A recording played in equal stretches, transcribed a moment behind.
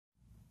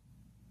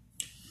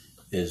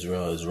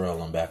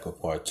Israel, I'm back with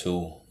part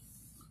two.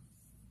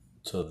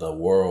 To the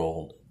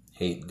world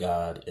hate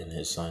God and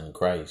his son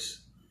Christ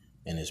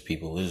and his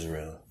people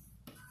Israel.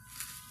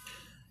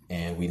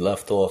 And we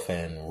left off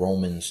in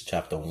Romans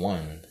chapter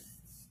 1,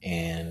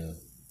 and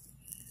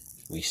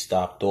we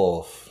stopped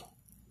off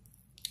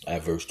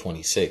at verse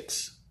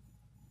 26.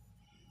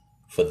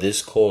 For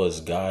this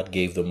cause God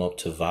gave them up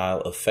to vile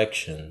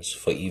affections,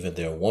 for even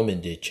their woman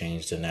did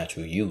change the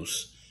natural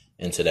use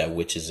into that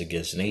which is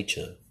against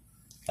nature.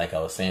 Like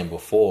I was saying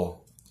before,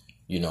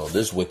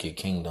 this wicked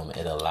kingdom,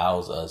 it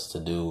allows us to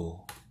do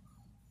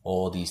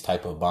all these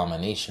type of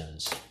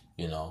abominations,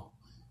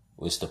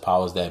 which the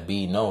powers that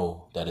be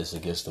know that is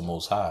against the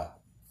Most High.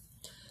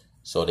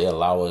 So they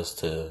allow us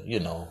to,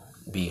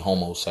 be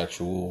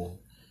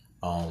homosexual.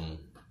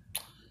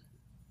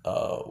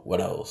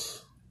 What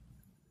else?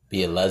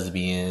 Be a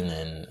lesbian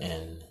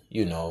and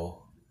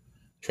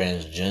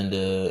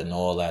transgender and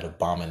all that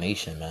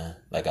abomination, man.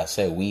 Like I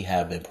said, we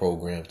have been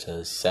programmed to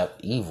accept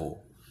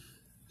evil.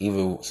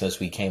 Even since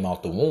we came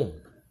out the womb,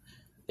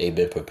 they've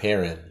been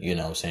preparing,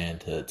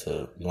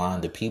 to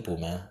blind the people,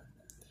 man.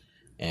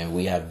 And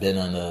we have been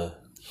on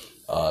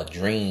a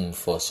dream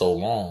for so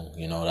long,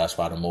 that's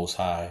why the Most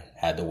High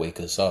had to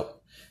wake us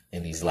up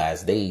in these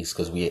last days,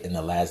 because in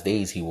the last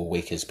days, he will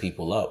wake his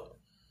people up.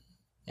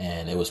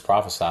 And it was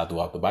prophesied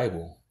throughout the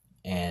Bible.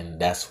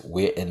 And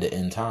we're in the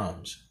end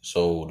times.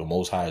 So the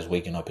Most High is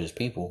waking up his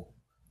people,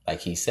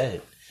 like he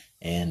said.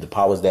 And the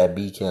powers that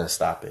be can't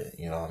stop it,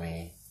 you know what I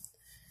mean?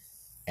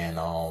 And,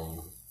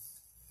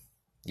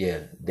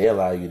 they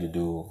allow you to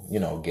do,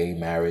 gay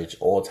marriage,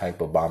 all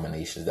type of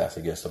abominations that's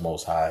against the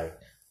Most High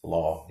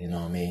law, you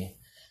know what I mean?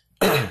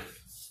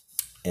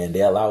 And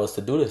they allow us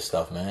to do this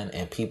stuff, man.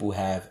 And people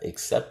have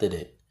accepted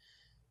it.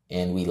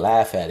 And we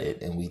laugh at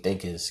it and we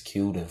think it's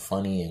cute and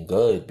funny and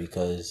good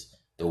because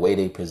the way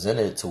they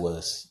presented it to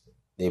us,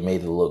 they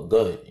made it look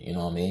good, you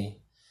know what I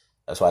mean?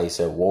 That's why he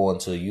said, woe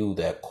unto you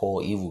that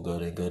call evil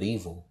good and good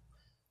evil.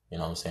 You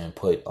know what I'm saying?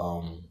 Put,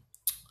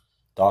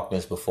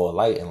 darkness before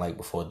light and light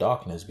before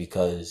darkness,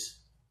 because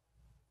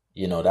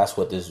that's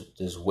what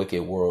this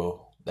wicked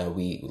world that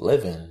we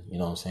live in,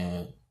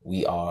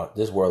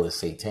 this world is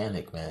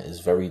satanic, man. It's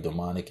very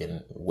demonic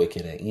and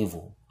wicked and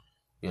evil,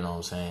 you know what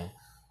I'm saying?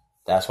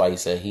 That's why he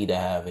said, he that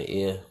have an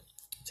ear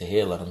to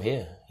hear, let him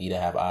hear. He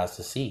that have eyes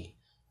to see.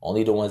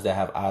 Only the ones that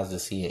have eyes to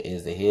see and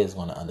ears to hear is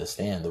going to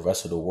understand. The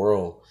rest of the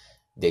world,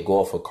 they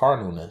go off of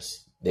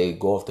carnalness. They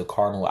go off the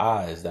carnal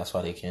eyes. That's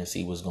why they can't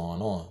see what's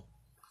going on.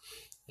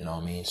 You know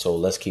what I mean? So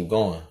let's keep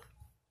going.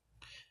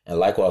 And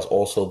likewise,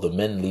 also the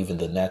men leaving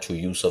the natural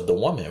use of the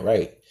woman,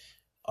 right?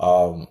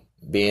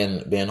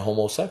 Being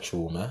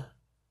homosexual, man.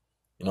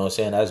 You know what I'm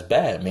saying? That's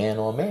bad, man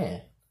on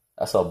man.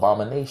 That's an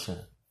abomination.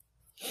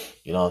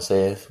 You know what I'm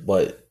saying?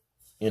 But,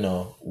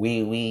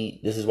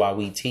 this is why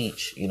we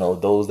teach,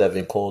 those that have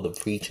been called to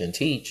preach and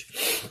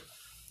teach.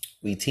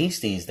 We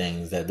teach these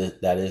things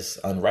that is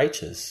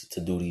unrighteous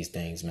to do these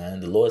things, man.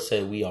 The Lord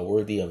said we are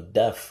worthy of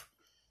death.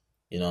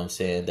 You know what I'm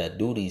saying? That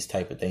do these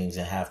type of things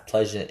and have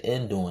pleasure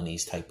in doing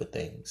these type of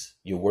things.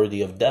 You're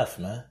worthy of death,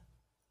 man.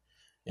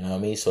 You know what I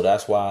mean? So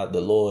that's why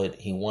the Lord,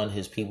 he wanted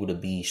his people to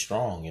be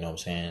strong, you know what I'm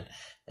saying?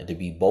 And to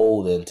be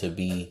bold and to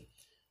be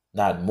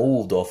not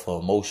moved off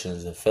of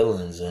emotions and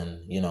feelings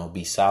and,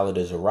 be solid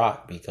as a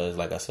rock. Because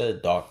like I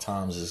said, dark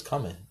times is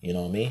coming, you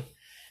know what I mean?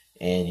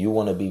 And you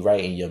want to be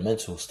right in your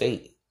mental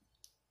state.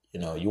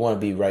 You want to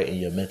be right in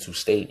your mental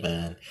state,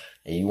 man.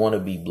 And you want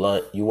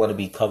to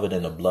be covered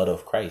in the blood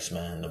of Christ,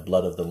 man, the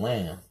blood of the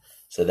Lamb,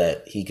 so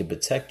that he can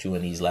protect you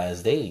in these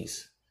last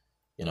days.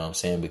 You know what I'm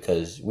saying?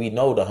 Because we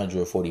know the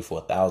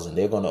 144,000,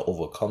 they're going to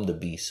overcome the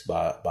beast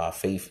by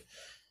faith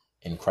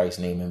in Christ's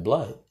name and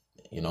blood.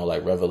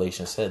 Like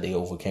Revelation said, they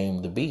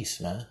overcame the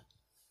beast, man.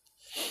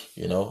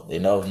 They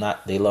love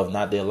not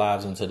their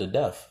lives unto the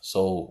death.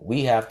 So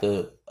we have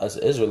to, us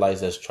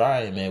Israelites that's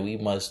trying, man, we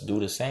must do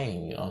the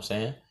same. You know what I'm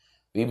saying?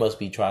 We must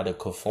be trying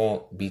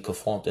to be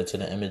conformed into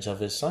the image of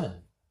his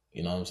son.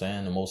 You know what I'm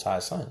saying? The Most High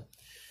Son.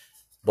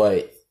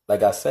 But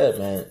like I said,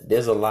 man,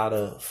 there's a lot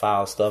of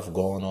foul stuff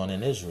going on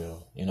in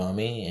Israel. You know what I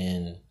mean?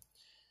 And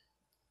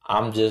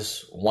I'm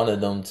just one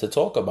of them to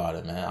talk about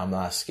it, man. I'm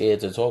not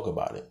scared to talk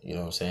about it. You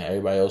know what I'm saying?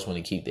 Everybody else want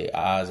to keep their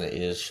eyes and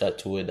ears shut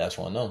to it. That's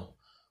on them.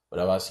 But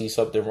if I see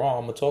something wrong,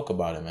 I'm going to talk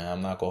about it, man.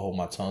 I'm not going to hold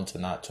my tongue to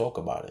not talk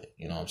about it.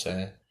 You know what I'm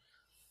saying?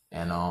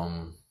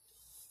 And,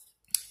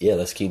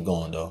 let's keep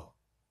going, though.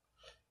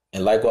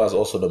 And likewise,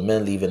 also the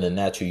men leaving the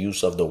natural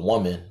use of the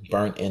woman,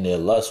 burnt in their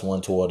lust one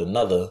toward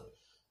another,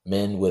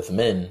 men with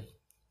men,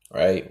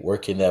 right?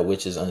 Working that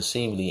which is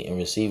unseemly and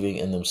receiving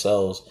in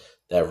themselves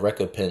that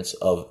recompense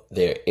of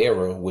their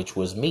error, which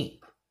was meat.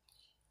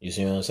 You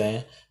see what I'm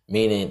saying?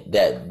 Meaning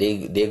that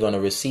they're going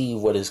to receive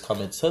what is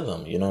coming to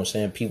them. You know what I'm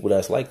saying? People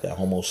that's like that,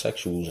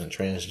 homosexuals and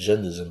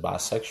transgenders and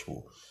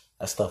bisexual.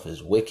 That stuff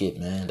is wicked,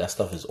 man. That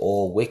stuff is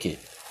all wicked.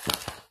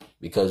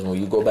 Because when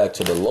you go back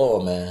to the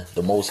law, man,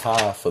 the Most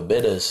High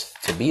forbid us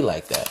to be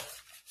like that.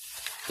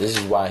 This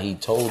is why he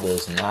told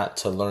us not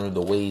to learn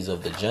the ways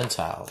of the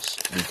Gentiles,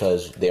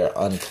 because they're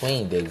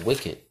unclean, they're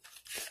wicked.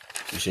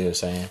 You see what I'm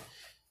saying?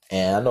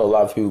 And I know a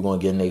lot of people are going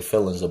to get in their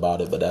feelings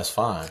about it, but that's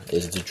fine.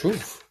 It's the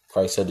truth.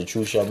 Christ said the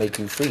truth shall make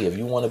you free. If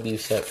you want to be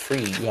set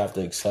free, you have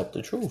to accept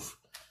the truth.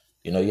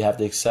 You know, you have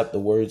to accept the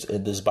words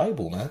in this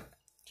Bible, man.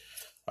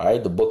 All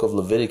right, the book of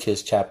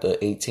Leviticus, chapter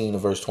 18,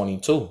 verse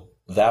 22.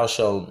 Thou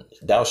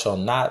shalt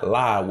not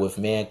lie with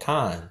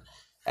mankind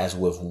as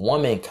with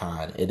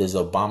womankind. It is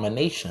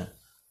abomination.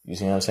 You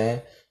see what I'm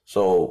saying?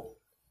 So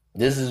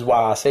this is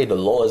why I say the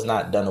law is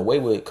not done away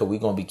with, because we're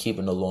going to be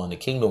keeping the law in the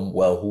kingdom.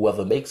 Well,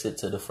 whoever makes it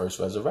to the first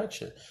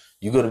resurrection,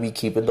 you're going to be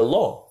keeping the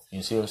law.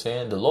 You see what I'm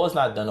saying? The law is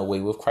not done away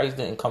with. Christ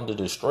didn't come to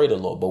destroy the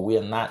law, but we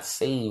are not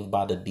saved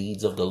by the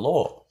deeds of the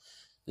law.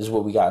 This is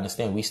what we got to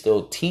understand. We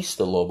still teach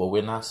the law, but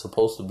we're not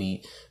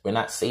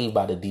saved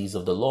by the deeds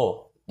of the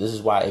law. This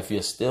is why if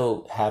you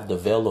still have the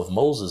veil of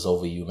Moses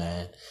over you,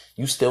 man,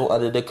 you still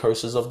under the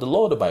curses of the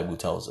law, the Bible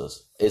tells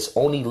us. It's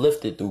only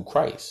lifted through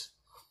Christ.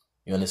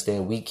 You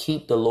understand? We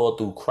keep the law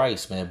through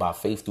Christ, man, by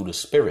faith through the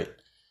Spirit.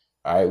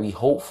 All right, we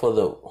hope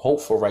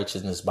for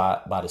righteousness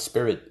by the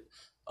Spirit,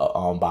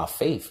 by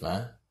faith,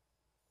 man.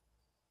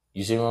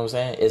 You see what I'm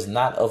saying? It's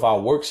not of our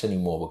works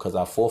anymore, because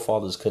our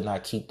forefathers could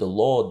not keep the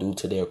law due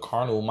to their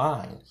carnal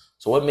mind.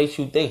 So what makes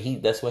you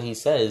think that's what he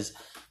says?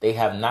 They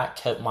have not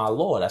kept my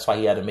law. That's why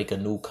he had to make a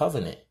new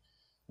covenant,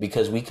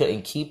 because we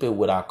couldn't keep it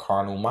with our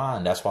carnal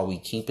mind. That's why we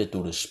keep it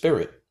through the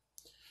Spirit.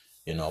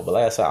 You know, but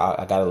like I said,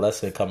 I got a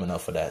lesson coming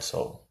up for that.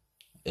 So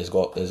it's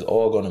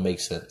all going to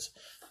make sense.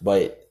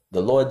 But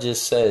the Lord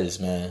just says,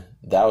 man,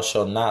 thou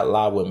shalt not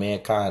lie with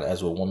mankind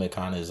as with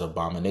womankind is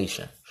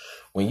abomination.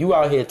 When you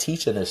out here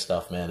teaching this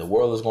stuff, man, the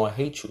world is going to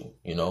hate you.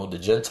 You know, the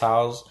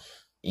Gentiles,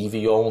 even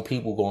your own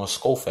people, going to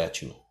scoff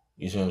at you.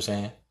 You see what I'm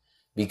saying?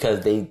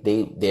 Because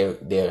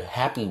they're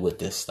happy with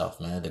this stuff,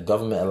 man. The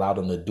government allowed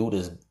them to do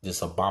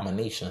this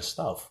abomination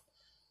stuff.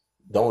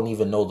 Don't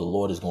even know the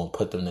Lord is going to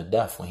put them to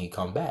death when he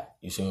come back.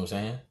 You see what I'm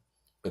saying?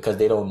 Because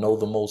they don't know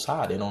the Most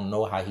High. They don't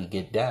know how he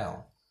get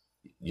down.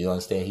 You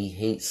understand? He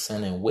hates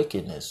sin and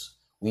wickedness.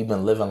 We've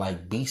been living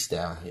like beasts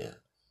down here,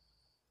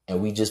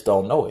 and we just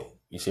don't know it.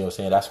 You see what I'm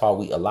saying? That's why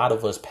a lot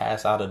of us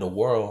pass out of the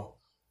world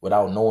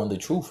without knowing the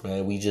truth,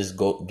 man. We just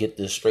go get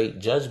the straight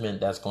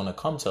judgment that's going to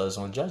come to us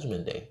on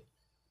Judgment Day.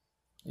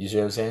 You see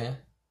what I'm saying?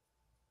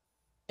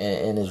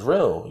 And it's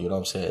real. You know what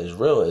I'm saying? It's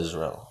real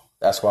Israel.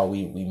 That's why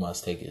we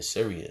must take it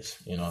serious.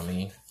 You know what I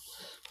mean?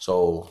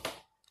 So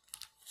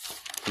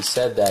he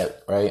said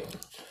that, right?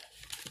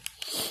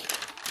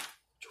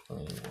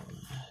 21.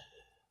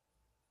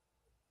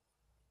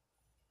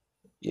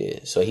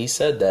 Yeah, so he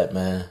said that,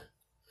 man.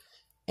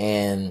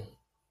 And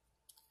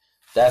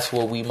that's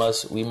what we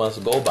must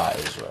go by,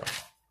 Israel.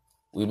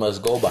 We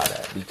must go by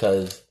that,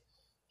 because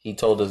he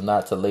told us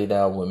not to lay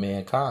down with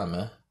mankind,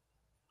 man.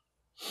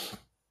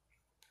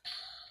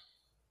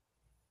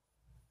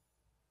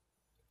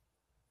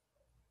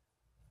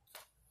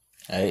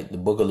 All right, the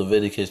book of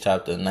Leviticus,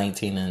 chapter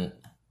 19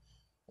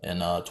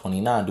 and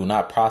 29. Do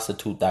not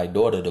prostitute thy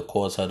daughter to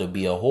cause her to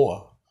be a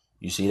whore.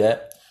 You see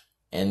that?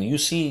 And you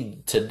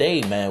see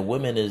today, man,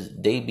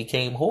 they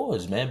became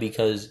whores, man,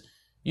 because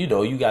you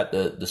know, you got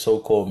the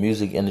so-called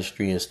music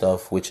industry and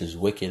stuff, which is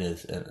wicked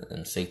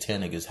and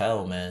satanic as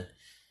hell, man.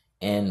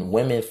 And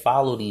women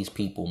follow these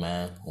people,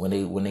 man, when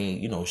they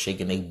you know,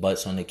 shaking their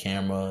butts on the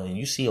camera. And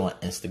you see on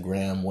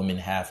Instagram women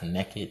half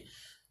naked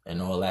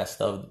and all that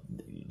stuff.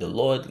 The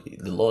Lord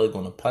is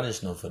going to punish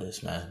them for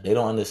this, man. They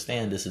don't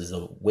understand this is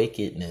a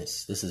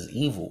wickedness. This is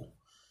evil.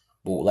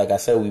 But like I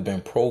said, we've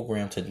been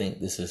programmed to think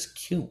this is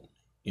cute.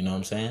 You know what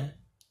I'm saying?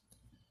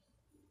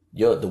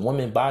 The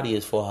woman body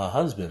is for her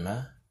husband,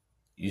 man.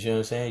 You see what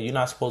I'm saying? You're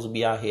not supposed to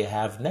be out here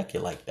half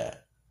naked like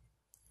that.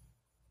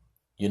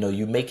 You know,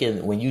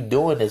 when you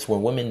doing this,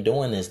 when women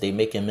doing this, they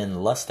making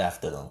men lust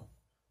after them.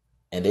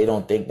 And they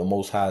don't think the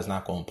Most High is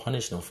not going to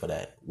punish them for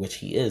that, which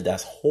he is.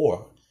 That's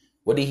whore.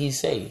 What did he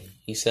say?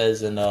 He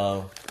says in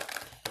the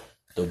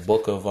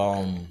book of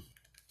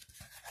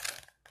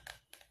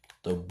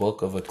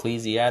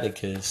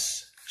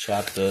Ecclesiasticus,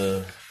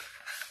 chapter,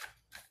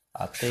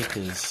 I think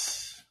is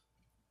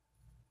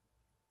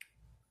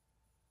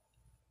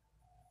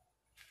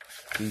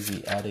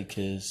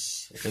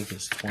Ecclesiasticus, I think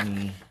it's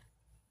 20,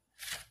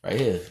 right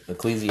here,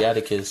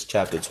 Ecclesiasticus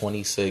chapter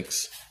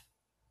 26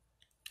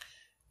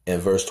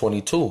 and verse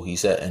 22. He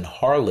said, and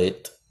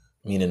harlot,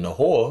 meaning the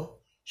whore,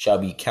 shall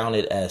be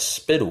counted as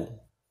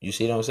spittle. You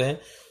see what I'm saying?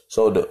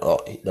 So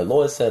the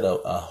Lord said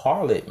a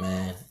harlot,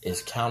 man,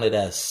 is counted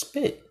as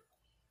spit.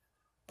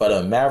 But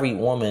a married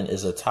woman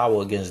is a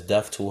tower against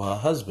death to her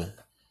husband.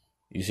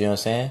 You see what I'm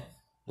saying?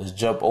 Let's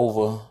jump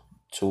over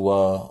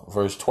to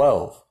verse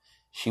 12.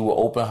 She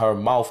will open her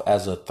mouth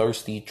as a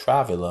thirsty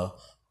traveler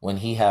when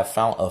he have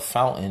found a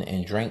fountain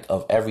and drink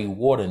of every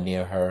water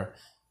near her.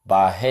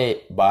 By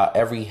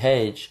every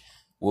hedge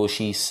will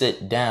she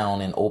sit down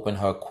and open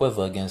her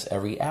quiver against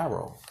every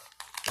arrow.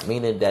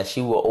 Meaning that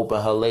she will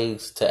open her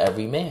legs to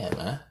every man,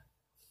 man.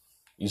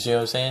 You see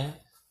what I'm saying?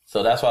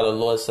 So that's why the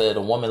Lord said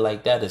a woman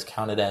like that is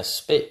counted as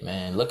spit,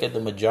 man. Look at the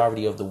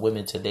majority of the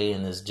women today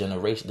in this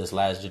generation, this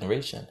last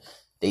generation.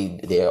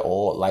 They're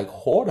all like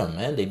whoredom,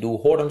 man. They do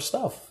whoredom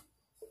stuff.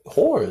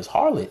 Whores,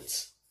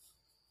 harlots.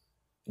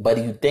 But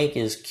you think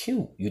it's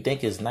cute. You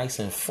think it's nice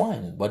and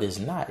fun, but it's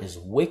not. It's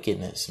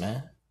wickedness,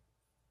 man.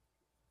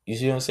 You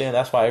see what I'm saying?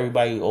 That's why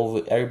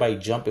everybody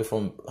jumping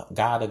from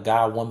guy to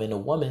guy, woman to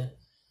woman.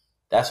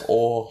 That's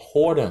all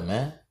whoredom,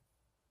 man.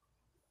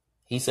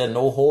 He said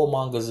no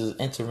whoremongers is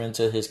enter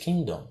into his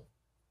kingdom.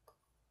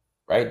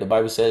 Right? The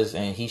Bible says,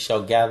 and he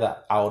shall gather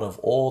out of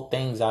all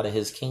things out of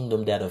his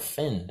kingdom that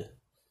offend.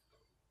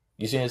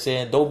 You see what I'm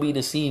saying? Don't be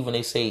deceived when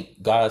they say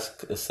God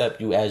accept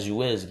you as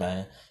you is,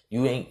 man.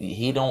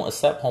 He don't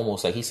accept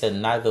homosexuality. He said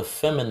neither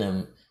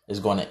feminine is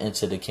going to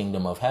enter the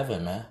kingdom of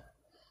heaven, man.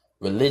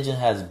 Religion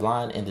has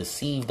blind and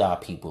deceived our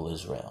people,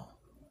 Israel.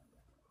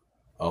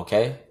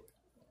 Okay?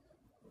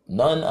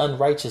 None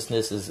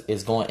unrighteousness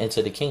is going to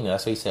enter the kingdom.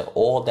 That's why he said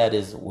all that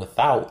is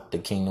without the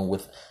kingdom,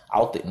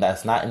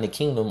 that's not in the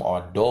kingdom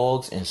are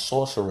dogs and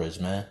sorcerers,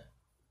 man.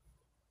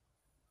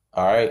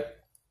 All right?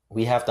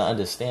 We have to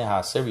understand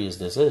how serious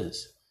this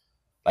is.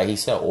 Like he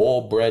said,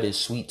 all bread is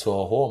sweet to a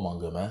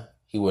whoremonger, man.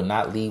 He will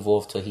not leave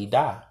off till he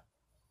die.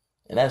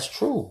 And that's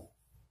true.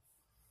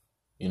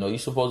 You know, you're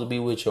supposed to be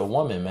with your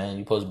woman, man.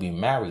 You're supposed to be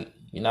married.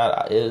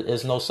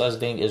 There's no such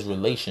thing as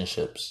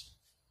relationships.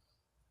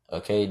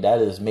 Okay, that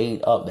is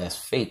made up. That's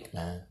fake,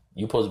 man.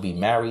 You're supposed to be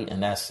married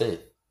and that's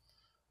it.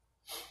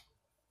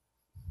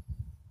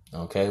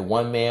 Okay,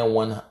 one man,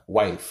 one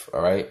wife,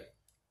 all right?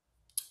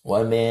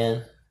 One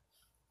man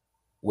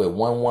with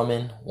one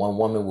woman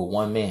with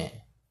one man.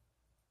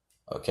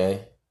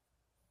 Okay?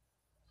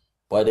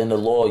 But in the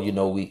law, you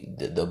know,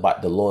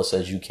 the law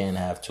says you can't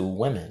have two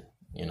women.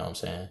 You know what I'm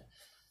saying?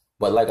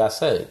 But like I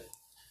said,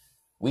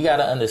 we got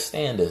to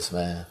understand this,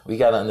 man. We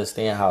got to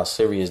understand how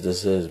serious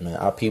this is, man.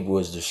 Our people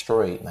is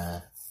destroyed,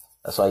 man.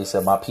 That's why he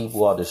said, my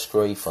people are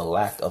destroyed for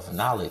lack of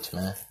knowledge,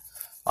 man.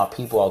 My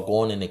people are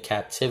going into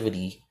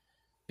captivity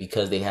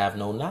because they have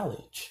no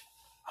knowledge.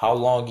 How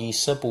long, ye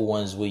simple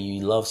ones, will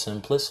ye love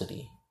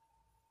simplicity?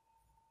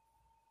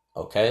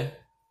 Okay?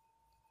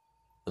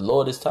 The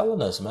Lord is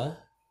telling us, man.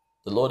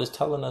 The Lord is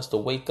telling us to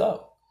wake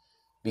up,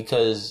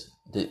 because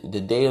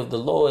the day of the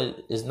Lord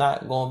is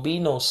not going to be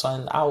no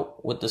sun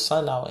out with the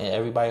sun out and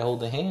everybody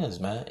holding hands,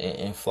 man,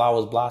 and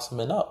flowers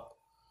blossoming up.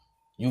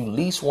 You at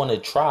least want to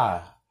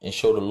try and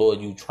show the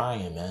Lord you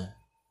trying, man,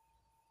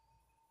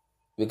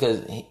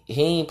 because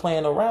he ain't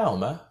playing around,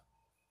 man.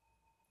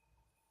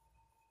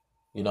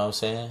 You know what I'm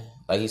saying?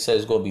 Like he said,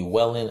 it's going to be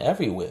welling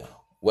everywhere.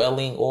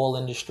 Welling all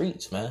in the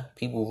streets, man.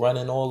 People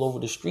running all over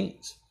the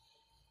streets.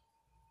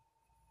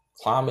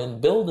 Climbing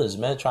buildings,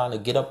 man, trying to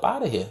get up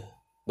out of here.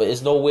 But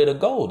it's nowhere to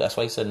go. That's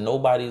why he said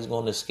nobody is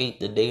going to escape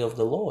the day of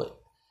the Lord.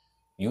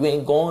 You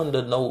ain't going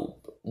to no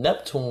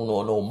Neptune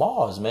or no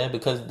Mars, man,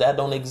 because that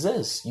don't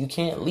exist. You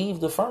can't leave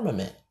the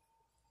firmament.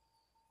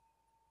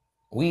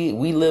 We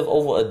live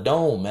over a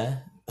dome,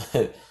 man.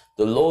 The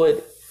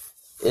Lord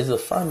is a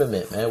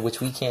firmament, man, which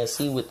we can't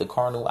see with the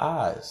carnal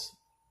eyes.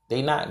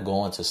 They not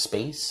going to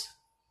space.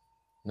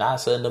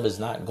 NASA and them is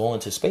not going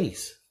to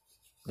space.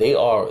 They're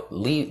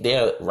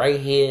right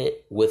here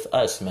with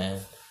us,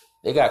 man.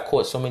 They got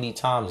caught so many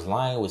times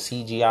lying with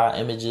CGI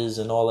images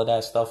and all of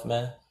that stuff,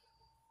 man.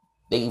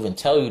 They even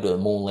tell you the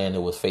moon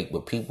landing was fake,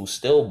 but people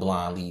still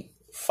blindly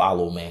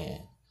follow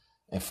man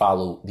and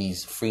follow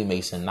these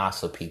Freemason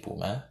NASA people,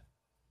 man,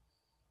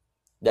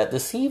 that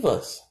deceive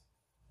us.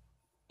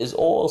 It's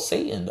all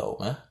Satan, though,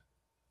 man.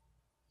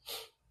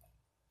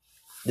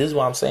 This is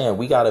what I'm saying.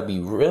 We got to be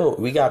real.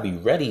 We got to be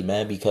ready,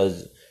 man,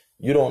 because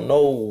you don't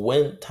know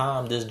when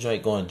time this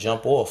joint going to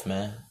jump off,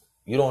 man.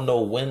 You don't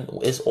know when.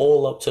 It's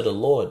all up to the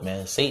Lord,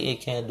 man. Satan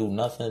can't do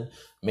nothing.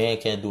 Man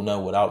can't do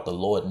nothing without the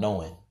Lord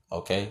knowing,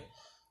 okay?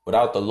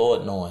 Without the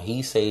Lord knowing,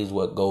 he says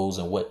what goes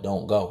and what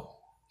don't go.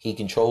 He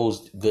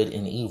controls good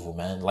and evil,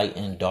 man. Light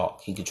and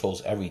dark. He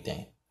controls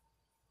everything.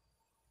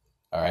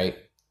 All right?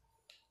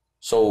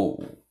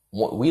 So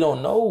we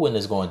don't know when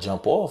it's going to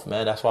jump off,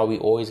 man. That's why we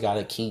always got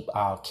to keep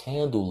our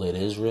candle lit,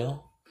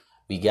 Israel.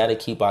 We got to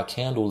keep our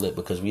candle lit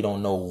because we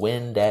don't know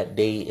when that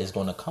day is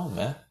going to come,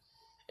 man.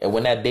 And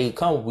when that day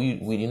comes, we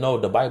you know,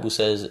 the Bible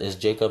says it's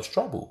Jacob's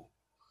trouble,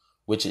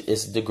 which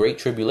is the great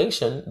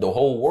tribulation. The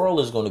whole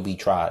world is going to be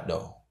tried,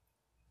 though.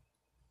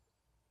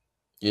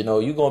 You know,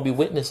 you're going to be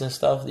witnessing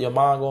stuff. Your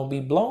mind going to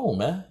be blown,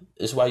 man.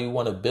 It's why you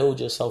want to build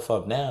yourself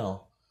up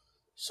now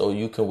so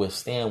you can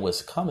withstand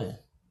what's coming.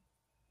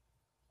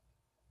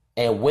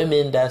 And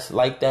women that's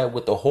like that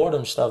with the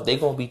whoredom stuff, they're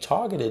going to be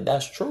targeted.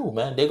 That's true,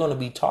 man. They're going to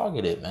be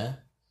targeted, man.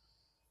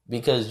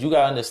 Because you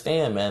got to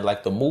understand, man,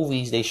 like the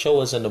movies, they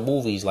show us in the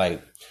movies,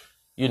 like,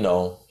 you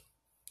know,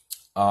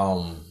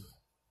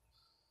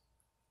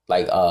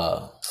 like,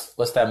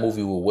 what's that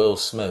movie with Will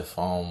Smith?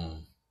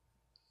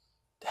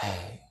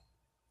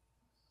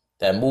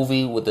 That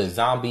movie with the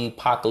zombie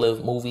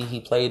apocalypse movie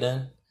he played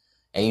in.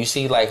 And you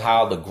see like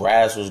how the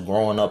grass was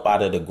growing up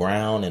out of the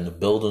ground and the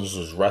buildings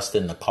was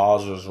rusting, the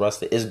cars was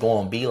rusted. It's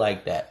going to be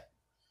like that.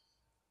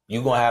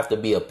 You're going to have to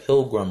be a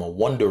pilgrim, a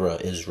wanderer,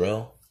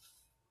 Israel,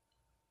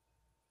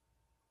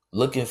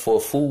 looking for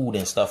food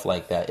and stuff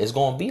like that. It's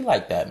going to be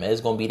like that, man.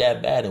 It's going to be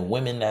that bad. And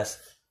women that's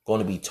going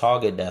to be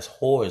targeted as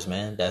whores,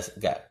 man. That's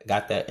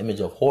got that image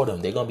of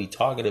whoredom. They're going to be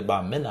targeted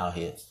by men out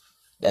here.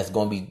 That's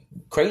going to be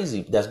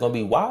crazy. That's going to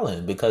be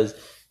wilding because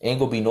ain't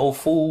going to be no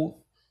food.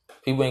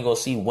 People ain't going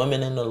to see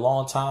women in a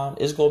long time.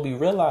 It's going to be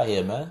real out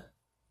here, man.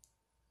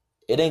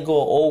 It ain't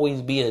going to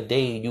always be a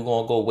day you're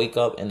going to go wake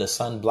up and the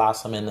sun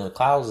blossom and the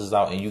clouds is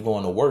out and you're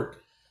going to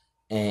work.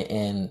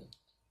 And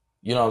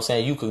you know what I'm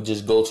saying? You could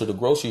just go to the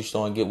grocery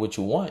store and get what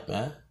you want,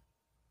 man.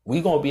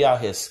 We going to be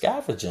out here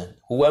scavenging.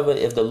 Whoever,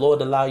 if the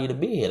Lord allow you to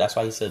be here. That's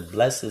why he said,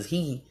 blessed is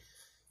he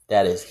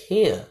that is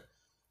here.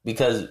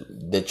 Because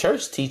the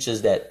church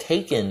teaches that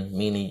taken,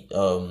 meaning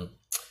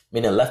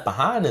left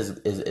behind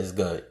is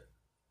good.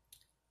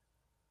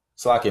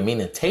 So like it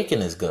meaning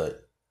taken is good.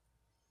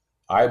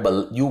 All right,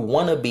 but you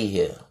want to be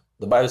here.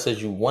 The Bible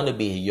says you want to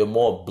be here. You're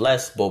more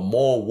blessed, but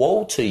more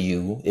woe to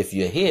you if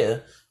you're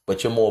here.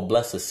 But you're more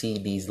blessed to see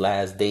these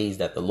last days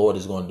that the Lord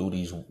is going to do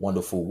these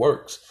wonderful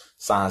works,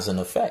 signs and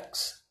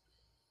effects.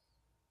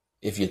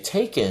 If you're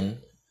taken,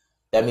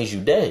 that means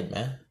you're dead,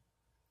 man.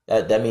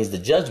 That means the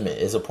judgment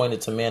is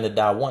appointed to man to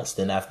die once.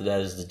 Then after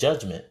that is the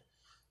judgment.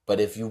 But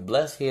if you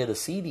blessed here to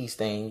see these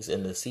things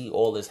and to see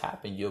all this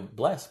happen, you're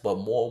blessed, but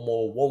more and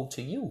more woe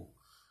to you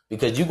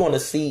because you're going to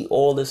see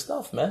all this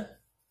stuff, man.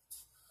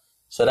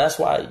 So that's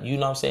why, you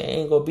know what I'm saying,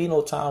 ain't going to be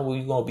no time where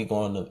you're going to be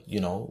going to, you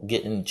know,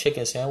 getting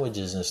chicken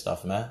sandwiches and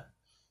stuff, man.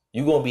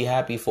 You're going to be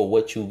happy for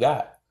what you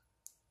got.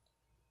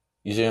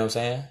 You see what I'm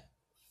saying?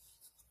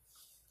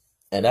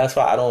 And that's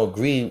why I don't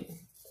agree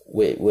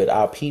with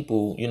our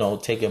people, you know,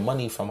 taking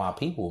money from our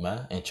people,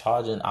 man, and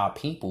charging our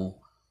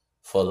people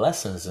for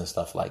lessons and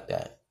stuff like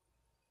that.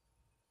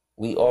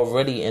 We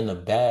already in a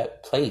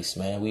bad place,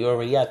 man. We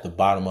already at the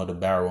bottom of the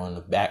barrel in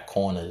the back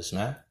corners,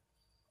 man.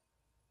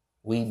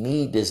 We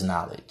need this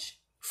knowledge.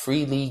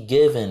 Freely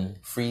given,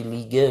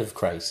 freely give,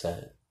 Christ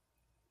said.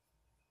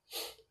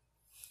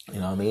 You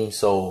know what I mean?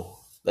 So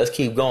let's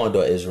keep going,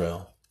 though,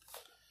 Israel.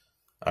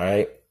 All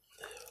right.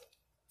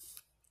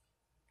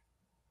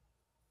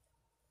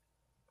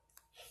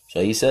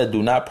 So he said,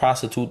 do not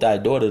prostitute thy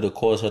daughter to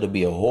cause her to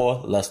be a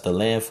whore, lest the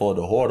land fall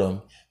to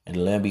whoredom and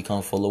the land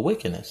become full of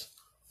wickedness.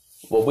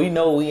 Well, we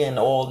know we in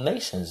all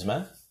nations,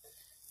 man.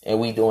 And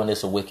we doing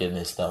this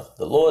wickedness stuff.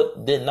 The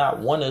Lord did not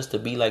want us to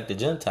be like the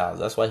Gentiles.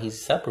 That's why he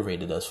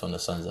separated us from the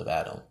sons of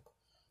Adam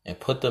and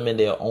put them in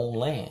their own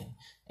land.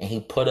 And he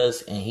put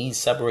us and he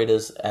separated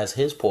us as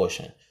his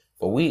portion.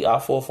 But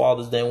our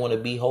forefathers didn't want to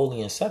be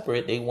holy and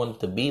separate. They wanted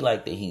to be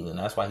like the heathen.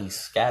 That's why he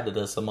scattered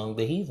us among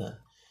the heathen.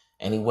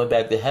 And he went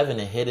back to heaven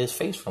and hid his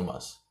face from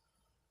us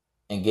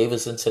and gave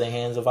us into the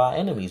hands of our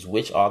enemies,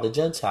 which are the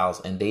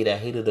Gentiles, and they that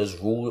hated us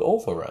ruled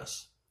over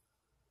us.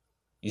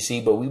 You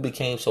see, but we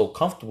became so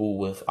comfortable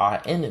with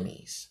our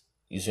enemies.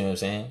 You see what I'm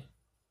saying?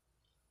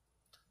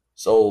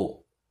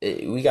 So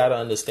we got to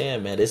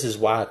understand, man, this is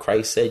why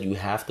Christ said you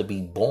have to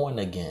be born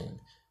again.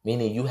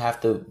 Meaning you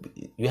have to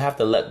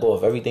let go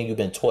of everything you've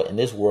been taught in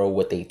this world,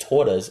 what they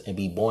taught us, and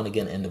be born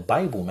again in the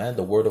Bible, man,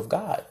 the word of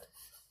God.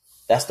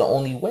 That's the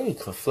only way,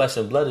 because flesh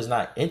and blood is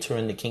not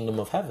entering the kingdom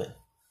of heaven.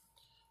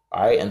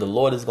 All right. And the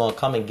Lord is going to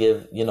come and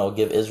give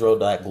Israel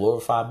that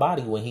glorified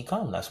body when he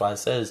comes. That's why it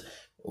says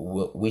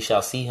we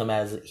shall see him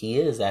as he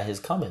is at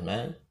his coming,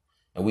 man.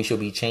 And we shall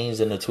be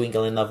changed in the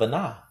twinkling of an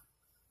eye.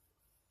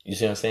 You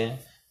see what I'm saying?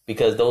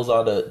 Because those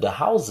are the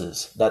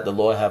houses that the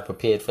Lord have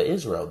prepared for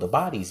Israel, the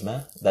bodies,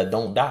 man, that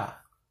don't die.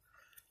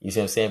 You see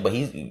what I'm saying? But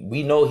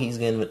we know he's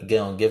going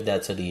to give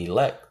that to the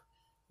elect,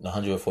 the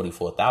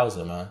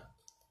 144,000, man.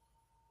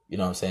 You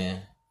know what I'm saying?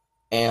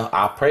 And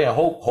I pray and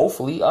hope,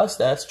 hopefully us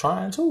that's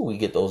trying too, we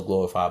get those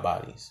glorified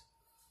bodies.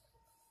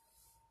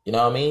 You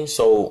know what I mean?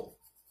 So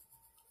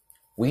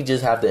we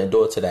just have to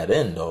endure to that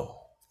end, though.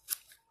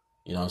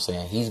 You know what I'm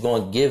saying? He's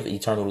going to give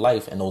eternal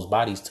life and those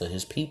bodies to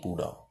his people,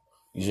 though.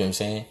 You see what I'm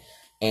saying?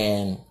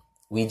 And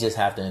we just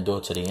have to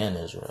endure to the end,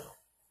 Israel.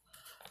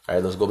 All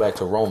right, let's go back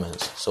to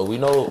Romans. So we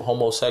know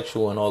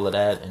homosexual and all of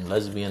that, and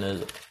lesbian,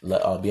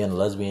 being a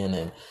lesbian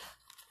and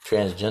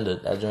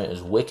transgender, that joint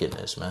is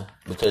wickedness, man.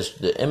 Because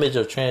the image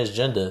of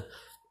transgender,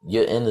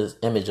 you're in the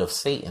image of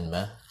Satan,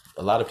 man.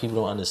 A lot of people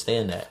don't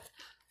understand that,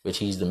 which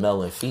he's the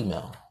male and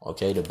female,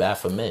 okay, the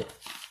Baphomet.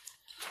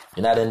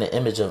 You're not in the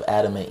image of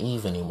Adam and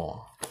Eve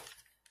anymore.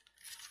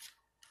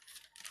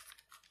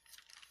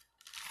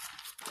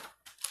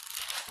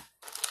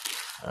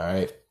 All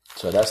right.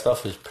 So that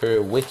stuff is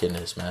pure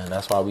wickedness, man.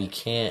 That's why we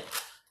can't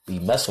be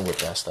messing with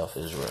that stuff,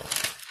 Israel.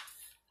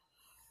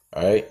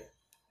 All right.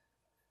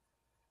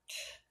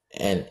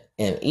 And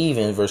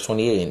even verse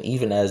 28, and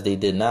even as they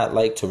did not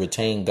like to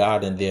retain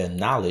God in their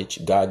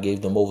knowledge, God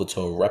gave them over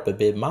to a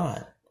reprobate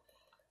mind,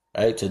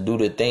 right? To do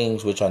the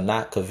things which are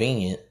not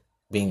convenient,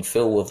 being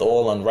filled with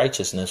all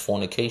unrighteousness,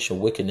 fornication,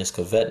 wickedness,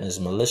 covetousness,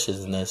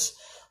 maliciousness,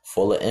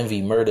 full of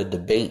envy, murder,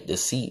 debate,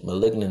 deceit,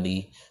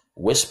 malignity,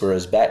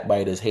 whisperers,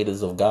 backbiters,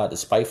 haters of God,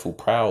 despiteful,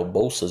 proud,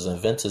 boasters,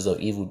 inventors of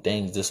evil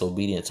things,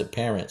 disobedient to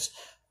parents,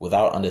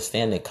 without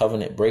understanding,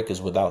 covenant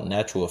breakers, without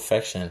natural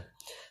affection,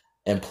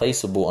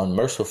 implacable,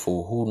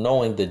 unmerciful, who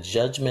knowing the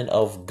judgment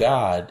of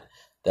God,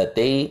 that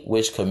they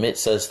which commit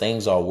such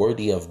things are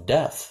worthy of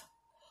death,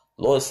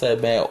 Lord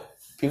said, man,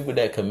 people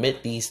that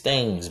commit these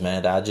things,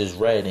 man, that I just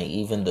read, and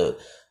even the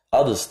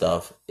other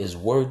stuff, is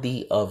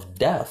worthy of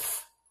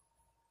death.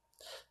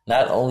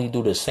 Not only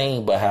do the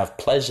same, but have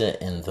pleasure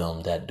in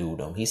them that do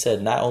them. He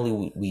said, not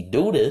only we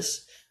do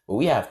this, but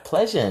we have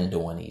pleasure in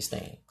doing these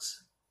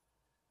things.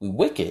 We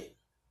wicked.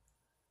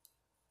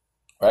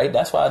 Right?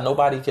 That's why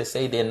nobody can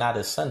say they're not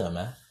a sinner,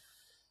 man.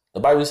 The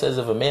Bible says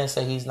if a man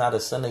say he's not a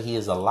sinner, he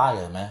is a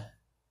liar, man.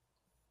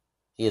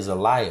 He is a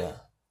liar.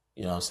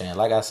 You know what I'm saying?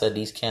 Like I said,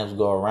 these camps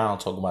go around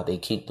talking about they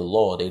keep the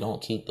law. They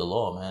don't keep the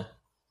law, man.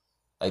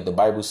 Like the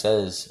Bible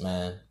says,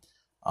 man,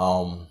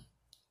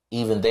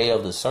 even they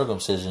of the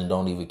circumcision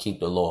don't even keep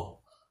the law,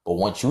 but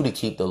want you to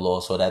keep the law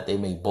so that they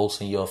may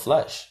boast in your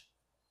flesh.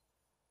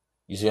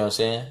 You see what I'm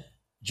saying?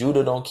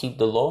 Judah don't keep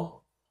the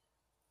law.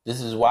 This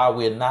is why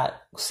we're not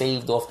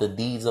saved off the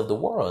deeds of the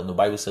world. And the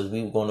Bible says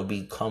we're going to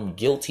become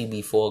guilty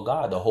before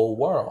God, the whole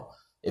world.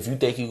 If you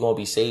think you're going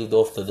to be saved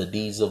off to the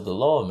deeds of the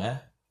law, man,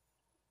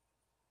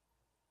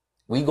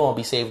 we're going to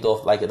be saved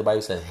off, like the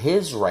Bible says,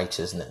 his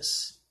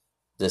righteousness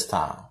this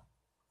time,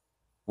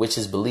 which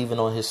is believing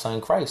on his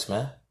son Christ,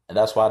 man. And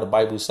that's why the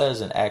Bible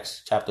says in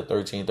Acts chapter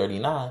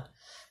 13:39,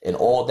 and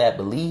all that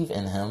believe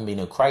in him,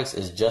 meaning Christ,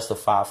 is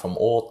justified from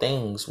all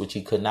things which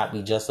he could not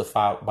be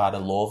justified by the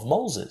law of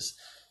Moses.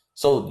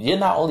 So you're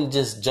not only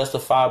just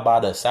justified by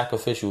the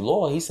sacrificial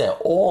law, he said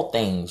all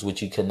things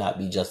which you could not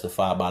be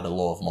justified by the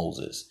law of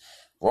Moses.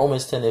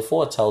 Romans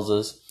 10:4 tells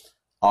us,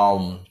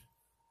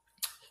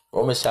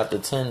 Romans chapter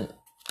 10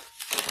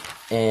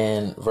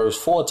 and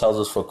verse 4 tells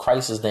us, for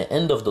Christ is the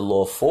end of the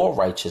law for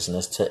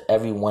righteousness to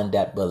everyone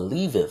that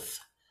believeth.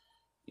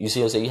 You see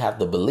what I'm saying? You have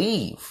to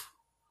believe.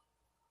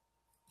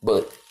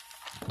 But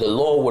the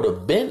law would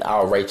have been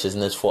our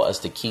righteousness for us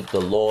to keep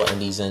the law in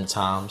these end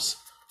times.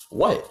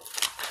 What?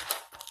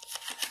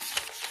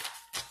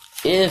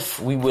 If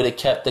we would have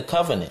kept the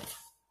covenant.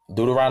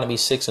 Deuteronomy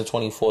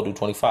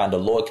 6:24-25. And the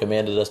Lord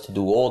commanded us to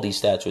do all these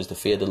statutes, to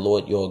fear the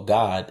Lord your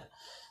God,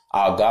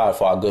 our God,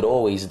 for our good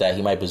always, that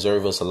he might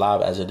preserve us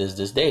alive as it is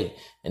this day.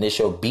 And it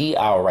shall be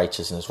our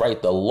righteousness,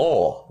 right? The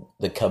law,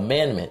 the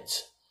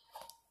commandments.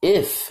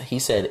 If, he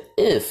said,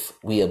 if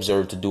we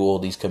observe to do all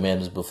these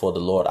commandments before the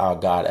Lord our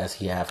God as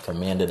he hath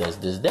commanded us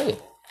this day,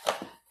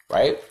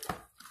 right?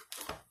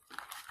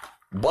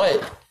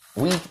 But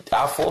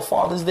our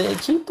forefathers didn't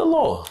keep the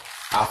law.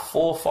 Our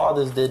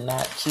forefathers did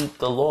not keep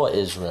the law,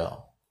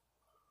 Israel.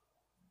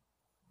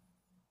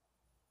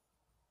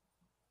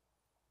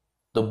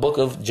 The book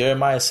of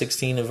Jeremiah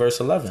 16 and verse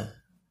 11.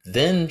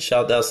 Then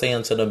shalt thou say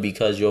unto them,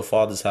 because your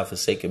fathers have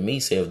forsaken me,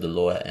 saith the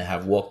Lord, and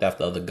have walked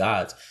after other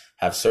gods,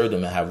 have served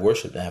them and have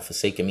worshipped and have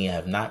forsaken me and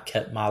have not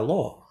kept my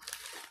law.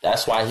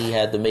 That's why he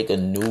had to make a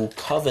new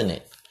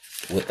covenant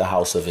with the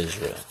house of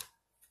Israel.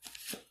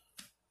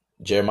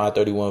 Jeremiah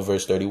 31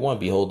 verse 31.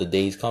 Behold, the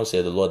days come,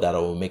 saith the Lord, that I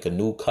will make a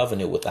new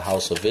covenant with the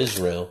house of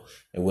Israel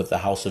and with the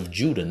house of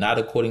Judah, not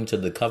according to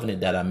the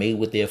covenant that I made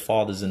with their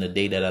fathers in the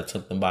day that I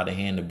took them by the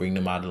hand to bring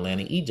them out of the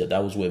land of Egypt.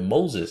 That was with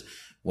Moses,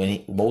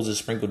 when Moses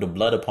sprinkled the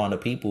blood upon the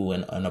people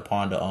and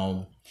upon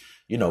the,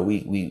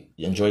 we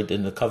enjoyed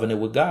the covenant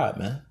with God,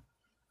 man.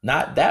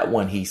 Not that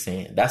one he's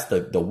saying. That's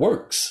the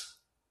works,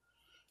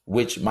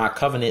 which my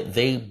covenant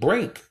they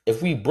break.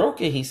 If we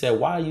broke it, he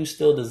said, why you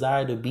still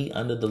desire to be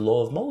under the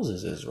law of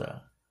Moses,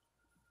 Israel?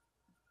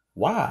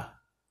 Why?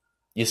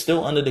 You're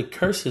still under the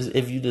curses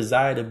if you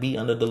desire to be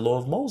under the law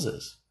of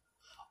Moses.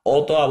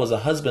 Although I was a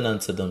husband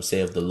unto them,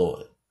 saith the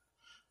Lord.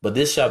 But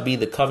this shall be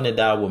the covenant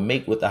that I will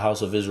make with the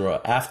house of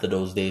Israel after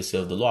those days,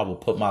 saith the Lord. I will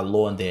put my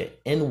law in their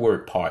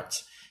inward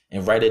parts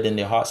and write it in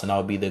their hearts, and I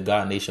will be their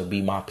God, and they shall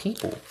be my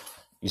people.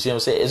 You see what I'm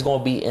saying? It's going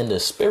to be in the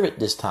spirit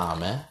this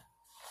time, man.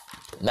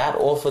 Not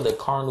offer the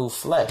carnal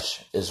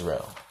flesh,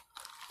 Israel.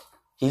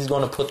 He's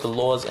going to put the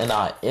laws in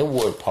our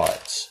inward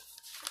parts.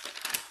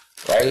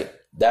 Right?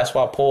 That's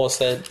why Paul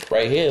said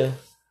right here,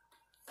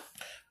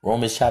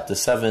 Romans chapter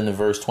 7 and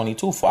verse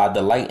 22, for I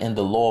delight in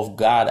the law of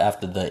God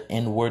after the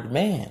inward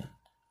man.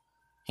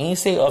 He didn't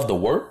say of the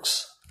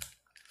works.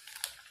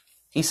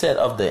 He said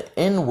of the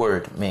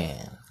inward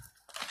man.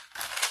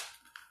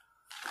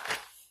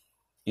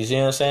 You see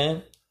what I'm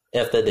saying?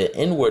 After the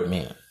inward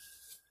man.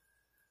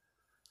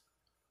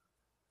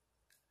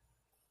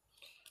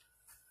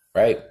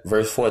 Right?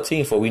 Verse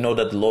 14, for we know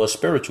that the law is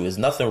spiritual. There's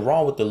nothing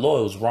wrong with the law.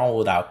 It was wrong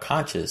with our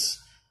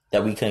conscience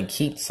that we couldn't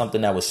keep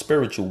something that was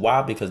spiritual.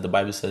 Why? Because the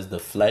Bible says the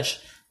flesh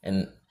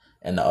and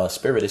the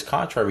spirit is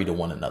contrary to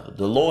one another.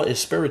 The law is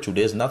spiritual.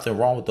 There's nothing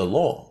wrong with the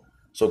law.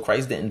 So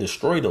Christ didn't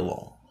destroy the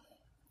law.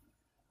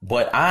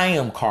 But I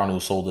am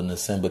carnal, sold into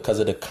sin because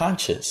of the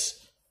conscience.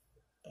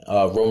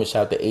 Romans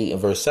chapter 8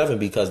 and verse 7,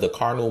 because the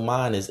carnal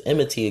mind is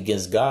enmity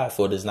against God,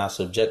 for it is not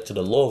subject to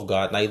the law of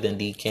God, neither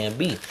indeed can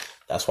be.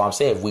 That's why I'm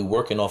saying if we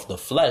working off the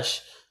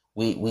flesh,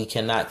 we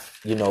cannot,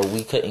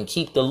 we couldn't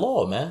keep the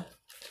law, man.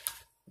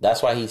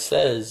 That's why he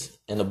says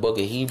in the book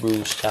of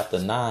Hebrews chapter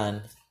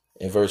 9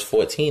 and verse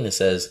 14, it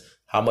says,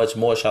 how much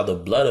more shall the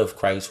blood of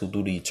Christ, who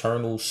through the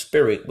eternal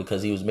spirit,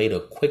 because he was made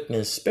a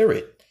quickening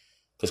spirit,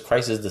 because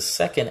Christ is the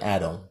second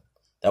Adam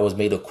that was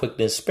made a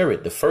quickening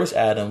spirit. The first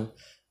Adam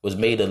was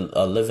made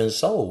a living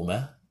soul,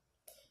 man.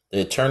 The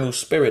eternal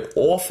spirit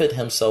offered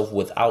himself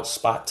without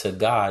spot to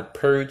God.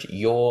 Purge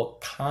your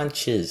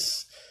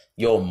conscience,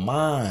 your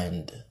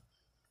mind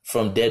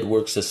from dead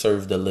works to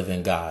serve the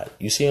living God.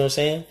 You see what I'm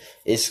saying?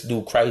 It's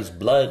through Christ's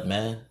blood,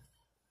 man.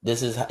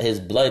 This is his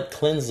blood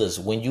cleanses.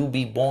 When you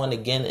be born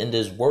again in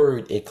this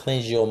word, it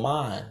cleanses your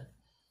mind.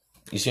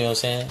 You see what I'm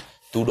saying?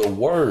 Through the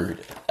word.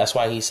 That's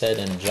why he said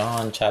in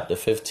John chapter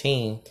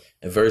 15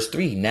 and verse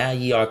 3, now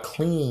ye are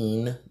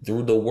clean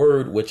through the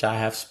word which I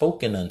have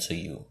spoken unto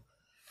you.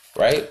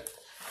 Right?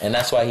 And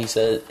that's why he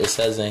said, it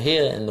says in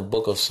here in the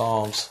book of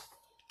Psalms,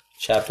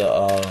 chapter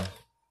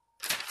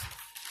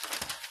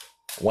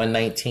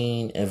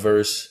 119 and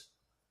verse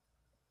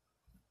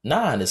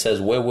 9, it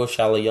says, wherewith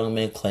shall a young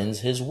man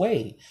cleanse his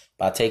way?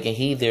 By taking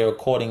heed there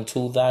according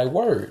to thy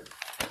word.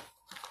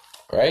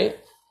 Right?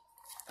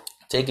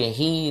 Taking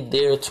heed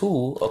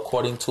thereto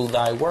according to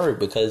thy word,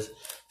 because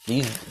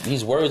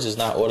these words is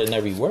not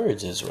ordinary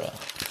words, Israel.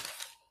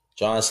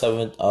 John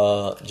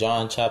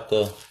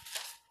chapter,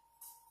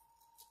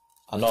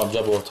 I know I'm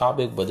jumping off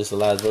topic, but this is the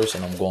last verse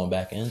and I'm going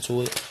back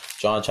into it.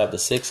 John chapter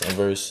 6 and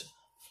verse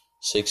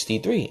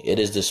 63. It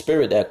is the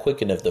spirit that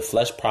quickeneth, the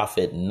flesh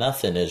profit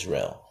nothing,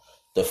 Israel.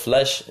 The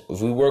flesh,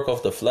 if we work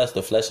off the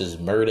flesh is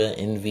murder,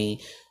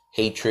 envy,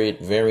 hatred,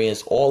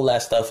 variance. All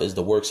that stuff is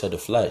the works of the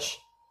flesh.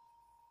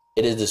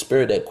 It is the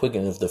spirit that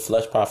quickeneth, the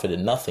flesh profited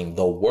nothing.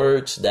 The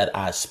words that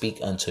I speak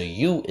unto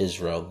you,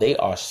 Israel, they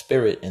are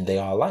spirit and they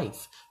are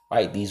life.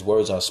 Right? These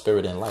words are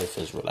spirit and life,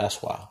 Israel.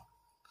 That's why.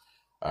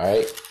 All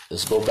right.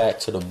 Let's go back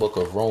to the book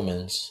of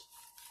Romans.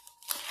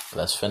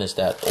 Let's finish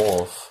that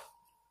off.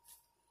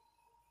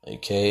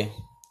 Okay.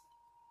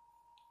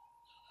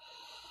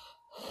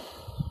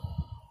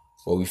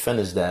 Well, we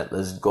finish that.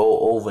 Let's go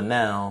over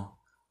now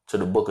to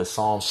the book of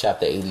Psalms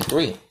chapter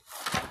 83.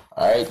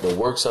 All right. The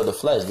works of the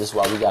flesh. This is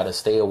why we got to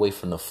stay away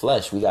from the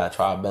flesh. We got to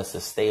try our best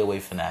to stay away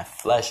from that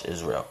flesh,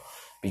 Israel.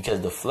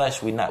 Because the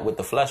flesh, we not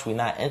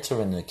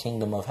entering the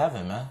kingdom of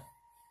heaven, man.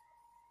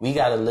 We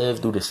got to live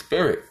through the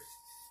spirit.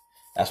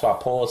 That's why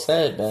Paul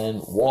said,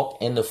 man,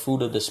 walk in the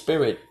fruit of the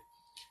spirit.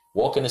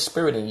 Walk in the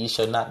spirit and ye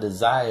shall not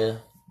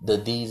desire the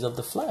deeds of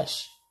the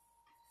flesh.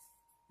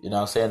 You know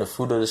what I'm saying? The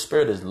fruit of the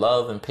spirit is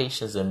love and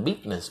patience and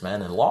meekness,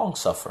 man, and long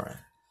suffering.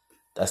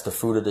 That's the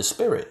fruit of the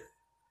spirit.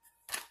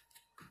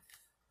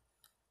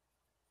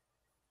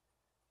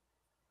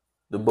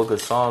 The book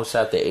of Psalms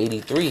chapter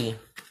 83.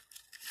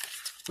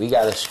 We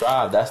gotta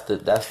strive. That's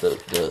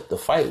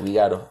the fight. We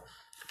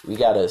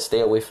gotta stay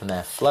away from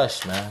that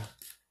flesh, man.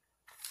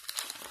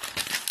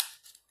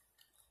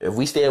 If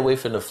we stay away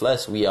from the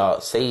flesh, we are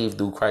saved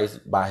through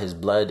Christ by his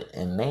blood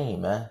and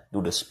name, man.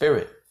 Through the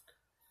spirit.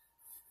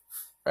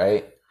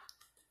 Right?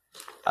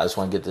 I just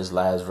want to get this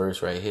last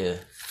verse right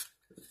here.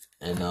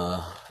 And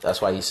that's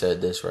why he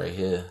said this right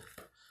here.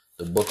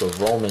 The book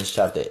of Romans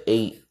chapter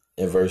 8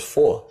 and verse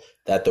 4.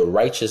 That the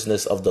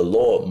righteousness of the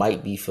Lord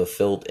might be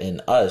fulfilled in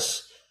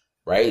us.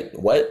 Right?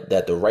 What?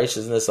 That the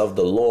righteousness of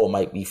the law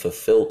might be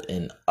fulfilled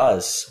in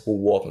us who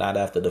walk not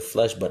after the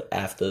flesh, but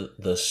after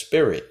the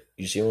spirit.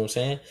 You see what I'm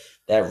saying?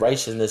 That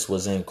righteousness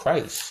was in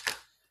Christ.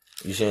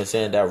 You see what I'm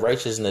saying? That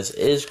righteousness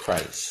is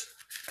Christ.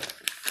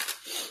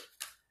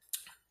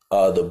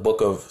 The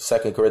book of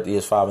 2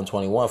 Corinthians 5 and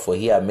 21. For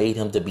he had made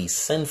him to be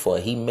sin for.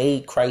 He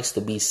made Christ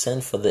to be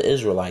sin for the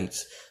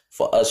Israelites.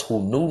 For us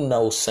who knew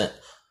no sin.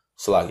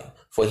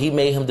 For he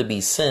made him to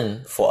be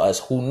sin for us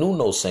who knew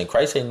no sin.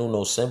 Christ ain't knew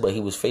no sin, but he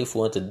was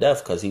faithful unto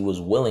death because he was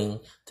willing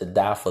to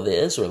die for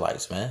the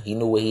Israelites, man. He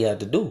knew what he had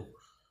to do.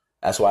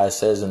 That's why it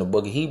says in the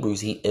book of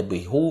Hebrews, it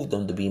behooved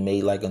him to be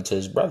made like unto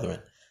his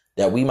brethren,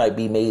 that we might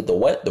be made the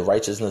what? The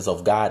righteousness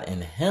of God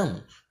in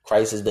him.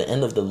 Christ is the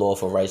end of the law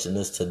for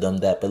righteousness to them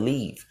that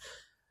believe.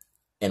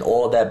 And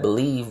all that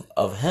believe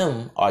of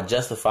him are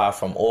justified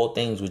from all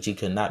things which he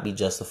could not be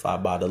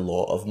justified by the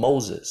law of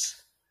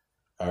Moses.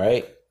 All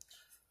right.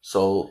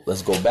 So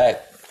let's go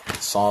back.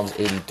 Psalms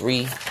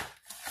 83.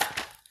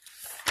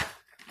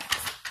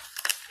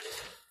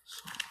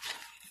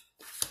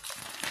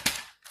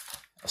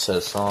 I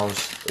said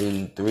Psalms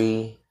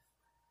 83.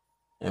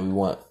 And we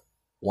want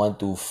 1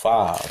 through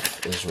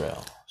 5,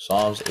 Israel.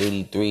 Psalms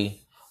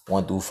 83,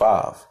 1 through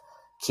 5.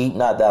 Keep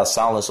not thou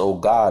silence, O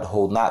God.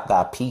 Hold not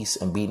thy peace,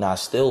 and be not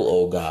still,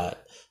 O God.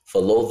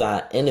 For lo,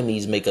 thy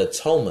enemies make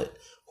atonement.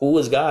 Who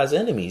is God's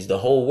enemies? The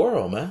whole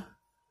world, man.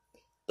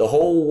 The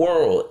whole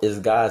world is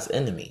God's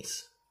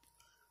enemies.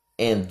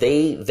 And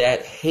they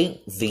that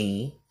hate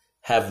thee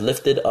have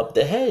lifted up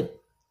the head.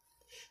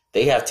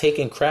 They have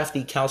taken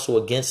crafty counsel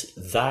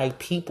against thy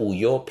people,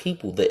 your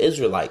people, the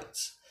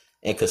Israelites,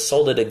 and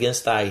consulted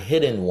against thy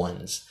hidden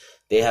ones.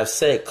 They have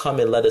said, come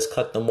and let us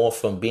cut them off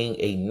from being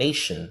a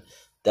nation,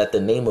 that the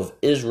name of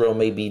Israel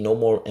may be no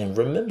more in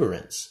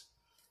remembrance.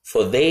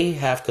 For they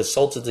have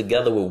consulted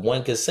together with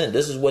one consent.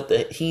 This is what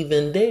the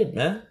heathen did,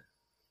 man.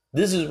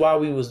 This is why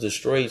we was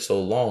destroyed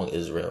so long,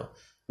 Israel,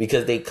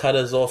 because they cut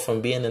us off from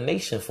being a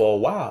nation for a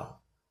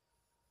while.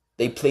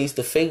 They placed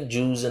the fake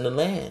Jews in the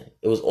land.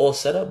 It was all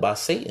set up by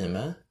Satan,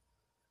 man.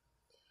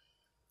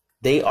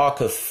 They are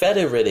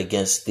confederate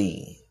against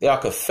thee. They are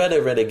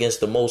confederate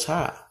against the Most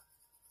High.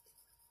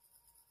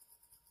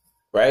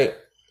 Right?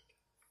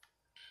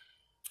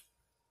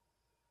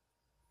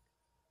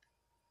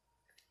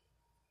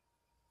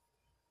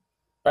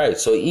 Right.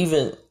 So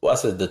even, I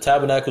said, the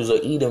tabernacles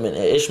of Edom and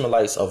the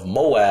Ishmaelites of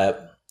Moab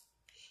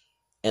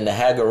and the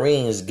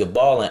Hagarenes,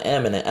 Gebal and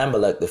Ammon and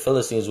Amalek, the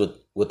Philistines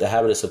with the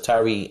habitants of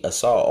Tyre,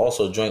 Asar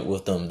also drank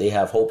with them. They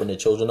have hope in the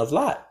children of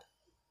Lot.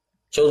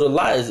 Children of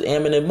Lot is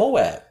Ammon and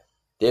Moab.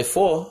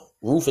 Therefore,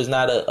 Ruth is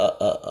not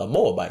a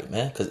Moabite,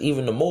 man, because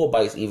even the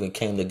Moabites even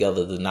came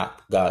together to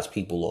knock God's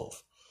people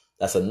off.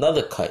 That's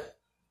another cut.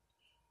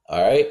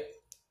 All right.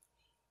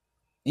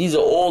 These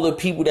are all the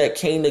people that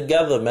came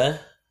together, man,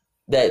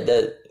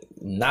 that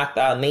knocked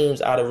our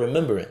names out of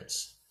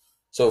remembrance.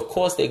 So, of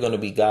course, they're going to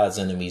be God's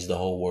enemies, the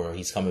whole world.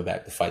 He's coming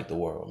back to fight the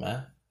world,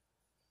 man.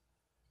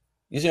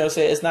 You see what I'm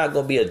saying? It's not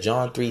going to be a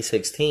John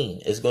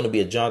 3:16. It's going to be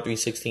a John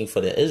 3:16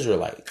 for the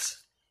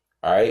Israelites.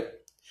 All right.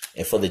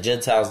 And for the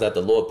Gentiles that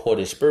the Lord poured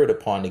his spirit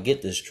upon to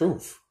get this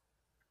truth.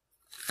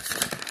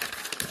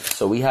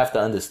 So we have to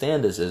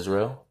understand this,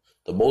 Israel.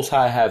 The Most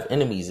High have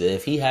enemies.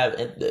 If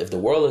the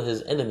world is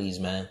his enemies,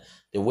 man,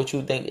 then what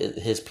you think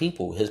is his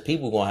people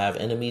going to have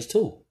enemies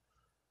too,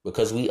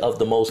 because we of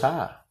the Most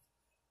High.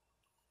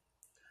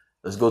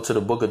 Let's go to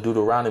the book of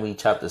Deuteronomy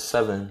chapter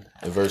 7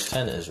 and verse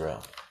 10,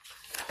 Israel.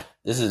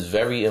 This is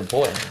very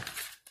important.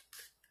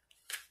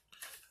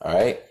 All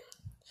right.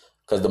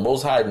 Because the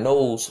Most High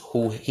knows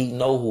who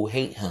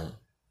hate him.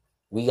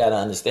 We got to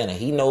understand that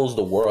he knows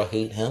the world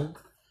hate him.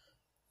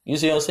 You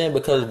see what I'm saying?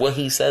 Because what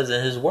he says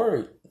in his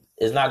word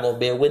is not going to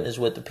bear witness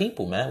with the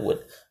people, man,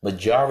 with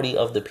majority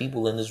of the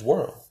people in this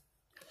world.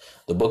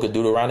 The book of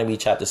Deuteronomy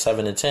chapter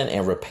 7 and 10,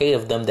 and repay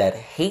of them that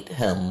hate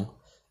him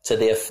to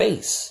their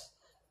face,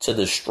 to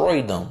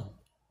destroy them.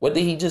 What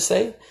did he just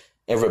say?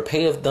 And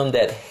repay of them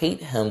that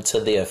hate him to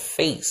their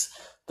face.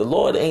 The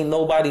Lord ain't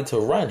nobody to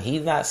run.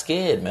 He's not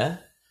scared, man.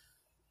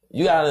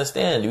 You gotta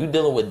understand, you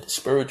dealing with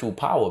spiritual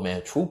power,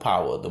 man, true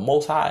power. The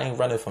Most High ain't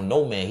running from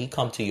no man. He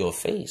come to your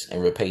face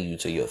and repay you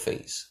to your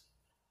face.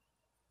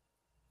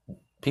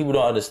 People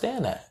don't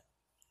understand that.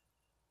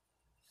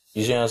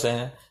 You see what I'm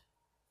saying?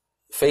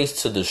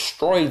 Face to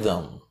destroy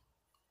them.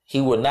 He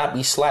will not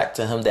be slack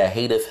to him that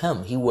hateth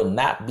him. He will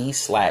not be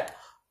slack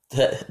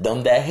to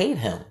them that hate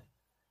him.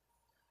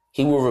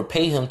 He will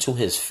repay him to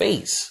his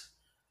face.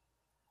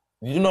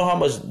 You know how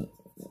much...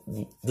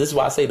 This is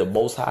why I say the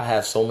Most High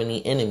have so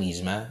many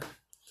enemies, man.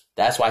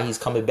 That's why he's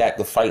coming back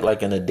to fight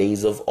like in the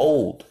days of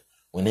old.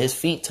 When his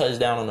feet touch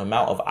down on the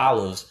Mount of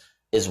Olives,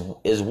 is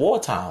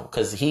wartime.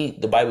 Because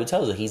the Bible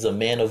tells us he's a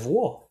man of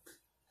war.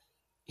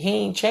 He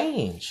ain't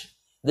changed.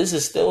 This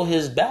is still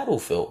his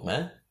battlefield,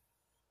 man.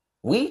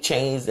 We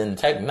changed in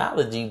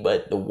technology,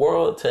 but the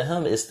world to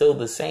him is still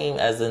the same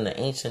as in the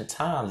ancient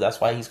times.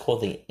 That's why he's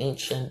called the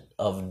Ancient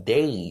of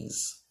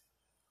Days.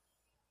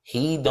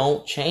 He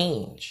don't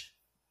change.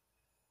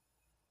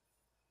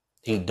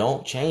 He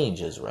don't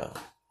change, Israel.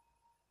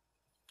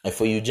 And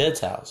for you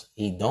Gentiles,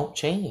 he don't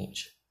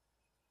change.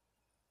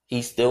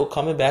 He's still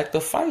coming back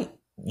to fight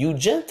you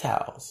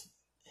Gentiles.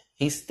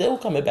 He's still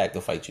coming back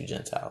to fight you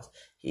Gentiles.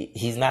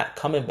 He's not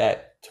coming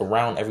back to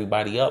round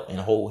everybody up and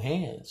hold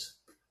hands.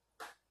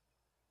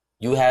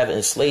 You have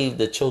enslaved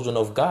the children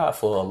of God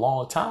for a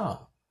long time.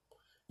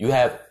 You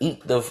have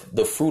eat the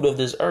fruit of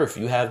this earth.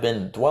 You have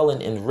been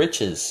dwelling in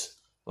riches.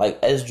 Like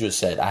Esdras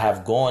said, I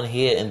have gone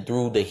here and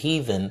through the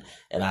heathen,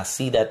 and I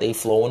see that they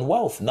flow in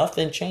wealth.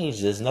 Nothing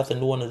changed. There's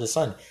nothing new under the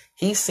sun.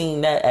 He's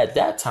seen that at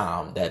that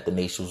time that the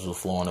nations were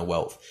flowing in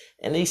wealth,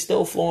 and they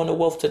still flowing in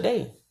wealth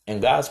today.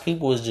 And God's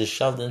people is just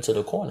shoved into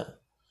the corner.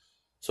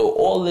 So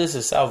all this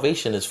is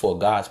salvation is for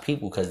God's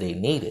people because they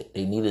need it.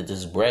 They needed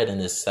this bread and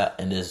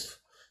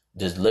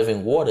this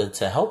living water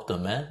to help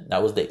them, man.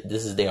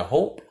 This is their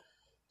hope.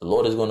 The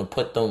Lord is going to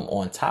put them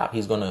on top.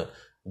 He's going to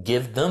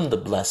give them the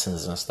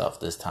blessings and stuff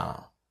this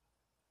time.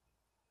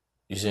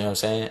 You see what I'm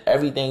saying?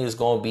 Everything is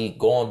going to be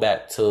going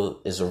back to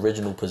its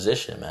original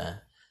position, man.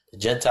 The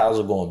Gentiles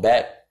are going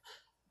back.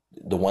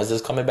 The ones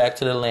that's coming back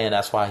to the land,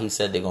 that's why he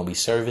said they're going to be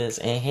servants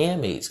and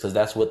handmaids, because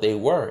that's what they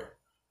were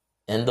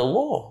in the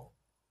law.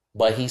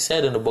 But he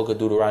said in the book of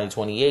Deuteronomy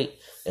 28,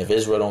 if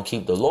Israel don't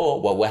keep the law,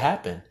 what will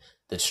happen?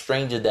 The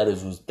stranger that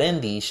is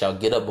within thee shall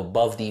get up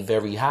above thee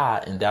very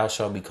high, and thou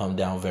shalt become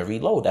down very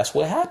low. That's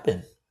what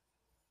happened.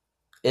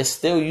 You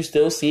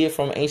still see it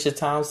from ancient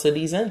times to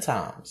these end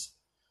times.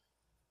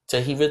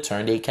 Till he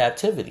returned a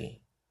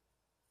captivity.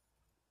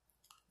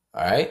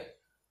 All right.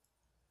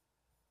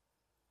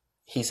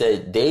 He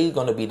said, they're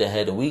going to be the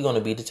head and we're going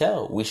to be the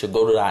tail. We should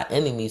go to our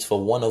enemies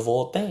for one of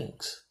all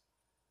things.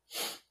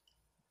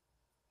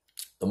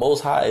 The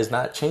Most High is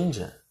not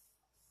changing.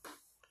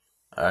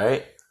 All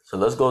right. So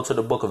let's go to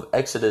the book of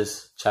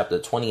Exodus, chapter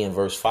 20 and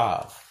verse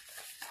 5.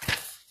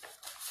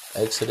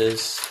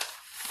 Exodus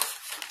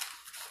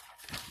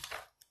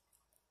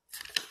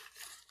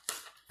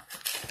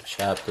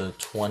chapter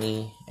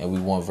 20, and we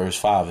want verse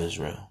 5,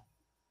 Israel.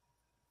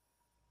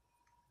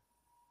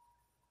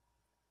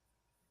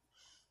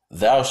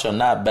 Thou shalt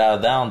not bow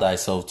down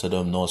thyself to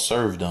them, nor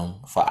serve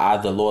them. For I,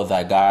 the Lord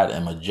thy God,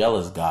 am a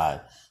jealous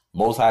God.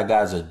 Most High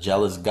God is a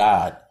jealous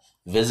God,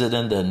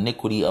 visiting the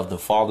iniquity of the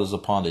fathers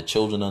upon the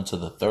children unto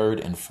the third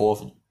and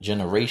fourth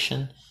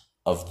generation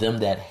of them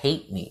that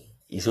hate me.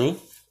 You see?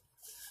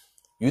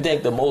 You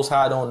think the Most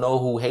High don't know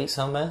who hates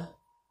him, man?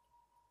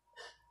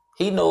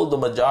 He knows the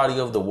majority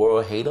of the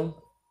world hate him.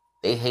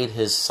 They hate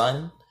his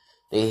son.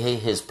 They hate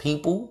his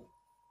people.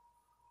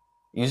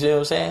 You see what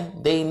I'm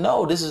saying? They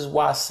know this is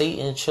why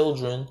Satan's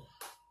children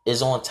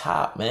is on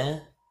top,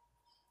 man.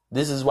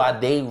 This is why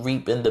they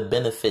reaping the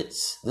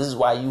benefits. This is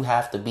why you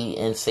have to be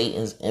in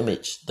Satan's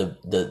image,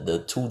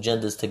 the two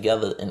genders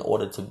together in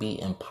order to be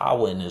in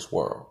power in this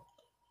world.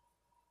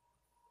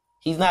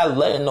 He's not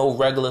letting no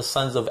regular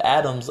sons of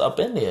Adam's up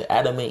in there.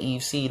 Adam and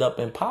Eve seed up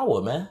in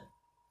power, man.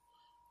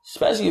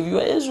 Especially if you're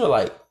an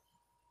Israelite.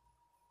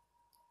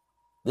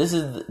 This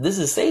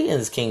is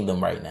Satan's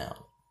kingdom right now.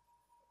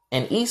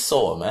 And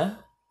Esau, man.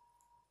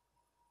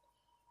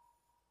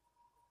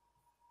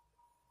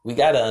 We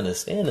got to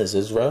understand this,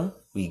 Israel.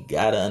 We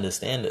got to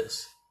understand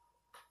this.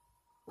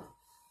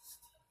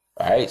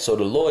 All right. So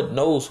the Lord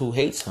knows who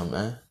hates him,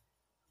 man.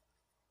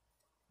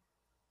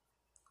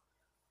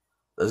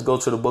 Let's go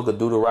to the book of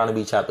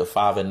Deuteronomy chapter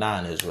 5 and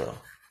 9, Israel.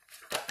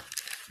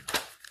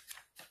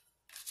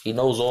 He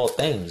knows all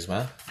things,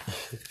 man.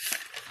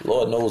 The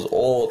Lord knows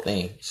all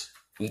things.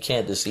 We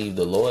can't deceive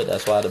the Lord.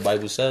 That's why the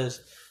Bible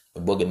says,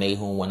 the book of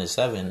Nahum 1 and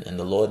 7, and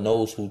the Lord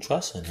knows who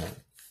trusts in him.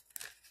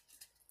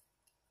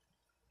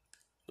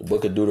 The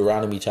book of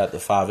Deuteronomy chapter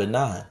 5 and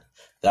 9.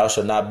 Thou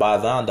shalt not bow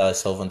down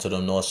thyself unto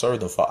them, nor serve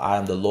them, for I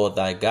am the Lord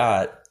thy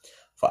God.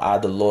 For I,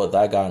 the Lord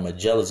thy God, am a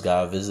jealous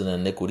God, visiting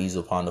iniquities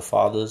upon the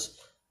fathers,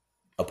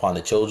 upon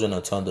the children,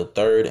 until the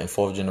third and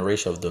fourth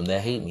generation of them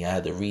that hate me. I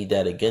had to read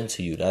that again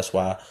to you. That's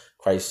why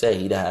Christ said,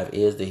 he that have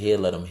ears to hear,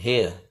 let him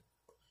hear.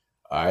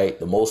 All right.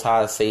 The Most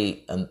High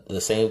say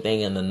the same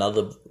thing in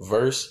another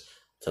verse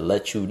to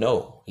let you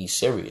know he's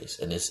serious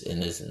and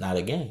it's not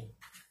a game.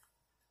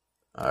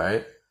 All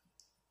right.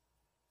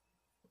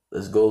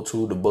 Let's go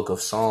to the book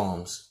of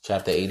Psalms,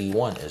 chapter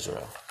 81,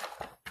 Israel.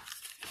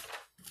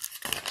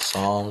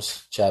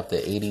 Psalms, chapter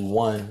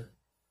 81.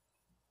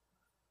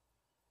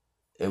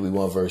 And we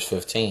want verse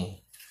 15.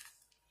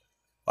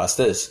 Watch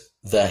this.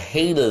 The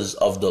haters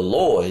of the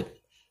Lord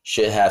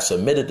should have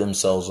submitted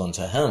themselves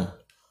unto him,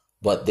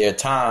 but their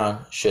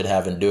time should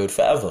have endured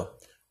forever.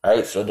 All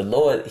right. So the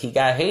Lord, he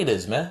got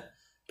haters, man.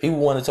 People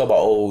want to talk about,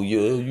 oh,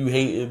 you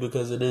hate it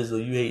because it is,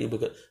 or you hate it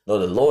because... No,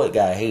 the Lord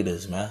got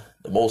haters, man.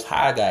 The Most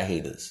High got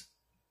haters.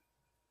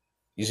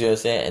 You see what I'm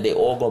saying? And they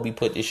all going to be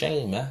put to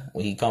shame, man,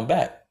 when he come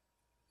back.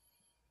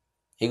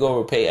 He going to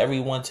repay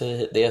everyone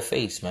to their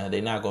face, man.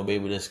 They're not going to be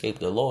able to escape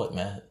the Lord,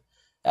 man.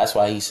 That's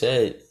why he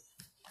said,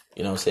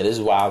 you know what I'm saying? This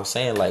is why I was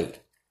saying,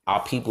 like,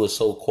 our people are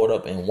so caught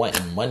up in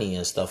wanting money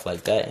and stuff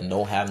like that and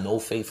don't have no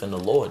faith in the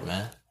Lord,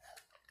 man.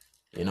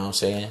 You know what I'm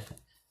saying?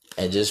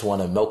 And just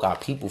want to milk our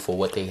people for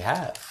what they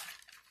have.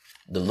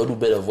 The little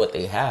bit of what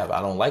they have, I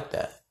don't like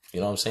that. You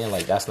know what I'm saying?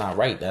 Like, that's not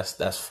right.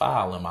 That's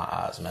foul in my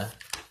eyes, man.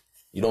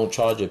 You don't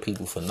charge your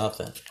people for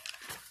nothing.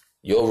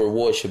 Your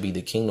reward should be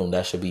the kingdom.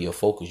 That should be your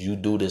focus. You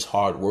do this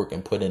hard work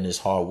and put in this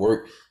hard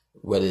work,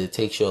 whether it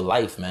takes your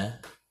life, man,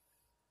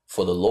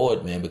 for the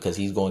Lord, man, because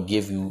he's going to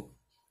give you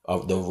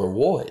the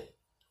reward.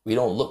 We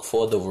don't look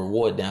for the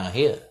reward down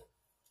here.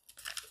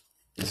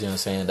 You see what I'm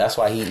saying? That's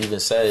why he even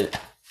said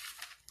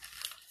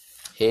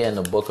here in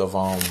the book of,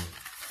 I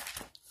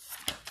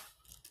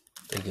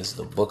think it's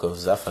the book of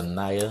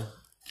Zephaniah.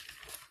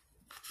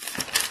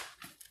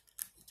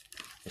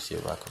 Let's see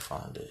if I can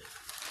find it.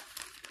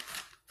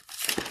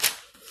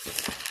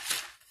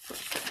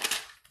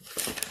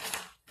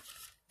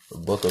 The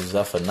book of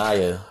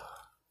Zephaniah.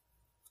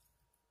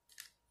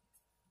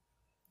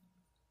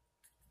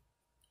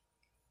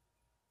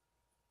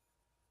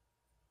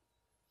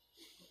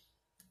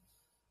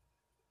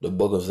 The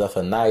book of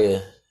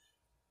Zephaniah,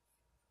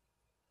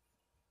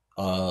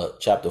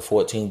 chapter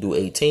 14 through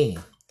 18.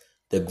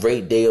 The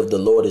great day of the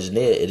Lord is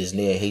near. It is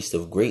near,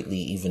 hasteth greatly,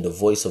 even the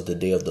voice of the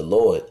day of the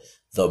Lord.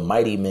 The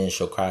mighty men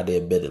shall cry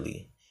there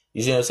bitterly.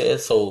 You see what I'm saying?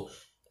 So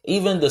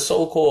even the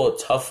so-called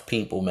tough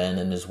people, man,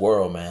 in this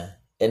world, man,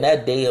 in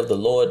that day of the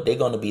Lord, they're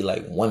going to be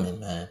like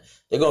women, man.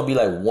 They're going to be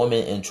like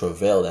women in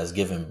travail that's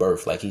giving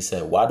birth. Like he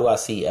said, why do I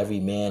see every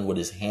man with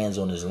his hands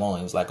on his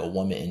loins like a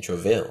woman in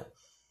travail?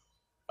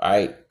 All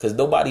right? Because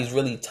nobody's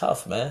really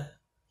tough, man.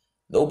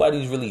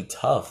 Nobody's really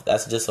tough.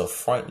 That's just a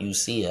front you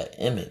see, an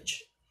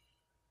image.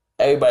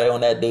 Everybody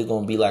on that day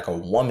going to be like a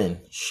woman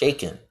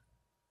shaking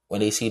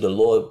when they see the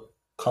Lord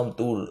come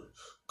through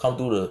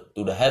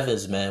the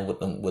heavens, man,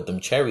 with them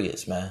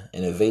chariots, man,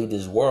 and invade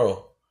this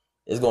world.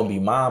 It's gonna be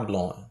mind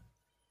blowing.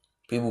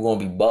 People gonna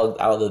be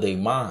bugged out of their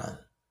mind.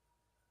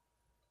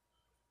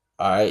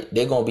 All right,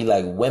 they're gonna be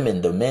like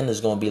women. The men is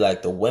gonna be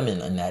like the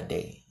women in that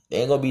day. They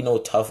ain't gonna be no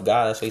tough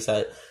guy. That's why he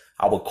said,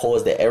 I will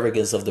cause the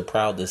arrogance of the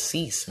proud to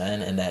cease,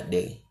 man, in that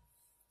day.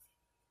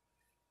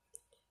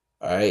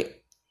 All right.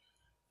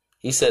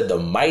 He said, the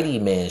mighty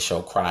man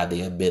shall cry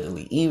there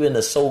bitterly. Even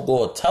the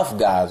so-called tough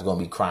guy is gonna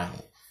be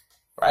crying.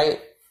 right?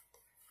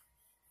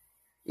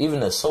 Even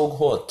the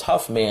so-called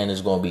tough man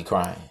is going to be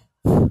crying.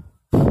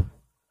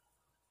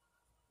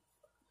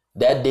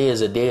 That day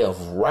is a day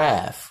of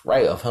wrath,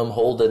 right? Of him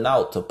holding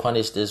out to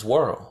punish this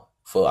world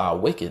for our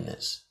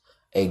wickedness.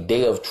 A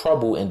day of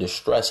trouble and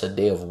distress, a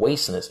day of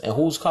wasteness. And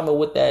who's coming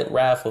with that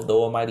wrath of the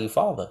Almighty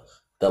Father?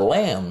 The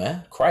Lamb,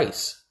 man,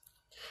 Christ.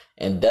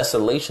 And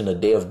desolation, a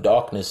day of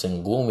darkness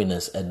and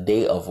gloominess, a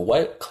day of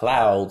what?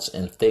 Clouds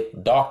and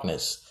thick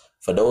darkness.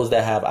 For those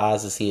that have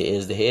eyes to see,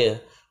 ears to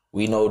hear,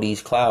 we know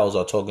these clouds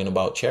are talking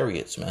about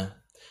chariots, man.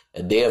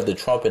 A day of the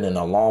trumpet and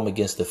alarm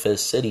against the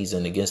fifth cities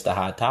and against the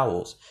high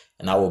towers.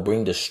 And I will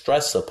bring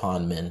distress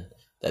upon men,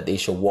 that they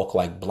shall walk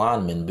like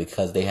blind men,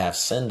 because they have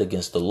sinned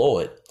against the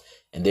Lord.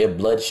 And their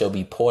blood shall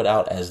be poured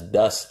out as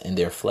dust, and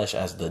their flesh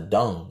as the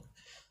dung.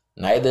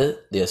 Neither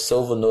their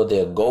silver nor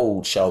their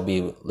gold shall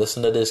be,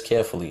 listen to this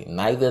carefully,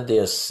 neither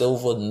their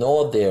silver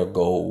nor their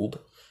gold,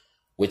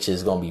 which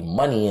is going to be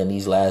money in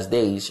these last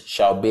days,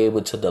 shall be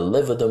able to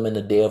deliver them in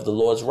the day of the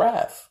Lord's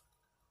wrath.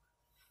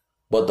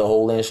 But the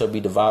whole land shall be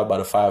devoured by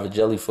the fire of a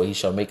jelly, for he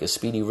shall make a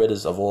speedy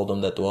riddance of all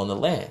them that dwell in the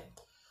land.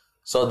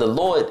 So the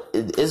Lord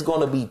is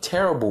going to be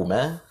terrible,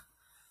 man.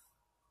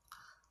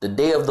 The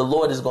day of the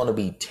Lord is going to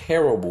be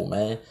terrible,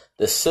 man.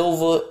 The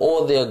silver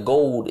or their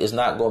gold is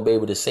not going to be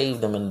able to save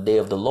them in the day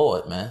of the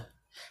Lord, man.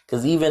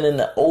 Because even in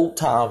the old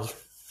times,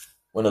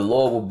 when the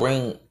Lord will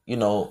bring,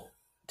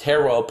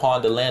 terror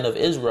upon the land of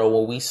Israel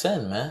when we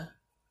sin, man,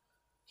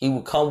 he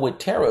would come with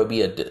terror. It'd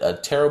be a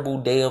terrible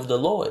day of the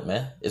Lord,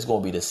 man. It's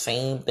going to be the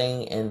same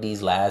thing in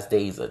these last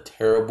days, a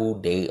terrible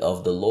day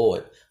of the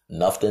Lord.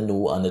 Nothing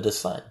new under the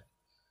sun.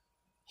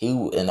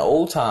 In the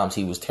old times,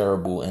 he was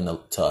terrible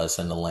to us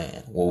in the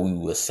land where we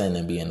would sin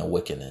and be in the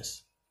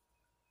wickedness.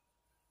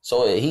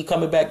 So he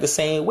coming back the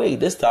same way,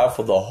 this time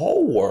for the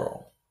whole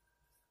world.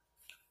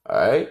 All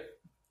right.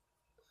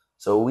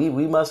 So we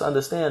must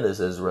understand this,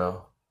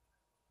 Israel.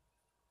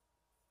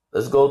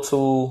 Let's go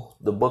to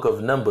the book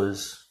of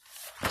Numbers,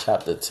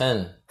 chapter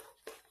 10.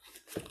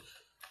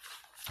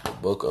 The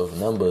book of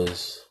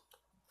Numbers,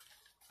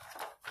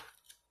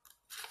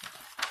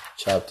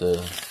 chapter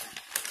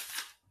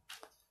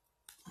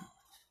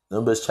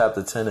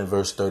 10 and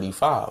verse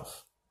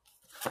 35.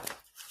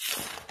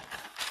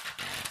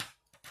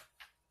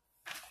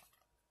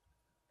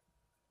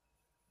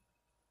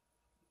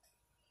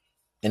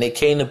 And it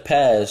came to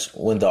pass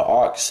when the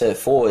ark set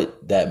forward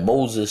that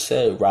Moses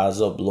said, Rise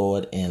up,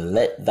 Lord, and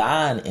let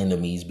thine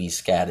enemies be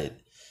scattered,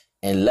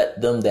 and let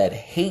them that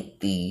hate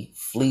thee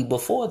flee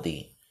before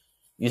thee.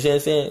 You see what I'm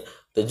saying?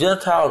 The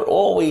Gentiles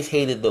always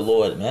hated the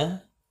Lord,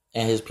 man,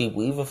 and his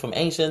people, even from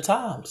ancient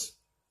times.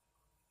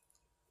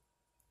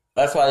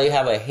 That's why they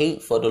have a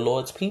hate for the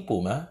Lord's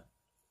people, man.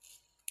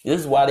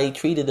 This is why they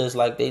treated us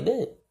like they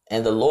did.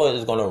 And the Lord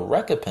is going to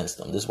recompense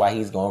them. This is why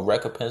he's going to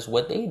recompense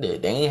what they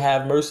did. They ain't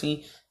have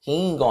mercy. He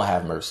ain't going to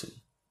have mercy.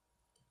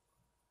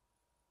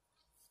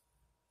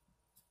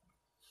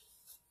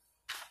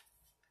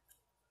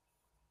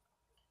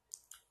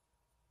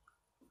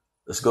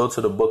 Let's go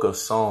to the book of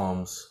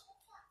Psalms,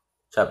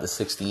 chapter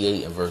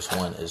 68 and verse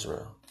 1,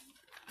 Israel.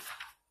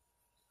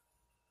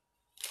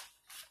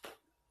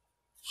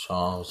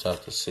 Psalms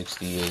chapter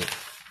 68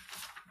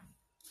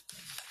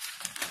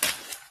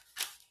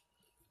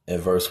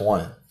 and verse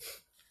 1.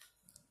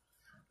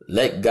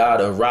 Let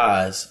God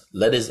arise,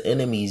 let his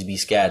enemies be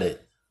scattered.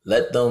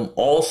 Let them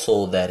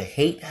also that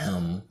hate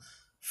him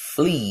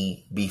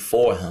flee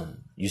before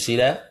him. You see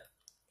that?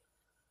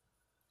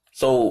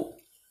 So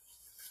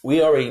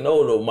we already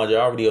know the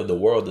majority of the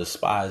world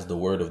despise the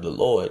word of the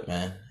Lord,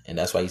 man. And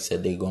that's why he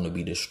said they're going to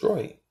be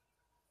destroyed.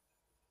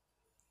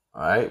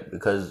 All right,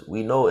 because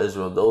we know,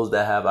 Israel, those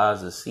that have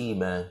eyes to see,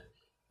 man,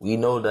 we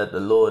know that the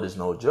Lord is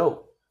no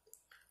joke.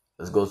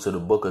 Let's go to the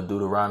book of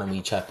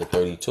Deuteronomy, chapter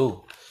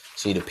 32.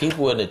 See, the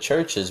people in the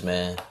churches,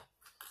 man,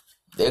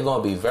 they're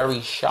going to be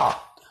very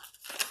shocked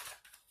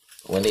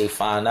when they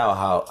find out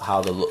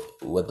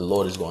what the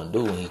Lord is going to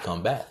do when he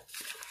come back.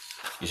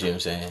 You see what I'm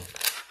saying?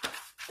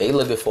 They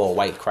looking for a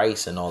white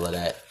Christ and all of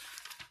that,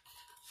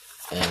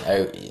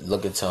 and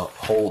looking to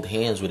hold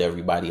hands with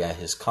everybody at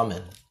his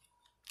coming.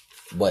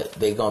 But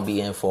they're going to be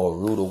in for a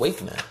rude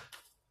awakening,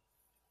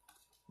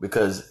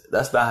 because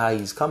that's not how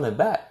he's coming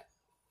back.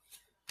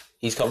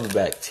 He's coming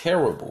back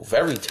terrible,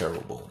 very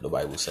terrible, the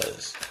Bible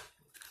says.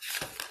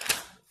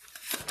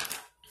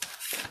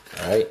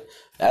 All right?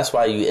 That's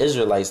why you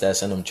Israelites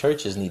that's in them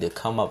churches need to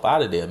come up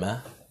out of there,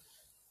 man.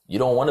 You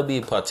don't want to be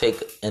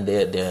partake in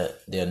their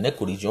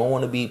iniquities. You don't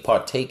want to be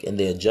partake in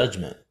their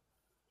judgment.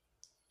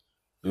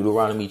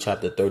 Deuteronomy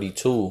chapter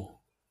 32,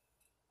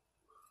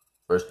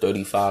 verse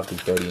 35 through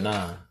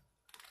 39.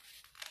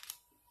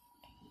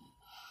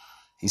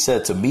 He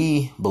said, to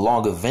me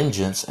belongeth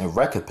vengeance and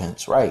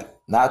recompense, right?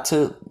 Not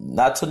to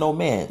no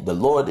man. The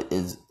Lord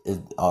is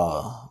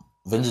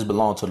vengeance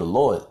belong to the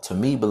Lord. To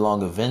me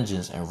belongeth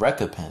vengeance and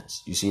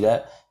recompense. You see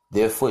that?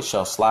 Their foot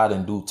shall slide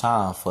in due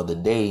time, for the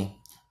day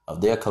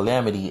of their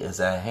calamity is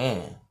at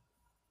hand.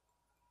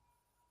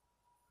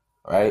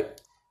 Right?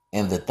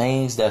 And the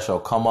things that shall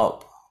come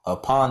up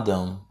upon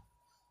them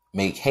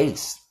make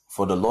haste,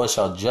 For the Lord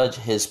shall judge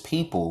his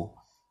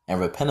people and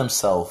repent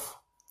himself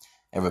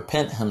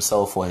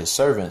for his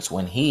servants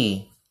when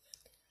he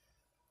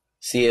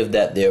seeth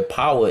that their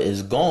power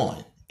is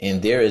gone,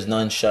 and there is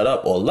none shut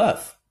up or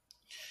left.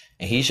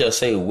 And he shall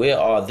say, where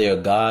are their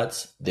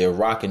gods, their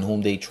rock in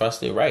whom they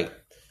trusted? Right.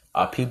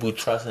 Our people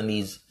trust in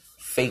these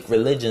fake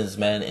religions,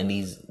 man, and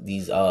these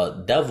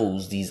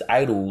devils, these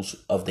idols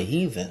of the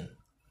heathen.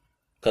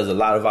 Because a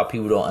lot of our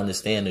people don't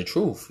understand the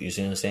truth. You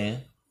see what I'm saying?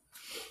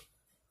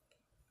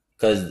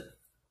 Because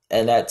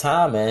at that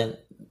time, man,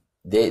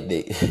 their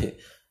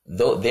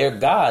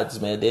gods,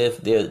 man,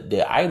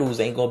 their idols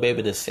ain't gonna be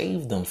able to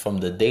save them from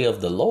the day of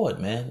the Lord,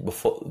 man.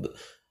 Before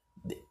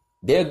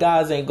their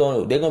gods they're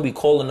gonna be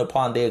calling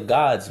upon their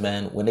gods,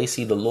 man, when they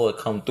see the Lord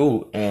come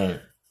through,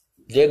 and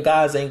their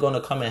gods ain't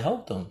gonna come and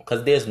help them,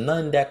 because there's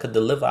none that could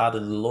deliver out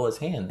of the Lord's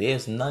hand.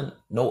 There's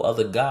no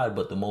other God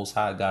but the Most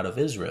High God of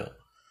Israel.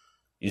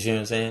 You see what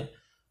I'm saying?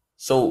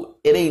 So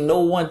it ain't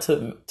no one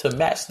to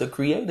match the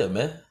Creator,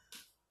 man.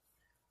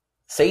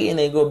 Satan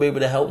ain't gonna be able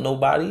to help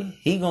nobody.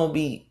 He's gonna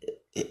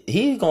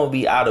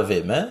be out of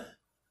it, man.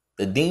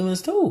 The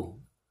demons too.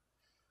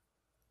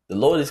 The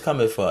Lord is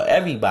coming for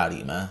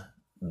everybody, man.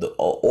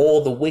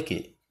 All the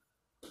wicked.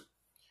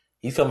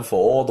 He's coming for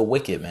all the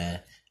wicked,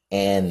 man.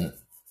 And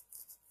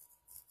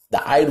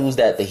the idols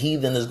that the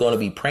heathen is going to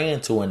be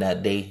praying to in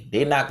that day,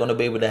 they're not going to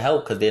be able to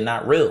help because they're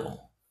not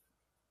real.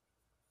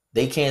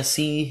 They can't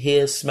see,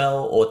 hear,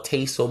 smell, or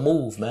taste or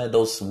move, man.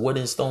 Those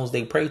wooden stones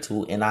they pray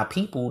to, and our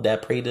people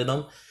that pray to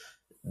them,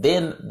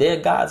 then their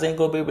gods ain't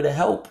going to be able to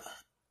help.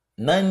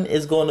 None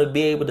is going to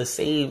be able to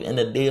save in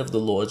the day of the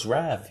Lord's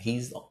wrath.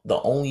 He's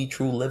the only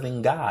true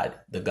living God,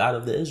 the God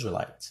of the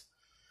Israelites.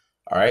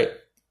 All right.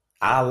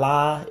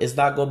 Allah is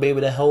not going to be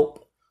able to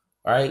help.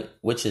 All right.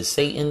 Which is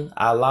Satan,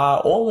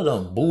 Allah, all of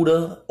them,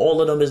 Buddha,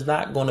 all of them is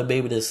not going to be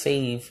able to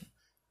save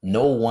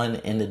no one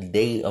in the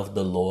day of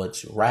the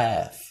Lord's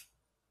wrath.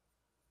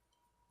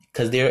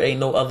 Because there ain't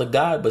no other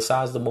God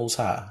besides the Most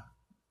High.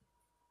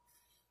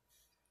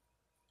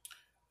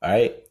 All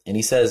right. And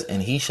he says,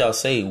 and he shall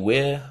say,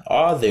 where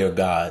are their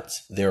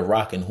gods, their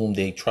rock in whom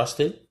they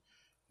trusted,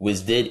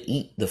 which did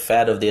eat the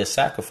fat of their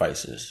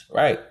sacrifices?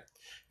 Right.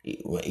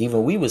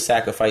 Even we were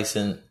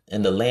sacrificing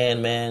in the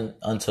land, man,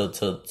 unto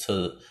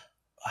to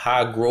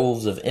high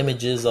groves of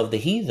images of the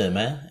heathen,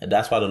 man. And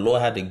that's why the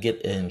Lord had to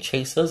get and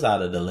chase us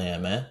out of the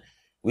land, man.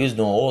 We was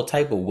doing all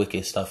type of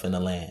wicked stuff in the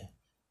land.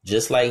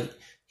 Just like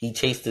he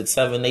chased the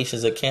 7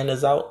 nations of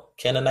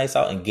Canaanites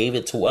out and gave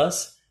it to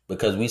us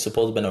because we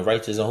supposed to be a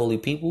righteous and holy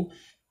people.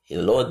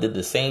 The Lord did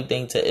the same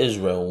thing to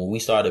Israel when we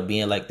started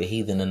being like the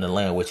heathen in the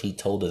land, which he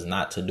told us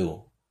not to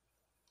do.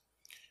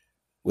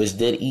 Which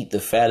did eat the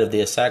fat of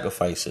their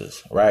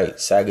sacrifices, right?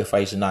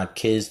 Sacrificing our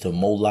kids to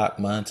Moloch,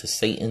 man, to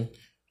Satan.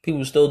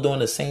 People still doing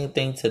the same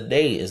thing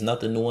today. It's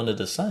nothing new under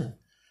the sun.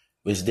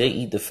 Which did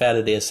eat the fat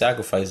of their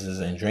sacrifices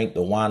and drink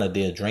the wine of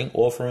their drink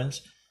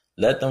offerings.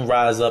 Let them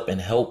rise up and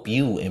help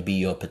you and be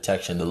your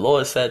protection. The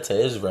Lord said to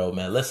Israel,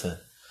 man, listen,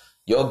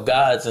 your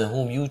gods in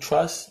whom you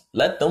trust,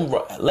 let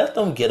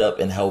them get up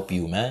and help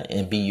you, man,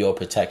 and be your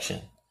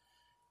protection.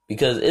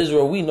 Because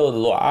Israel, we know the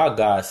Lord, our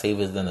God, save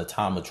us in a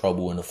time of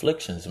trouble and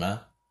afflictions, man.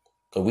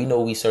 Because we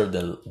know we serve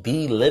the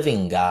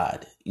living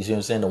God. You see what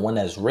I'm saying? The one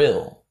that's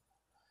real.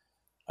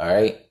 All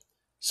right.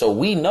 So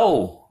we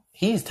know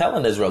he's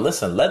telling Israel,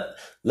 listen,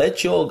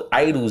 let your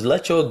idols,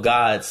 let your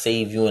God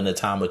save you in the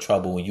time of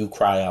trouble when you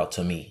cry out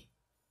to me.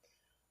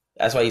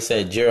 That's why he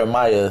said,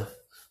 Jeremiah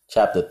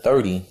chapter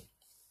 30.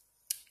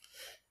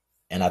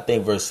 And I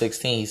think verse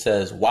 16, he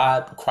says,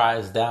 why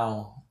criest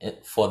thou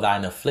for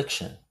thine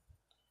affliction?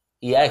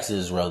 He asks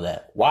Israel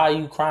that. Why are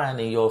you crying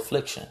in your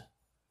affliction?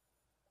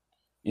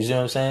 You see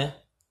what I'm saying?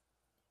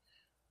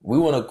 We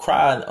want to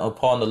cry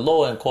upon the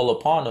Lord and call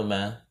upon him,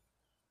 man.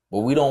 But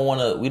we don't want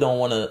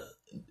to,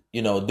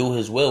 do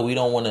his will. We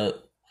don't want to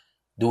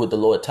do what the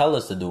Lord tell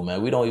us to do,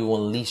 man. We don't even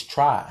want to at least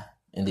try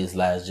in this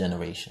last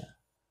generation.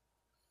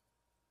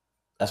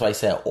 That's why he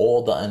said,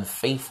 all the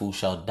unfaithful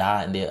shall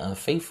die in their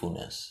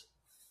unfaithfulness.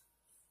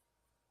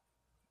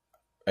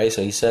 Right?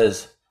 So he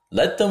says,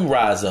 let them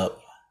rise up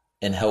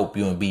and help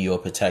you and be your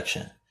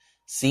protection.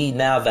 See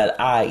now that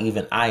I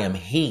am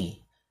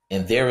he,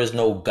 and there is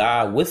no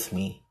God with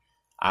me.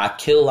 I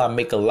kill, I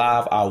make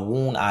alive, I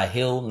wound, I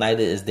heal.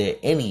 Neither is there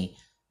any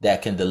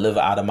that can deliver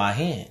out of my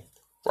hand.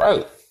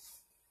 Right.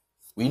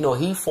 We know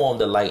he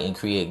formed the light and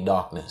create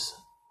darkness.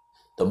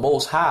 The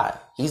Most High,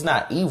 he's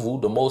not evil.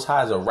 The Most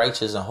High is a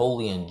righteous and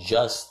holy and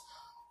just,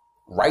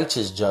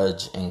 righteous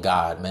judge and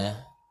God, man.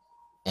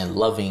 And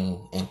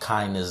loving and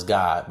kindness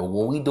God. But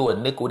when we do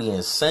iniquity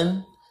and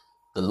sin,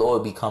 the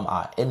Lord become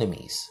our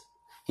enemies.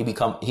 We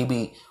become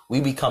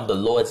the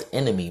Lord's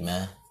enemy,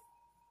 man.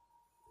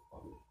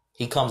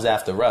 He comes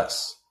after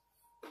us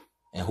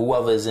and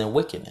whoever is in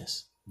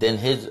wickedness. Then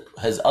his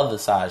other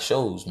side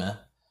shows, man,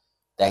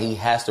 that he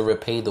has to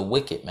repay the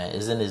wicked, man.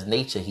 It's in his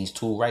nature. He's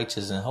too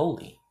righteous and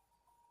holy.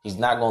 He's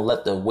not going to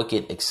let the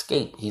wicked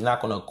escape. He's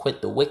not going to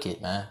quit the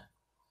wicked, man.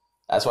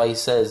 That's why he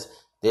says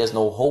there's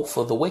no hope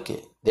for the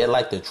wicked. They're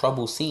like the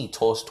troubled sea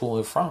tossed to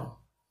and from.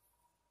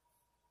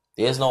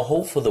 There's no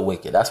hope for the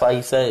wicked. That's why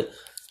he said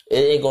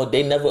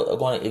they never are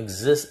going to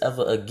exist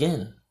ever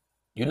again.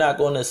 You're not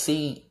going to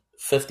see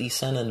 50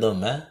 Cent in them,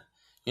 man.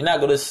 You're not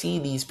going to see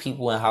these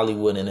people in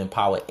Hollywood and in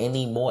power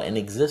anymore in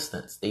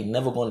existence. They're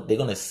going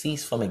to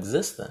cease from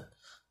existing.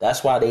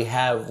 That's why they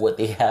have what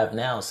they have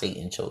now,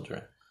 Satan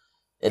children.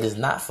 It is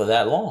not for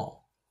that long.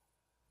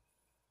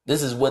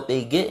 This is what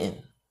they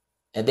getting.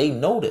 And they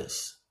know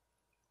this.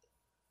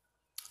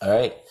 All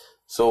right.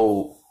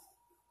 So,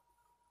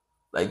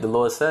 like the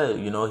Lord said,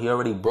 he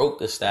already broke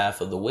the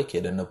staff of the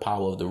wicked and the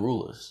power of the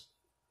rulers.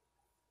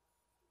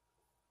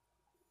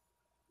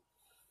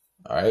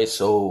 All right.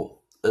 So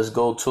let's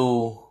go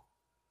to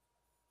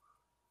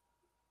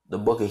the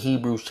book of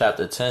Hebrews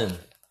chapter 10.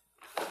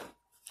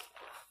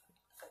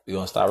 We're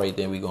going to start right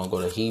there. We're going to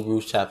go to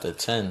Hebrews chapter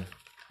 10.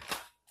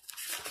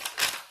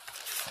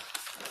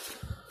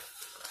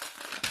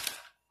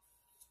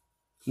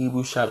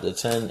 Hebrews chapter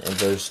 10 and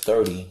verse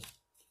 30.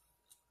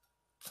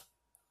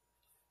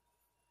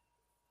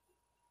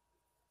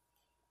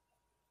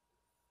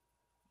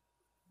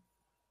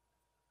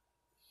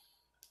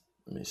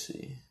 Let me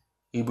see.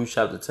 Hebrews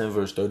chapter 10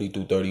 verse 30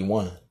 through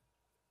 31.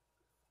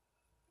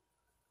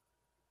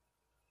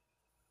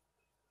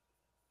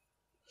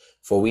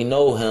 For we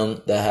know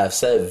him that have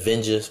said,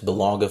 vengeance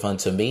belongeth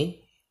unto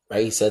me.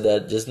 Right? He said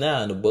that just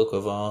now in the book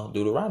of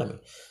Deuteronomy.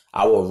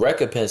 I will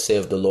recompense,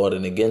 saith the Lord,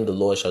 and again the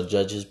Lord shall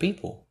judge his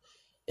people.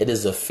 It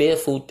is a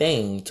fearful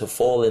thing to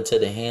fall into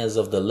the hands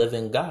of the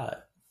living God.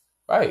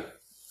 Right.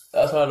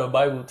 That's why the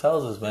Bible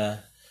tells us, man.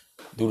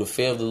 Through the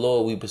fear of the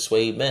Lord we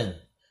persuade men.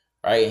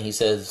 Right? And he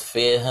says,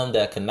 fear him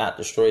that cannot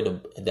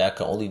that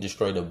can only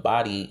destroy the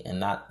body and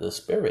not the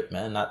spirit,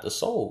 man, not the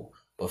soul.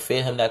 But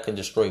fear him that can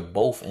destroy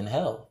both in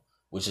hell,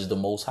 which is the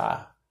Most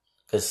High.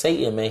 Because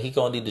Satan, man, he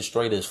can only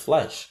destroy this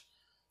flesh.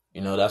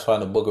 That's why in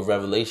the book of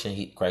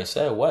Revelation, Christ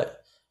said, what?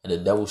 And the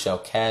devil shall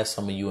cast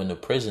some of you into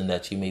prison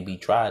that you may be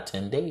tried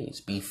 10 days.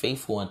 Be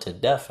faithful unto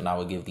death, and I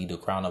will give thee the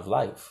crown of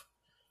life.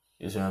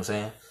 You see what I'm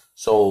saying?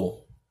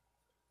 So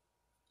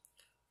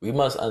we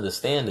must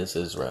understand this,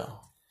 Israel.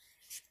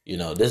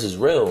 This is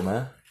real,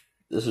 man.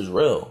 This is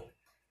real.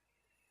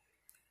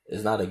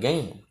 It's not a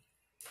game.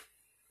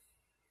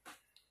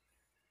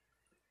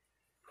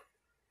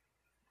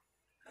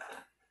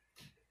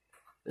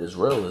 It's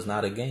real. It's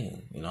not a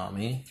game. You know what I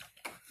mean?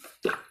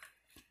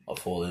 My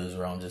full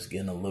Israel. I'm just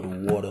getting a little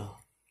water.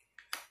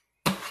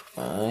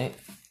 All right.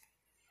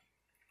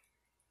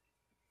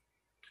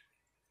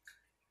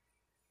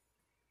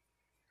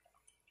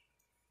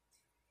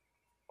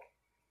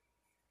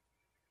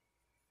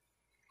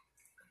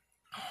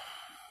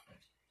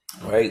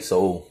 All right.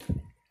 So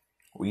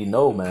we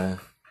know, man,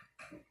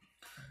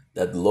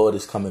 that the Lord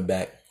is coming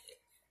back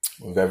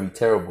very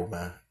terrible,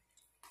 man.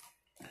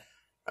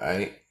 All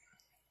right.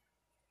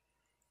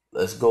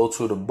 Let's go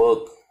to the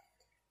book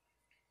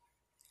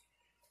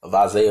of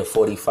Isaiah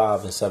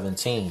 45 and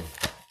 17.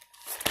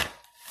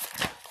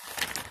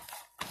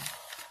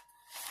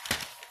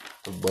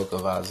 The book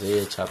of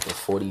Isaiah chapter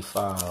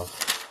 45.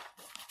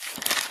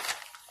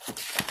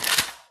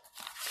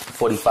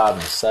 45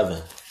 and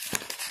 7.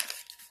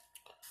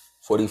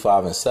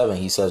 45 and 7,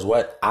 he says,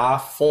 what? I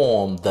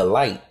form the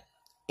light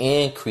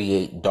and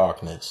create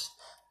darkness.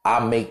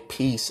 I make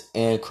peace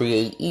and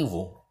create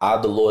evil.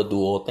 I, the Lord, do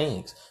all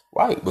things.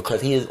 Right,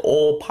 because he is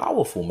all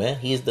powerful, man.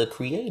 He is the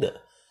creator.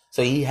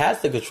 So he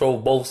has to control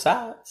both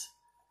sides.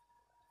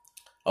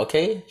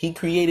 Okay? He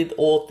created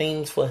all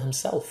things for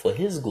himself, for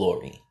his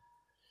glory.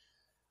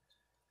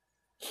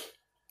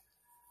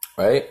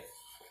 Right?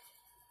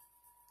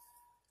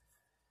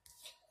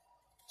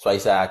 That's why he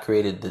said, I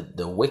created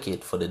the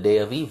wicked for the day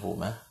of evil,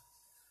 man.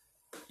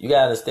 You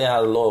gotta understand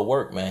how the Lord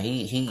works, man.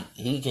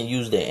 He can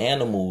use the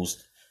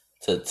animals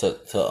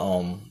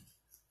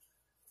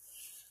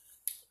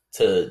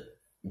to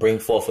bring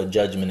forth a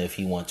judgment if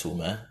he want to,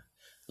 man.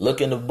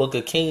 Look in the book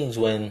of Kings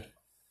when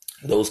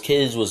those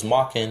kids was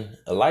mocking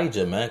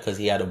Elijah, man, because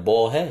he had a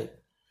bald head.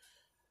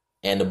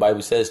 And the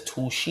Bible says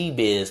 2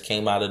 she-bears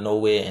came out of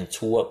nowhere and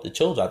tore up the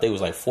children. I think it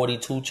was like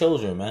 42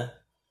 children, man.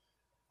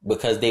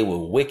 Because they were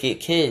wicked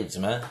kids,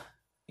 man.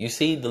 You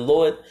see, the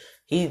Lord,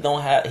 he's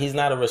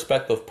not a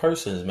respecter of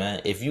persons,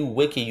 man. If you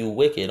wicked, you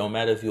wicked. It don't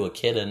matter if you're a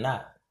kid or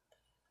not.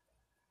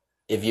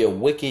 If you're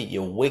wicked,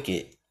 you're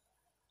wicked.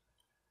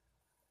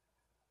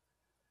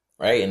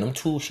 Right? And them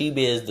 2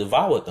 she-bears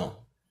devoured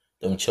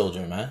them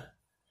children, man.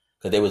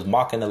 Because they was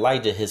mocking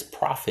Elijah, his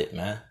prophet,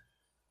 man.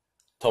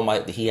 Talking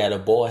about he had a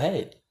bald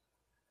head.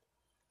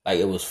 Like,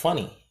 it was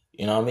funny.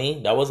 You know what I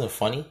mean? That wasn't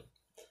funny.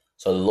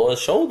 So the Lord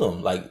showed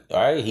them, like,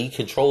 all right, he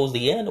controls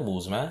the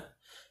animals, man.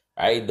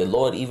 All right? The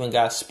Lord even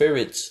got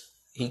spirits.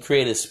 He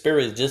created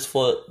spirits just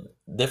for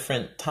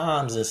different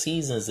times and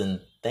seasons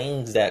and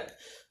things that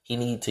he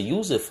need to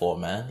use it for,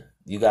 man.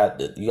 You got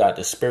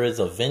the spirits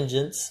of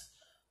vengeance,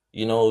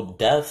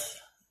 death.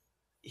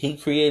 He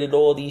created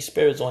all these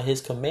spirits on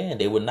his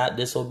command. They would not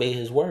disobey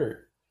his word.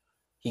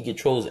 He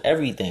controls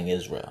everything,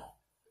 Israel.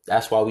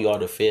 That's why we ought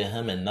to fear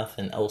him and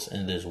nothing else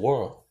in this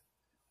world.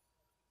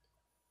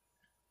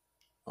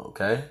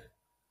 Okay?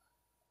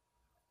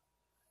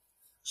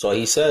 So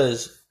he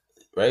says,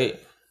 right?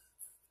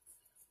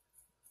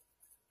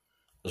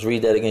 Let's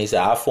read that again. He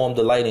said, I form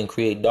the light and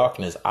create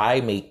darkness.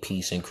 I make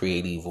peace and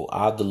create evil.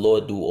 I, the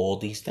Lord, do all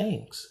these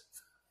things.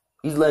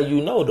 He's letting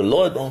you know the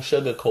Lord don't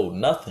sugarcoat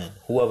nothing.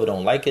 Whoever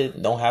don't like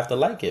it, don't have to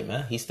like it,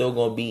 man. He's still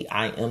going to be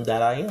I am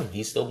that I am.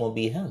 He's still going to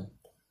be him.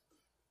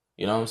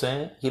 You know what I'm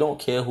saying? He don't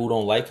care who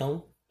don't like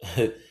him.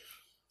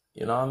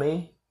 You know what I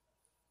mean?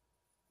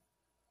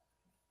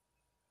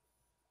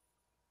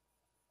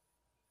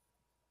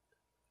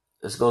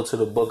 Let's go to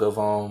the book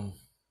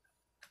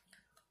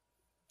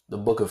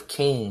of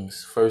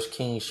Kings, 1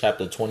 Kings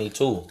chapter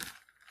 22.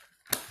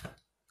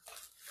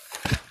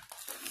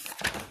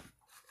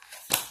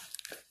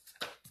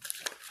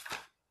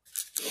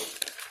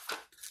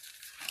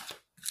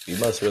 You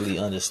must really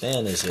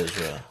understand this,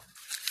 Israel.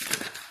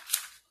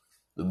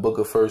 The book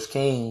of 1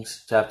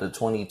 Kings chapter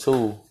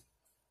 22,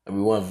 and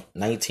we went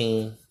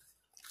 19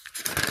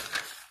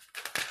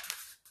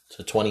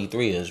 to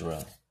 23,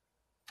 Israel.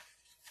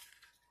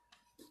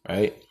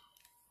 Right?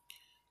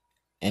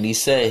 And he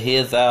said,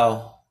 hear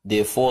thou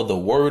therefore the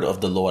word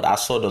of the Lord. I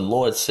saw the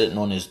Lord sitting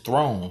on his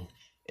throne,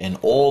 and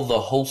all the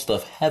host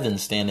of heaven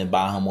standing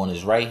by him on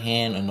his right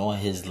hand and on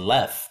his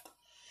left.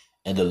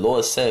 And the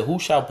Lord said, who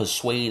shall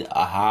persuade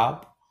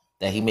Ahab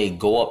that he may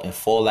go up and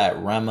fall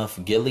at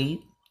Ramoth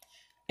Gilead?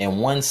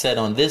 And one said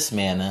on this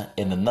manner,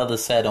 and another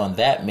said on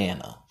that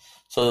manner.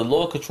 So the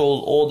Lord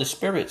controls all the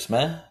spirits,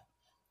 man.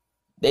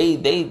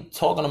 They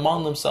talking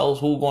among themselves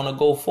who's going to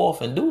go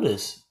forth and do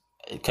this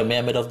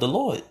commandment of the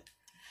Lord.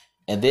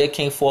 And there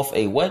came forth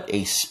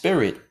a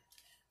spirit,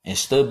 and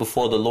stood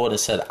before the Lord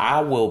and said, I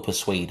will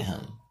persuade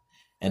him.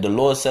 And the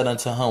Lord said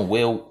unto him,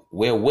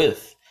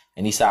 wherewith?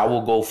 And he said, I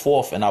will go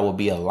forth, and I will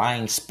be a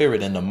lying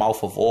spirit in the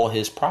mouth of all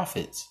his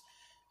prophets.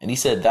 And he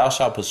said, thou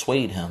shalt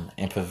persuade him,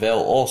 and prevail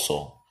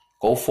also.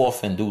 Go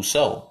forth and do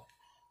so.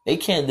 They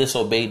can't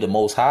disobey the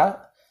Most High.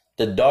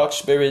 The dark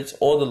spirits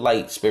or the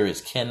light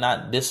spirits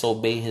cannot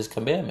disobey his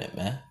commandment,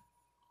 man.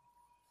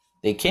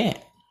 They can't.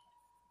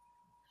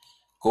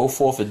 Go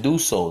forth and do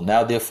so.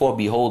 Now, therefore,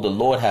 behold, the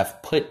Lord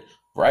hath put,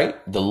 right?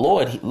 The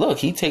Lord,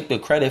 he take the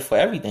credit for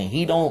everything.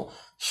 He don't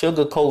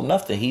sugarcoat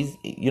nothing. He's,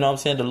 you know what I'm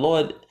saying? The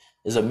Lord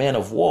is a man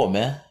of war,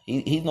 man.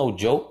 He's no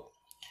joke.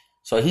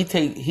 So he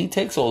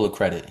takes all the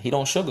credit. He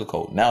don't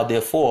sugarcoat. Now,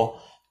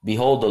 therefore,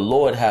 behold, the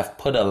Lord hath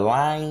put a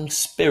lying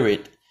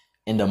spirit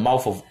in the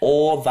mouth of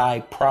all thy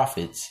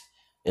prophets,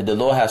 and the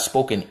Lord hath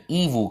spoken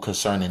evil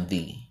concerning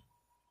thee.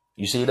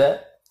 You see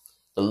that?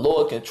 The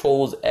Lord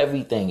controls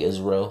everything,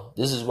 Israel.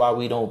 This is why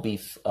we don't be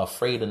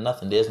afraid of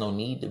nothing. There's no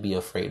need to be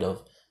afraid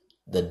of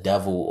the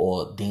devil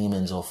or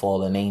demons or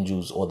fallen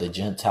angels or the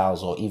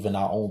Gentiles or even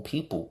our own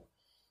people.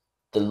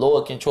 The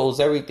Lord controls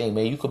everything,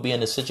 man. You could be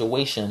in a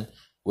situation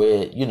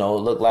where,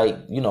 look like,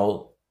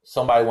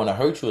 somebody want to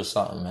hurt you or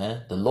something,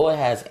 man. The Lord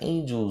has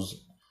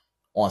angels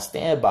on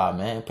standby,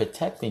 man,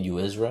 protecting you,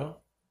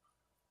 Israel.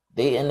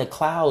 They in the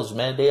clouds,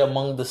 man. They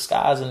among the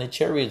skies and the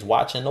chariots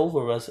watching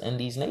over us in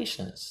these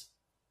nations.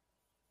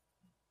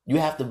 You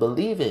have to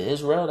believe it,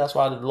 Israel. That's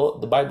why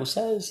the Bible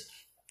says,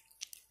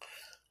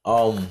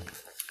 the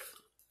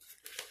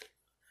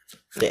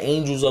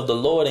angels of the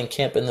Lord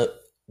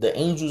the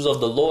angels of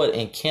the Lord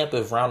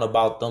encampeth round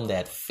about them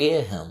that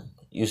fear him.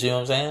 You see what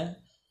I'm saying?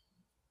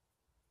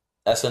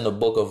 That's in the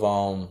book of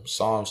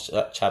Psalms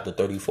chapter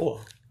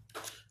 34.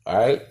 All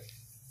right.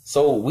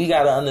 So we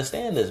got to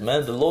understand this,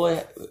 man. The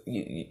Lord,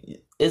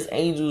 it's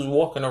angels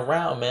walking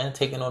around, man,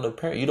 taking on the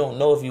parent. You don't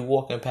know if you're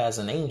walking past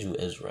an angel,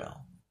 Israel.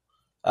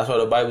 That's why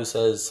the Bible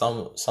says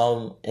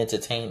some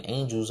entertain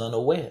angels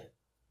unaware.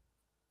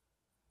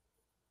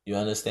 You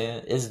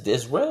understand?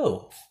 It's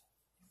real.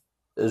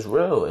 It's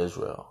real,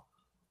 Israel.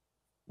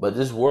 But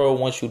this world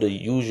wants you to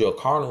use your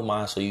carnal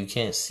mind so you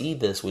can't see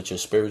this with your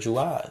spiritual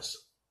eyes.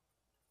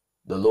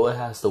 The Lord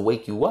has to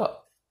wake you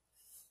up.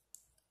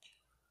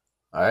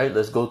 All right,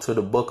 let's go to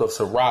the book of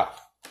Sirach,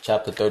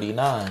 chapter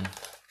 39.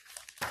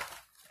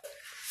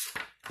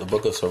 The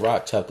book of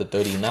Sirach, chapter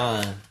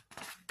 39.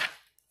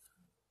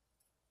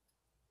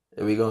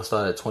 And we're going to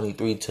start at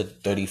 23 to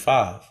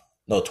 35.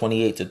 No,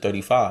 28 to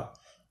 35.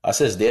 I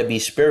says, there be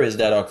spirits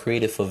that are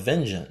created for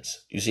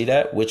vengeance. You see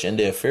that? Which in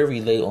their fury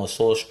lay on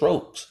sore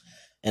strokes.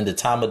 In the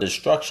time of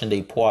destruction,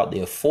 they pour out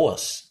their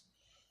force.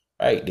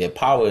 Right? Their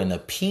power and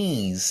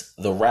appease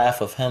the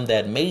wrath of him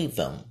that made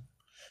them.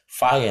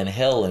 Fire and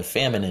hell and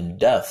famine and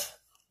death.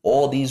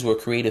 All these were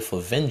created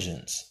for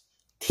vengeance.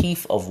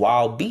 Teeth of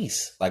wild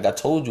beasts. Like I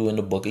told you in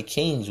the book of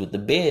Kings with the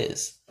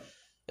bears.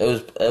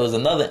 It was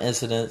another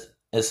incident.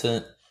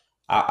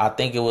 I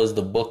think it was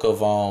the book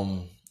of,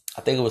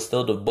 I think it was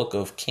still the book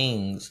of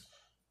Kings,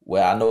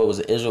 where I know it was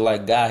an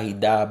Israelite guy. He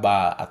died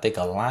by, I think,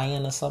 a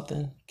lion or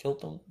something,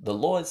 killed him. The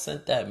Lord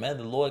sent that, man.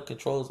 The Lord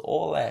controls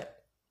all that.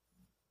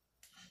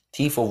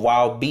 Teeth of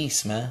wild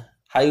beasts, man.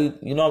 How you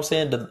know what I'm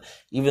saying?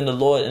 Even the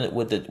Lord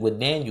with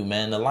Daniel,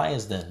 man, the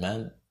lion's den,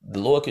 man. The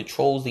Lord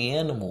controls the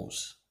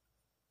animals.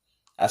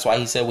 That's why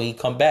he said when he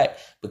come back,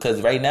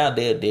 because right now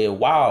they're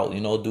wild,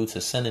 due to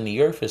sin in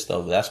the earth and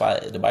stuff. That's why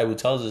the Bible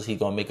tells us he's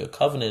going to make a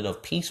covenant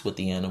of peace with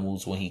the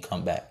animals when he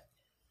come back.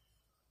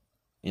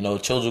 You know,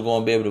 children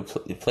going to be able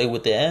to play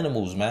with the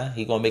animals, man.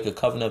 He going to make a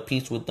covenant of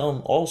peace with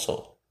them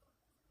also.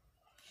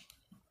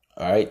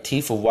 All right.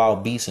 Teeth of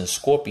wild beasts and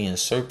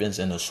scorpions, serpents,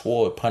 and a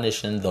sword,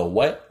 punishing the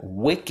what?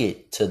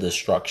 Wicked to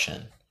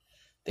destruction.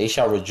 They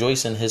shall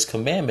rejoice in his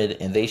commandment,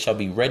 and they shall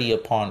be ready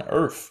upon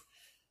earth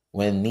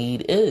when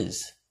need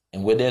is.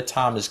 And when their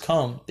time is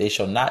come, they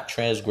shall not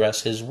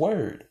transgress his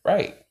word.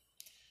 Right.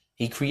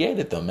 He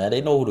created them, man.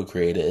 They know who the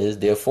creator is.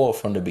 Therefore,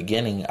 from the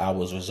beginning, I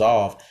was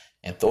resolved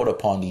and thought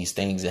upon these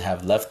things and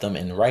have left them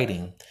in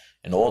writing.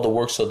 And all the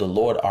works of the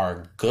Lord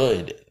are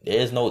good. There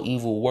is no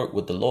evil work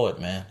with the Lord,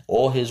 man.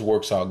 All his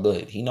works are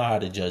good. He know how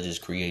to judge his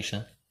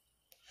creation.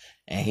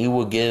 And he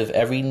will give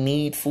every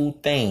needful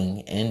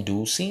thing in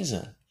due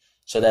season,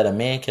 so that a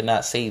man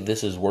cannot say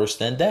this is worse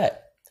than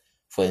that.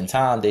 For in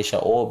time they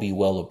shall all be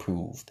well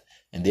approved.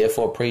 And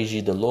therefore praise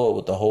ye the Lord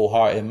with the whole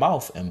heart and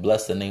mouth, and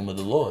bless the name of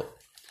the Lord.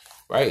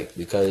 Right?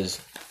 Because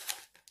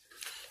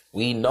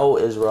we know,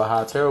 Israel,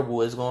 how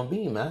terrible it's going to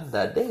be, man,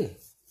 that day.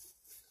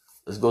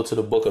 Let's go to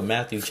the book of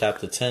Matthew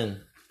chapter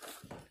 10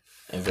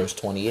 and verse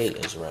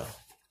 28, Israel.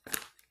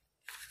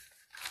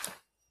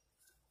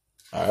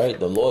 All right,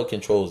 the Lord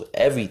controls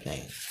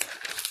everything.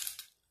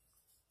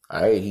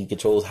 All right, he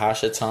controls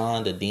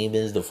Hashatan, the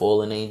demons, the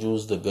fallen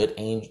angels, the good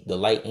angel, the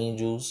light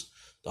angels,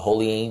 the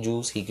holy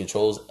angels. He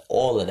controls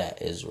all of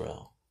that,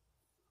 Israel.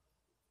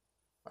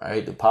 All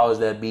right, the powers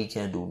that be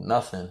can't do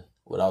nothing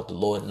without the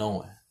Lord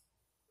knowing.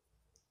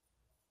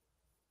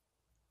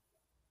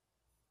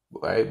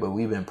 Right, but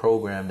we've been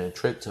programmed and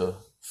tricked to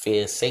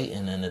fear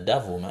Satan and the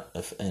devil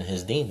and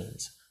his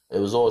demons. It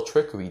was all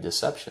trickery,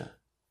 deception.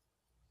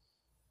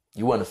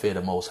 You want to fear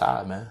the Most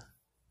High, man.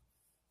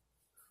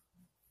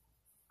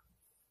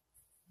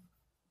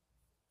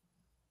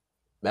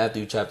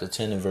 Matthew chapter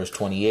 10 and verse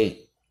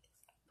 28.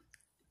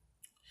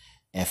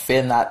 And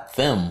fear not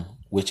them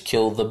which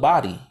kill the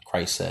body,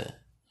 Christ said,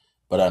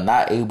 but are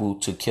not able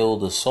to kill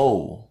the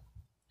soul.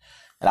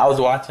 And I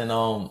was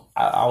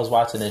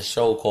watching this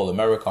show called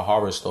American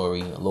Horror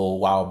Story a little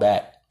while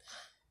back.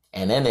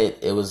 And then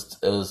it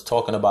was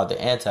talking about the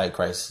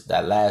Antichrist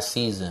that last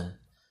season.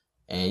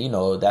 And, you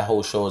know, that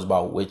whole show is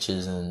about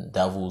witches and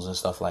devils and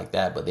stuff like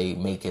that. But they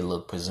make it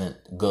present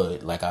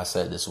good. Like I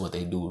said, this is what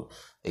they do.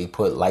 They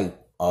put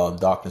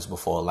darkness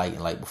before light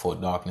and light before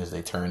darkness.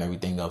 They turn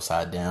everything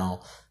upside down.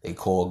 They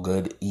call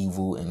good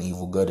evil and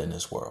evil good in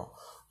this world.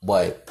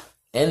 But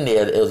in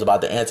there, it was about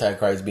the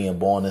Antichrist being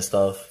born and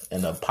stuff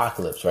and the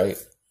apocalypse, right?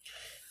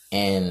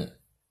 And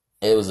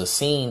it was a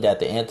scene that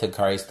the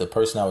Antichrist, the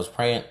person that was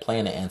playing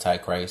the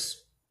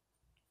Antichrist,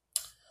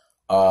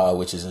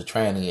 which is a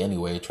tranny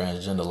anyway,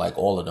 transgender like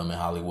all of them in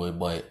Hollywood,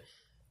 but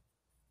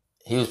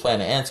he was playing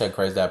the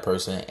Antichrist, that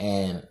person,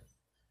 and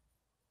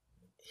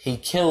he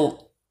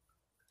killed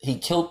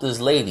this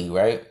lady,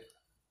 right?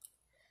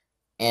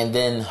 And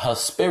then her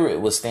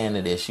spirit was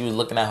standing there. She was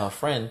looking at her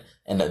friend,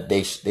 and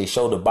they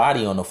showed the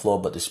body on the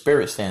floor, but the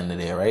spirit standing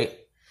there, right?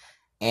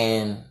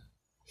 And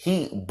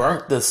he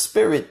burnt the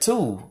spirit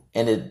too,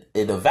 and it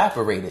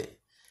evaporated.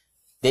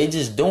 They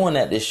just doing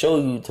that to show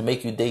you, to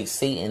make you think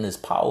Satan is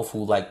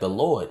powerful like the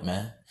Lord,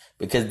 man.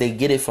 Because they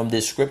get it from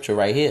this scripture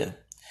right here.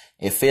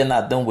 And fear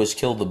not them which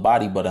kill the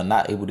body, but are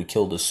not able to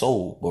kill the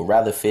soul, but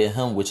rather fear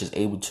him which is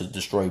able to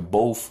destroy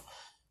both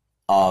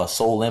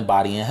soul and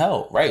body in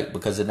hell, right?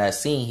 Because in that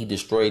scene, he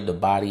destroyed the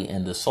body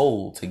and the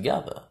soul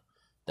together.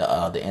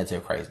 The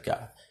Antichrist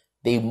guy.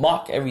 They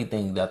mock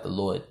everything that the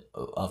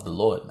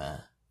Lord,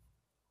 man.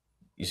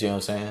 You see what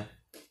I'm saying?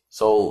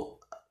 So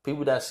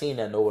people that seen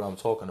that know what I'm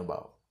talking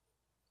about.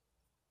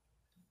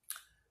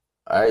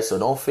 All right, so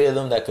don't fear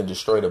them that can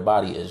destroy the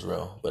body,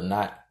 Israel, but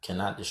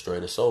cannot destroy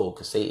the soul,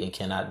 because Satan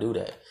cannot do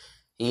that.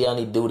 He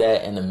only do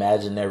that in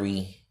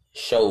imaginary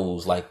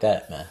shows like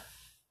that, man.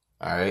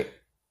 All right.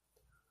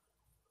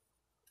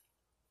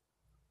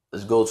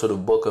 Let's go to the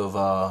book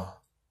of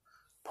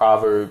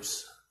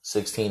Proverbs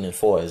 16 and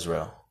 4,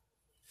 Israel.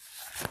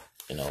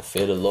 You know,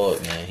 fear the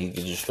Lord, man. He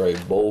can destroy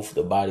both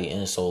the body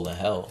and soul in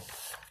hell.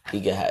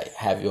 He can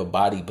have your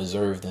body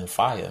preserved in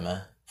fire,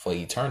 man, for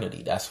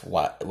eternity. That's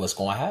what's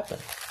going to happen.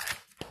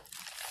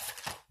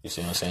 You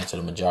see what I'm saying? To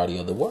the majority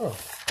of the world.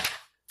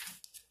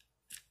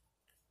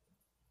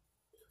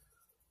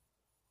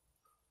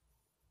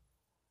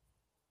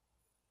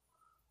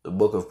 The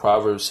book of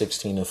Proverbs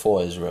 16 and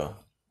 4, Israel.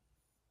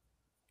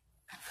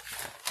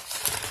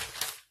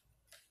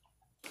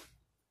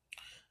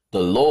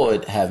 The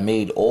Lord have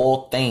made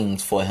all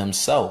things for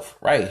himself.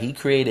 Right. He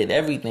created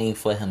everything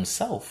for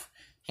himself.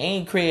 He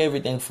ain't create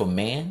everything for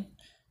man.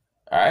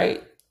 All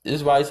right. This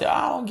is why he said,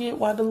 I don't get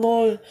why the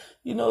Lord,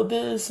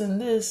 this and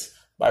this.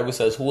 Bible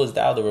says, who is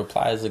thou that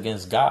replies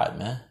against God,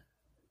 man?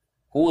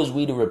 Who is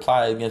we to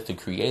reply against the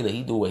creator?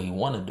 He do what he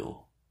want to do.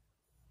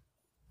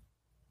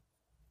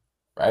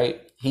 Right.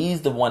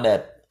 He's the one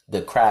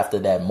the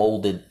crafter that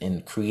molded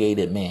and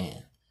created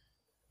man.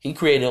 He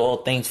created all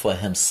things for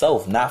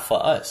himself, not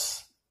for us.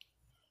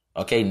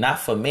 Okay, not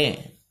for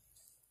man,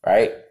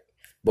 right?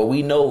 But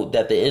we know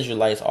that the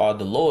Israelites are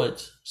the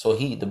Lord's. So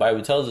the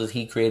Bible tells us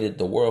he created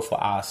the world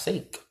for our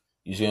sake.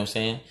 You see what I'm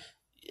saying?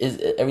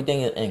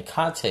 everything in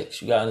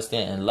context. You gotta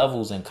understand in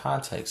levels and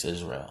context,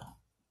 Israel.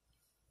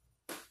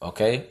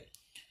 Okay?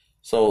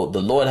 So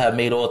the Lord have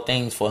made all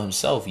things for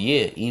himself,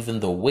 even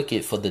the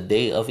wicked for the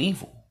day of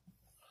evil.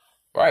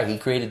 Right, he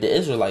created the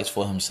Israelites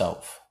for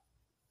himself.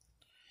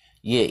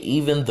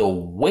 Even the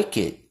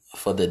wicked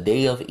for the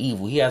day of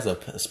evil. He has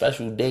a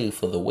special day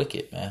for the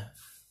wicked, man.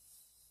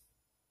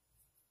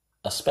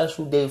 A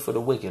special day for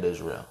the wicked,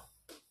 Israel.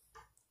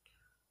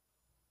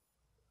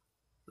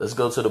 Let's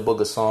go to the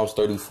book of Psalms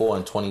 34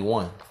 and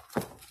 21.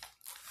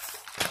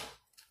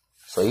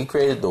 So he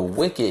created the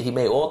wicked. He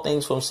made all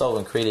things for himself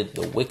and created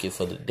the wicked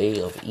for the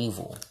day of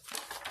evil.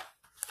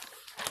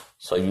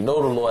 So you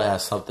know the Lord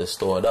has something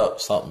stored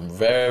up. Something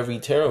very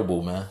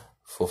terrible, man.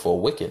 For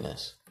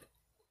wickedness.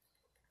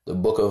 The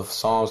book of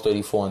Psalms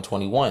 34 and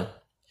 21.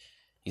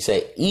 He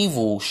said,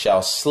 evil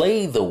shall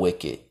slay the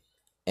wicked,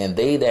 and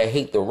they that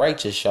hate the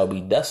righteous shall be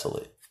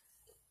desolate.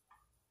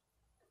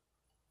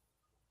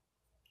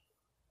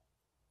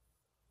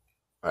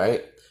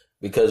 Right?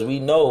 Because we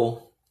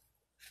know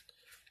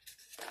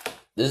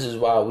this is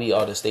why we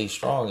are to stay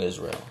strong,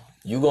 Israel.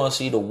 You're going to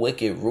see the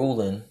wicked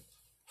ruling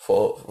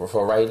for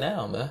right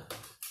now, man.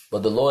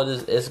 But the Lord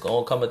it's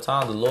going to come a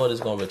time the Lord is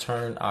going to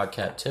return our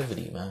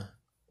captivity, man.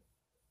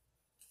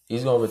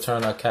 He's going to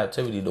return our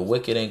captivity. The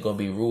wicked ain't going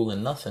to be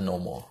ruling nothing no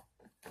more.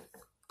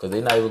 Because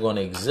they're not even going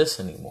to exist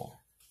anymore.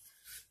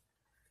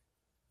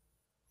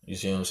 You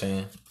see what I'm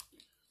saying?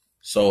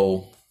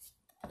 So,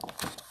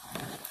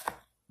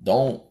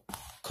 don't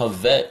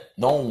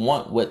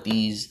want what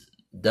these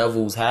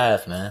devils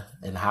have, man.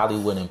 In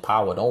Hollywood and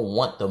power. Don't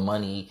want the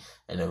money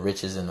and the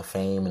riches and the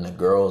fame and the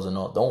girls and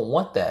all. Don't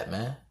want that,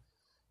 man.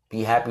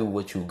 Be happy with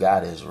what you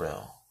got,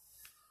 Israel.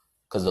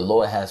 Because the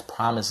Lord has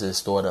promises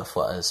stored up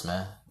for us,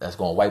 man. That's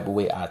going to wipe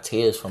away our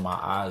tears from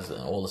our eyes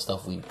and all the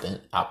stuff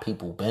our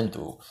people been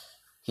through.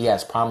 He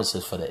has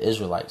promises for the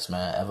Israelites,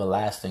 man.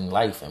 Everlasting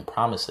life and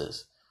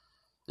promises.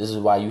 This is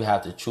why you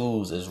have to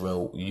choose,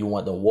 Israel. You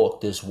want to walk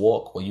this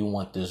walk or you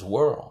want this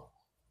world.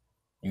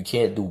 You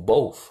can't do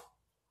both.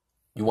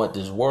 You want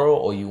this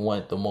world or you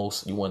want the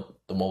most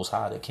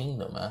high, the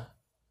kingdom, man.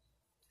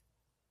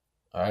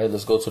 All right,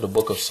 let's go to the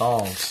book of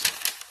Psalms.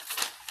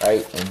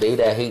 Right? And they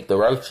that hate the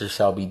righteous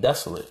shall be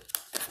desolate.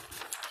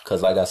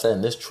 Because like I said,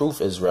 in this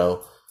truth,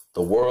 Israel,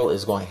 the world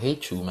is going to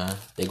hate you, man.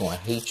 They're going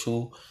to hate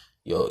you.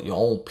 Your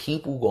own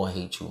people going to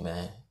hate you,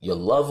 man. Your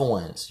loved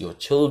ones, your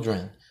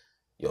children,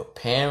 your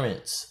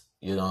parents,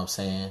 you know what I'm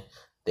saying?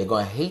 They're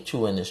going to hate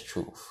you in this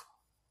truth.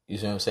 You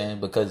see what I'm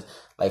saying? Because,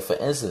 like, for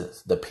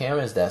instance, the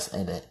parents that's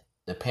in it,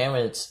 the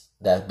parents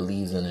that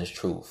believes in this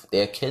truth,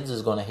 their kids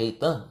is going to hate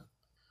them.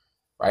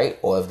 Right?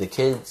 Or if the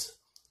kids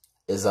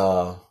is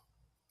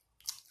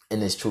in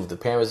this truth, the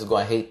parents are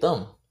going to hate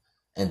them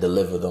and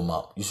deliver them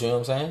up. You see what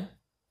I'm saying?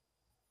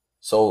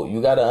 So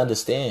you got to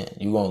understand,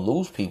 you're going to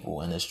lose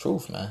people in this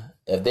truth, man.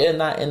 If they're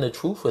not in the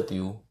truth with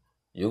you,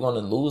 you're going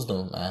to lose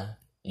them, man.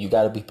 You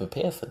got to be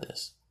prepared for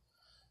this.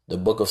 The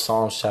book of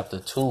Psalms chapter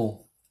 2,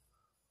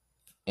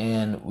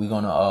 and we're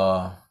going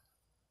to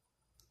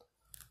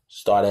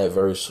start at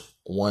verse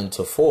 1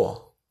 to 4.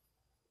 All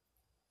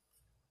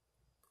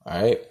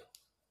right.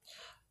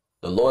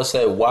 The Lord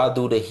said, why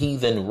do the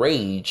heathen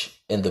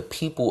rage and the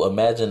people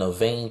imagine a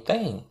vain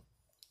thing?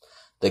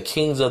 The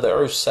kings of the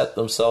earth set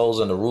themselves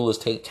and the rulers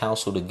take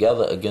counsel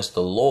together against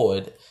the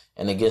Lord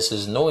and against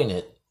his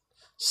anointed,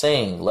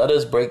 saying, let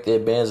us break their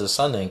bands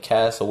asunder and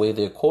cast away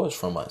their cords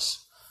from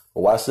us.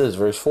 But watch this,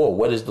 verse 4.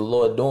 What is the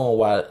Lord doing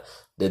while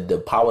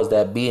the powers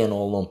that be and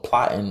all them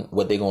plotting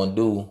what they're going to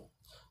do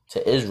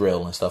to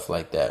Israel and stuff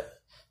like that?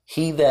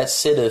 He that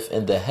sitteth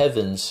in the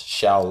heavens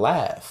shall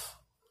laugh.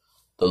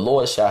 The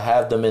Lord shall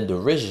have them in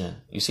derision.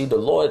 You see, the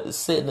Lord is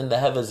sitting in the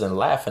heavens and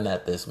laughing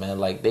at this, man.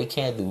 Like, they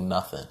can't do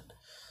nothing.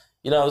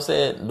 You know what I'm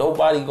saying?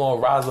 Nobody going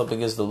to rise up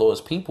against the Lord's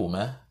people,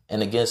 man.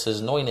 And against his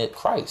anointed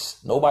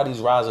Christ. Nobody's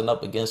rising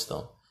up against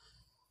them.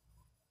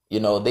 You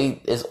know, they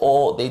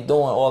doing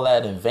all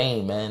that in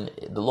vain, man.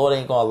 The Lord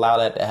ain't going to allow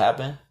that to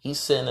happen. He's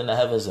sitting in the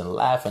heavens and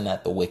laughing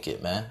at the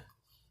wicked, man.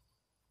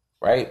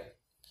 Right?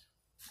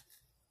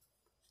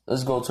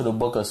 Let's go to the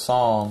book of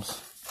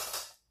Psalms.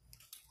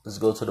 Let's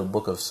go to the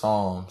book of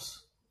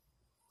Psalms.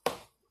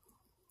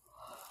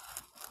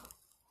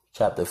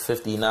 Chapter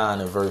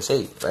 59 and verse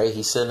 8, right?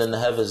 He's sitting in the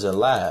heavens and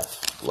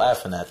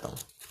laughing at them.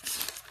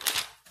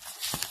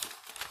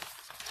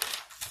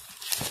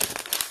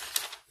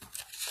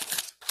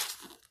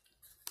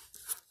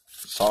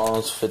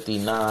 Psalms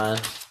 59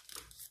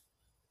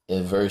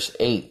 and verse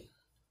 8.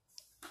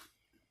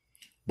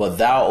 But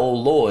thou, O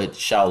Lord,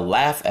 shalt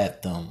laugh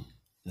at them.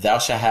 Thou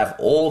shalt have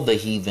all the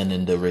heathen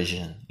in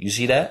derision. You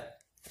see that?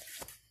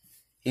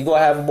 He gonna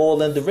have them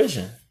all in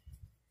derision.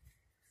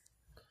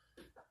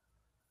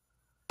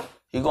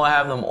 He gonna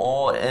have them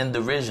all in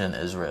derision,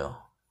 Israel.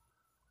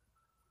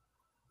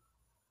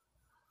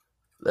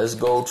 Let's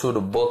go to the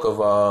book of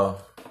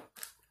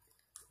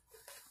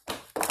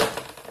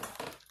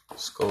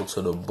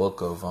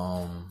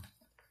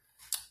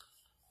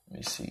let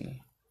me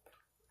see.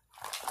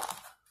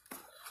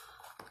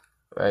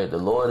 Right, the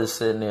Lord is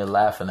sitting there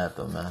laughing at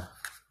them, man.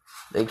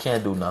 They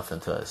can't do nothing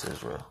to us,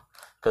 Israel.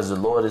 Because the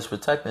Lord is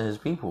protecting his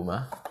people,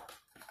 man.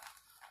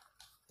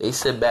 They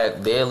sit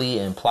back daily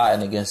and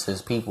plotting against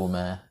his people,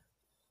 man.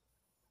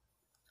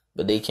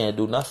 But they can't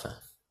do nothing.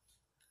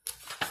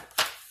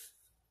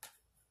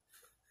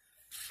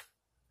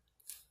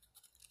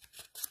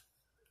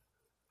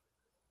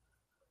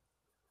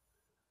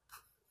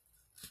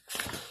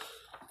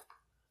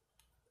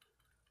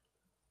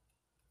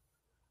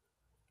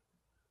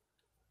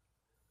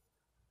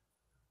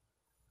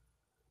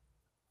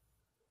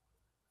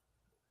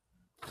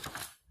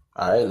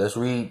 All right, let's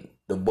read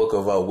the book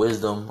of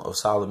Wisdom of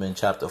Solomon,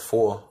 chapter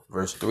 4,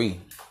 verse 3,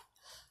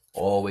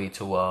 all the way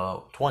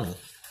to 20.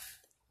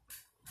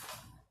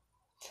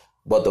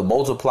 But the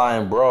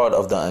multiplying broad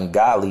of the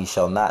ungodly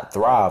shall not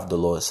thrive, the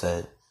Lord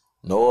said,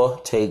 nor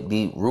take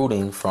deep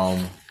rooting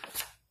from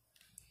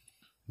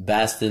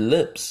bastard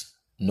lips,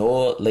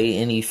 nor lay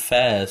any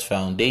fast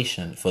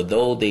foundation. For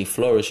though they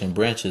flourish in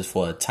branches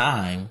for a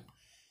time,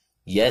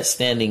 yet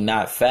standing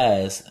not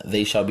fast,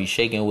 they shall be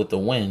shaken with the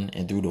wind,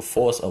 and through the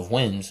force of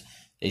winds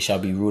they shall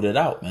be rooted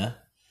out, man.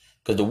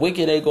 Because the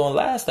wicked ain't gonna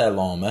last that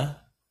long, man.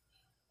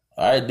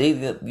 All right,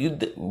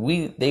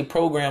 they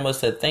program us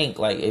to think,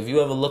 like, if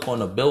you ever look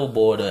on a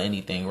billboard or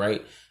anything,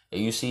 right,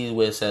 and you see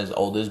where it says,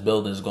 oh, this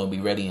building is gonna be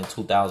ready in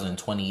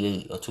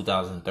 2028 or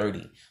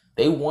 2030,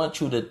 they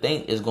want you to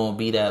think it's gonna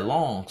be that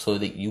long so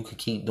that you could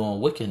keep doing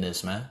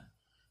wickedness, man.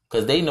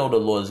 Because they know the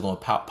Lord is gonna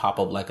pop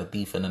up like a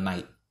thief in the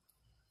night.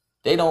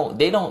 They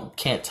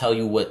can't tell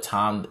you what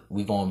time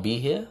we gonna be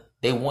here.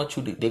 They want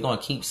you to, they're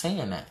gonna keep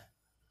saying that.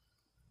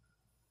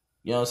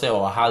 You know what I'm saying?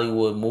 Or a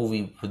Hollywood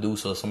movie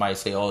producer, somebody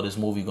say, oh, this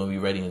movie gonna be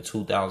ready in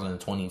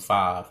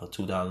 2025 or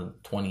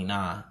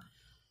 2029.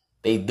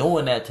 They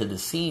doing that to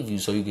deceive you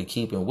so you can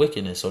keep in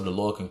wickedness, so the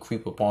Lord can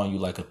creep upon you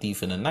like a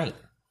thief in the night.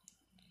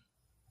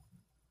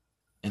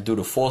 And through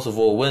the force of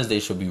all winds they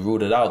shall be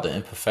rooted out. The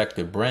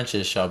imperfected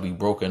branches shall be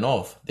broken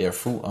off. Their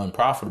fruit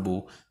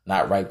unprofitable,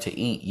 not ripe to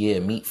eat, yea,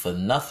 meat for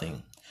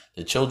nothing.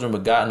 The children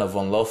begotten of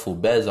unlawful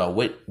beds are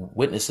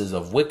witnesses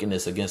of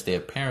wickedness against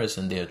their parents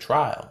in their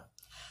trial.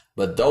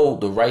 But though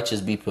the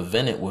righteous be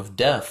prevented with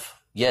death,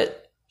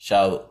 yet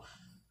shall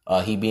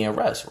he be in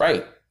rest.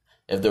 Right.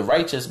 If the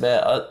righteous,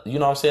 man, you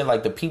know what I'm saying?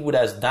 Like the people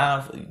that's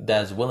dying,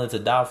 that's willing to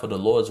die for the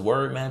Lord's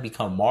word, man,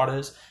 become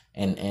martyrs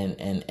and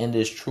in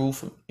this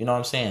truth, you know what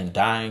I'm saying?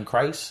 Die in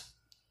Christ.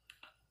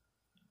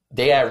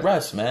 They at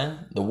rest,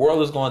 man. The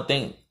world is going to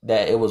think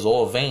that it was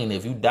all vain.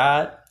 If you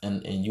died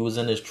and you was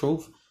in this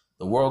truth,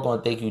 the world going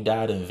to think you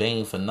died in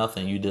vain for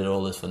nothing. You did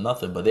all this for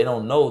nothing. But they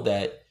don't know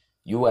that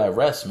you at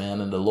rest, man,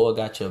 and the Lord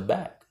got your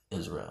back,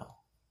 Israel.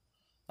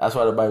 That's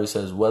why the Bible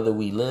says, whether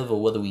we live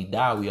or whether we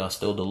die, we are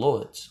still the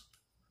Lord's.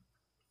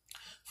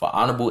 For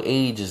honorable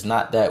age is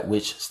not that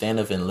which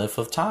standeth in length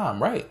of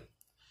time, right?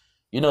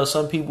 You know,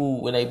 some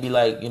people, when they be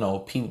like, you know,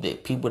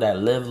 people that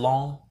live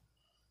long,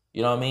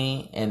 you know what I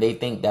mean? And they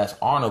think that's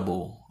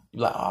honorable.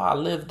 You're like, oh, I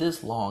lived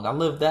this long. I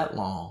lived that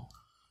long.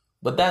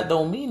 But that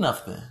don't mean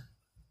nothing.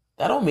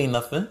 That don't mean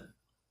nothing.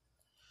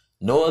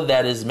 Nor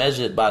that is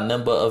measured by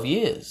number of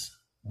years.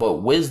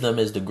 But wisdom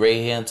is the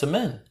gray hair unto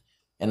men,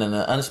 and an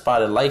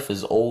unspotted life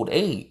is old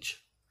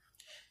age.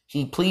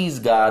 He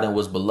pleased God and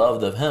was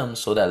beloved of him,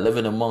 so that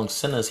living among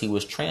sinners he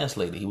was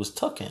translated. He was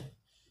taken.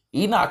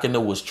 Enoch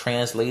and was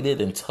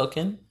translated and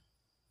taken.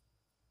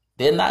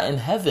 They're not in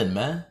heaven,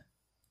 man.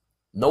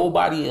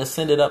 Nobody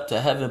ascended up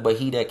to heaven but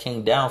he that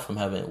came down from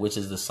heaven, which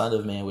is the Son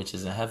of Man, which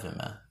is in heaven,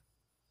 man.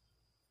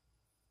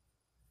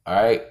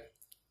 All right.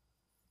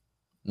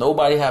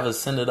 Nobody have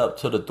ascended up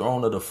to the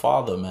throne of the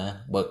Father, man,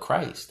 but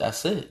Christ.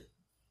 That's it.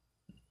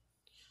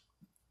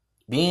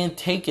 Being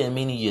taken,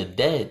 meaning you're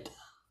dead.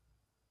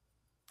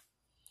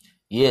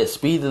 Yeah,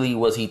 speedily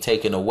was he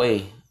taken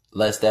away,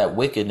 lest that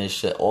wickedness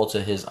should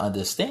alter his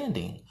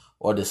understanding,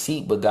 or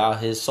deceit beguile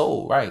his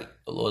soul. Right.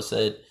 The Lord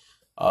said,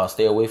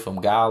 stay away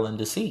from guile and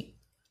deceit.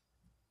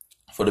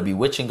 For the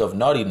bewitching of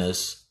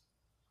naughtiness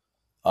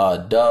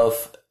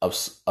doth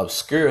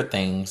obscure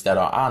things that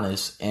are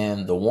honest,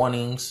 and the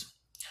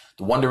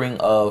wandering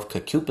of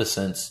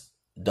concupiscence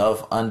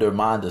doth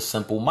undermine the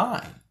simple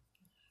mind,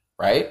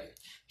 right?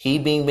 He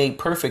being made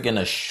perfect in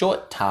a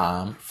short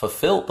time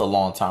fulfilled the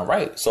long time,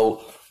 right?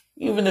 So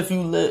even if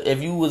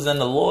you was in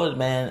the Lord,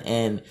 man,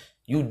 and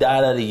you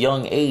died at a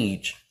young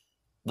age,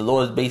 the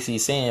Lord is basically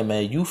saying,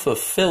 man, you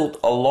fulfilled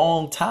a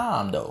long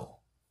time though,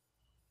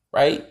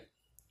 right?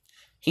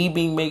 He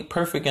being made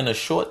perfect in a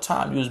short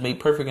time, you was made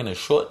perfect in a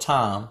short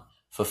time,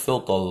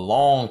 fulfilled a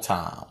long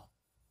time.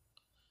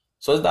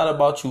 So it's not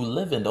about you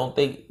living. Don't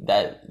think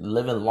that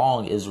living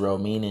long, Israel,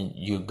 meaning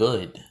you're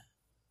good.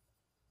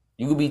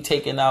 You could be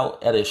taken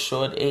out at a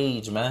short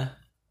age, man.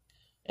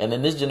 And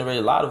in this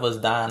generation, a lot of us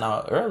dying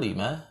out early,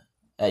 man,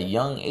 at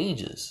young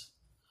ages.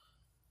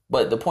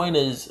 But the point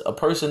is, a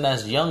person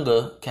that's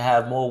younger can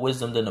have more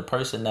wisdom than a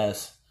person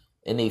that's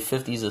in their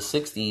 50s or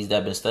 60s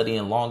that been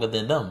studying longer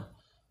than them.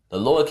 The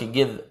Lord can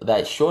give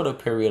that shorter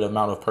period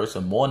amount of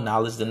person more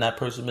knowledge than that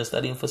person been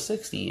studying for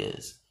 60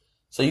 years.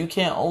 So you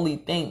can't only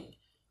think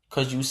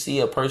because you see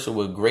a person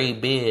with gray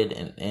beard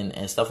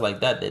and stuff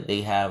like that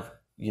they have,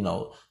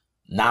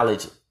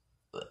 knowledge,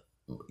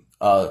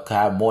 could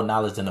have more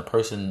knowledge than a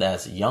person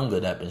that's younger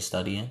that been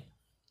studying.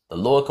 The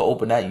Lord could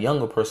open that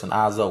younger person's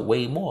eyes up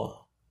way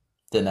more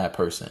than that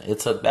person. It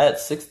took that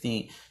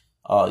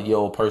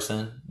 60-year-old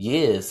person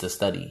years to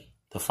study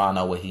to find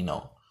out what he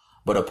know.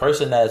 But a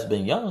person that's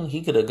been young,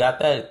 he could have got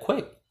that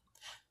quick.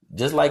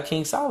 Just like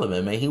King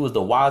Solomon, man. He was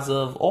the wiser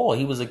of all.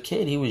 He was a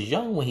kid. He was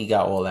young when he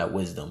got all that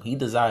wisdom. He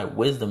desired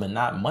wisdom and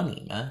not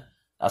money, man.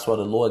 That's why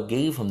the Lord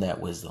gave him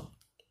that wisdom.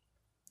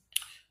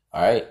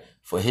 All right.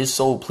 For his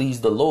soul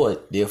pleased the Lord.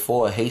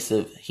 Therefore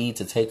hasteth he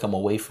to take him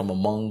away from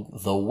among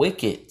the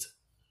wicked.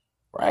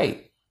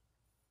 Right.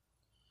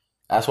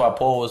 That's why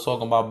Paul was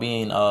talking about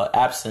being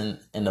absent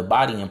in the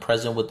body and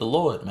present with the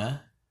Lord, man.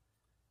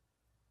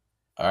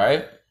 All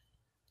right.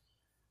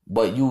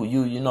 But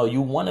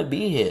you want to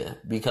be here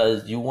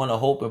because you want to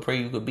hope and pray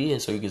you could be here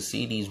so you can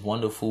see these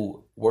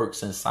wonderful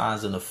works and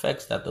signs and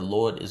effects that the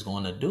Lord is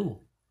going to do.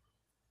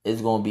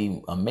 It's going to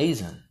be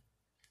amazing.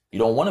 You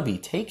don't want to be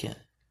taken.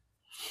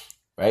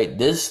 Right?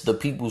 This the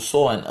people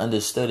saw and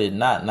understood it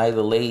not,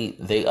 neither laid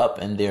they up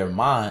in their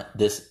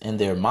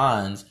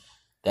minds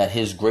that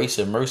his grace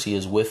and mercy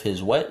is with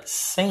his what?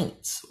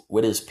 Saints,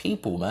 with his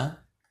people, man.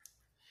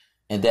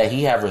 And that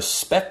he have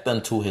respect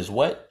unto his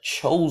what?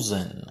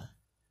 Chosen.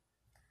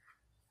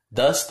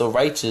 Thus the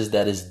righteous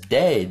that is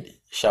dead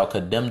shall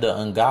condemn the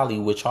ungodly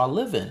which are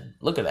living.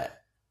 Look at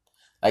that.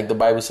 Like the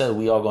Bible says,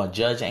 we are going to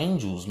judge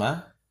angels,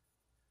 man.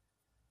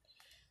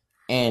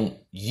 And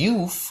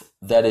youth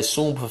that is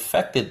soon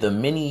perfected the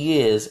many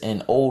years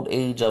and old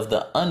age of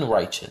the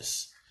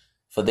unrighteous.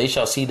 For they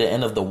shall see the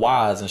end of the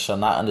wise and shall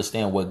not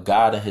understand what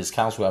God and his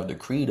counsel have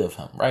decreed of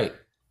him. Right?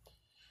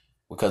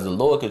 Because the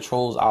Lord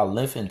controls our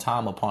length and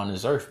time upon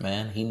this earth,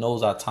 man. He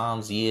knows our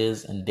times,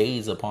 years, and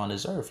days upon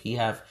this earth. He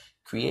have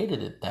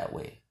created it that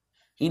way.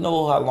 He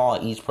knows how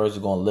long each person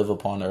is going to live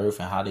upon the earth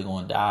and how they're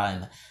going to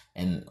die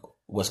and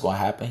what's going to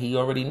happen. He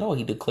already know.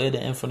 He declared the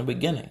end from the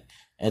beginning.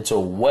 And to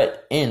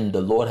what end the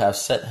Lord have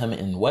set him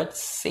in what?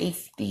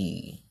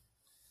 Safety.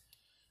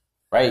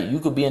 Right? You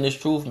could be in this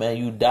truth, man.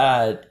 You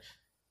died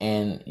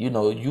and, you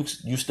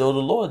still the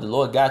Lord. The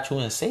Lord got you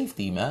in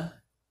safety, man.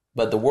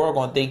 But the world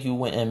going to think you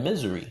went in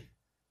misery.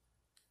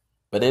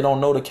 But they don't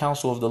know the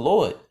counsel of the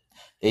Lord.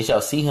 They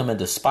shall see him and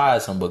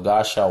despise him, but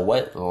God shall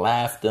what?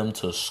 Laugh them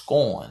to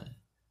scorn.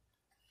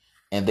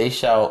 And they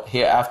shall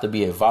hereafter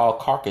be a vile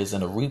carcass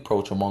and a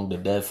reproach among the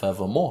dead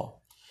forevermore.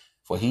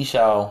 For he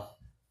shall...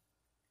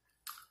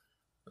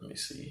 Let me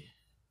see.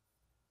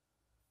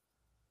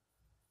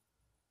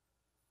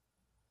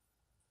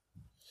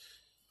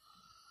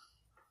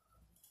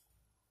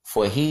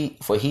 For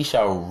he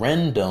shall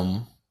rend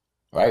them,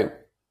 right?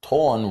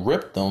 Torn,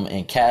 rip them,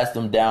 and cast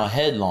them down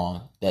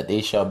headlong, that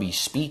they shall be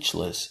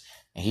speechless.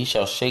 And he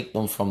shall shake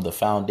them from the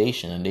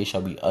foundation, and they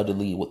shall be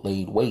utterly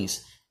laid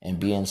waste, and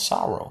be in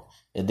sorrow,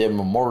 and their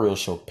memorial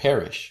shall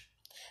perish.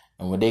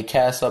 And when they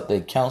cast up the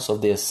accounts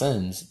of their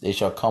sins, they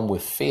shall come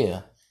with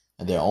fear,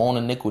 and their own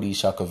iniquity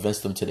shall convince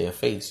them to their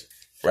face.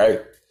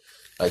 Right?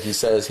 Like he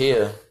says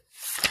here.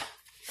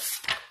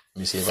 Let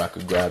me see if I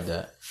could grab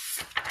that.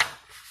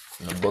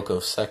 In the book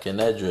of 2nd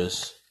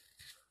Esdras.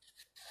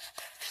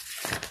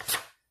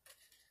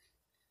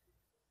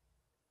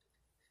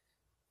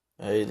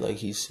 Right? Like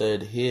he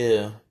said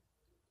here.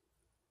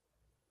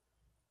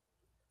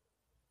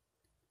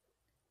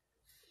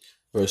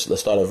 Let's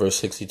start at verse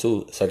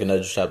 62. 2nd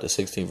Esdras chapter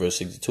 16, verse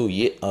 62.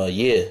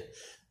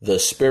 The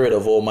Spirit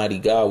of Almighty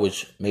God,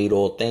 which made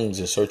all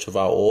things in search of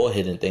all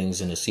hidden things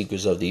in the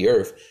secrets of the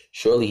earth,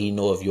 surely he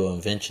know of your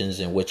inventions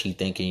and what ye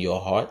think in your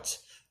hearts.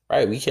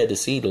 Right? We can't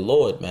deceive the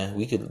Lord, man.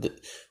 We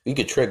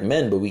could trick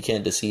men, but we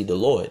can't deceive the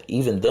Lord.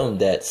 Even them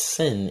that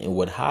sin and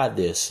would hide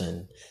their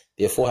sin.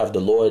 Therefore have the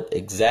Lord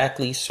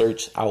exactly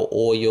searched out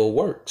all your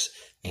works,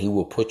 and he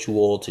will put you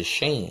all to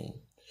shame.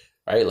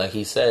 Right? Like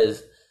he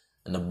says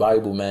in the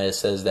Bible, man, it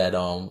says that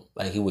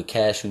like he would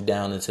cast you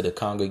down into the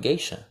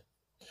congregation.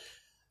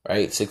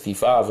 Right?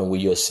 65. And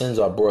when your sins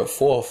are brought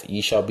forth,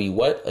 ye shall be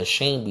what?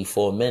 Ashamed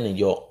before men, and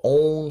your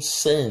own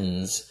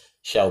sins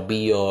shall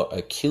be your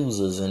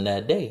accusers in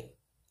that day.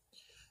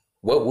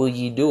 What will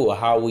ye do, or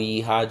how will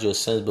ye hide your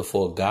sins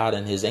before God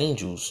and his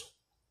angels?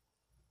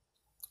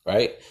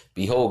 Right?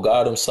 Behold,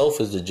 God himself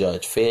is the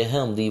judge. Fear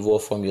him, leave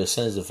off from your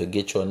sins, and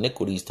forget your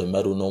iniquities, to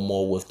meddle no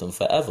more with them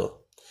forever.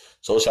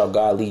 So shall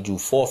God lead you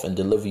forth and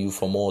deliver you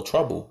from all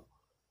trouble.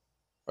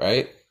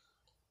 Right?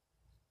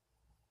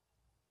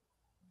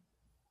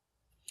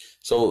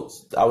 So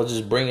I was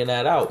just bringing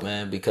that out,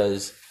 man,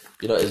 because,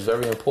 it's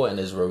very important,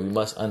 Israel. We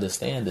must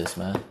understand this,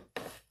 man.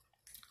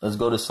 Let's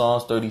go to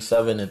Psalms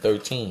 37 and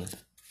 13.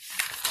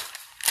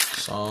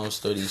 Psalms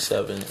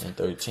 37 and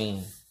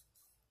 13.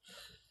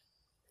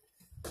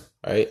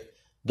 Right?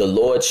 The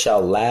Lord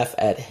shall laugh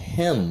at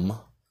him,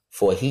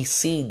 for he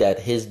see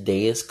that his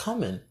day is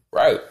coming.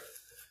 Right?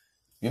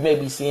 You may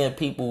be seeing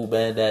people,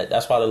 man,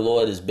 that's why the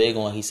Lord is big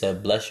on, he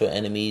said, bless your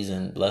enemies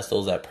and bless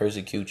those that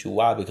persecute you.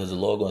 Why? Because the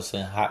Lord going to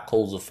send hot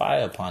coals of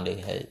fire upon their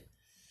head.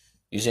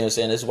 You see what I'm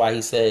saying? That's why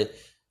he said,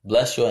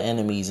 Bless your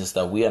enemies and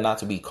stuff. We are not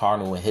to be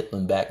carnal and hit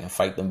them back and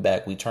fight them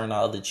back. We turn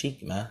our other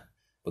cheek, man,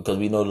 because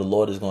we know the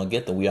Lord is going to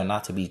get them. We are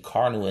not to be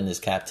carnal in this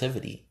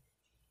captivity.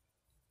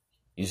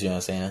 You see what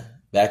I'm saying?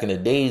 Back in the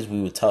days,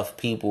 we were tough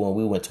people and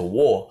we went to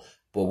war,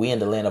 but we in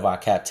the land of our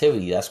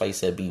captivity. That's why he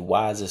said, be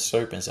wise as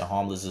serpents and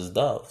harmless as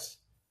doves.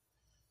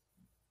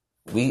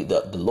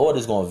 The Lord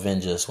is going to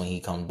avenge us when he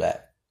comes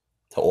back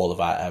to all of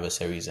our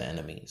adversaries and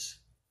enemies.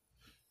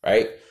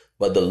 Right?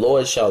 But the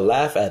Lord shall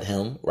laugh at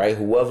him, right?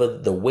 Whoever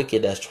the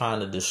wicked that's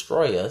trying to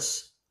destroy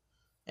us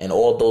and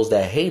all those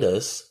that hate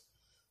us,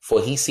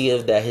 for he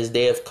seeth that his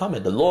day is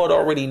coming. The Lord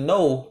already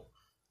know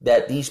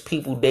that these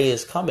people day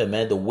is coming,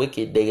 man. The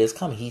wicked day is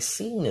coming. He's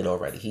seen it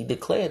already. He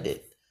declared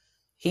it.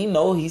 He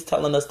know he's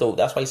telling us, though.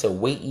 That's why he said,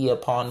 wait ye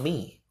upon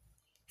me.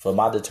 For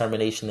my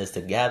determination is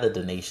to gather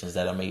the nations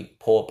that I may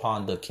pour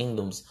upon the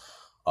kingdoms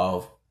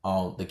of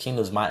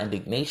my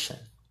indignation.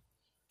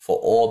 For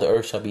all the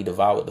earth shall be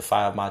devoured with the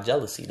fire of my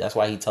jealousy. That's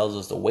why he tells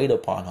us to wait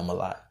upon him a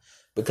lot.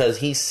 Because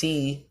he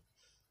see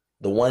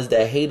the ones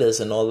that hate us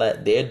and all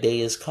that, their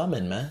day is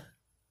coming, man.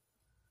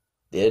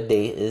 Their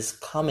day is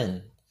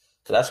coming.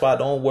 So that's why I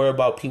don't worry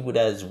about people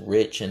that's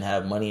rich and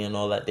have money and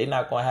all that. They're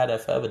not going to have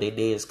that forever. Their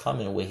day is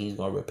coming where he's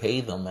going to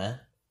repay them, man.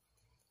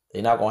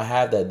 They're not going to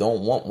have that.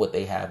 Don't want what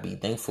they have. Be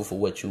thankful for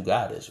what you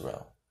got,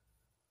 Israel.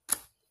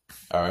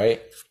 All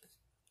right.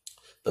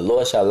 The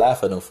Lord shall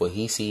laugh at him, for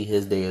he see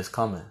his day is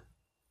coming.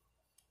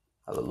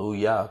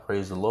 Hallelujah.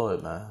 Praise the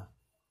Lord, man.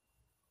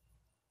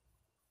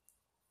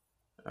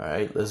 All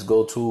right. Let's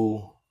go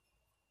to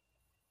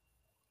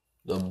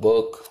the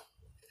book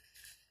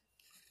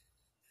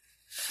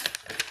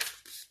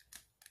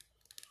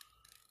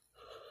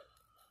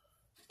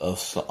of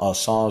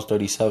Psalms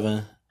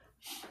 37,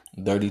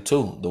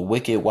 32. The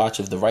wicked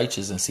watcheth the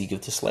righteous and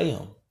seeketh to slay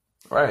him.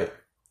 Right.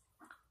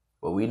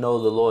 But we know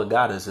the Lord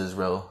God is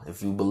Israel.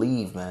 If you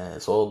believe, man,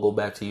 it's all go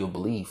back to your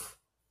belief.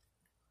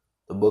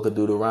 The book of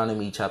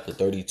Deuteronomy chapter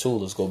 32.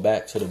 Let's go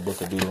back to the book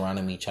of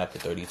Deuteronomy chapter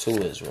 32,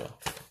 Israel.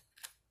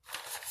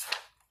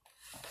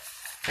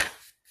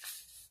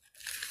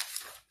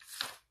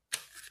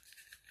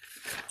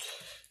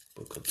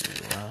 Book of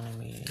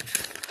Deuteronomy.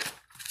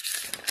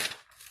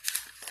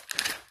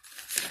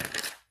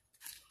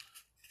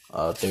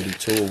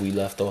 32, we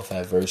left off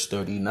at verse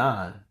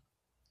 39.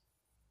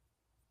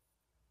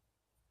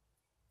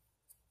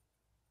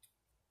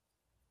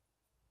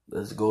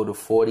 Let's go to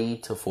 40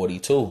 to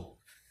 42.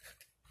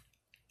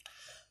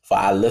 For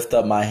I lift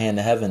up my hand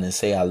to heaven and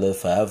say I live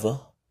forever.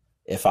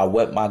 If I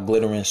whet my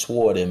glittering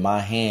sword and my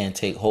hand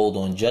take hold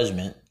on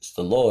judgment, it's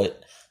the Lord,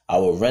 I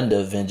will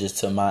render vengeance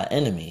to my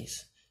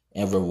enemies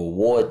and will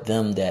reward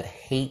them that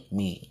hate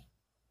me.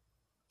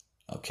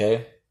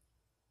 Okay?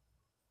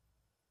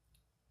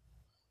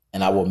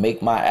 And I will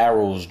make my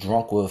arrows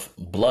drunk with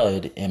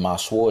blood, and my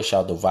sword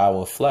shall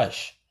devour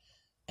flesh.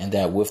 And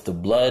that with the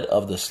blood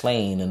of the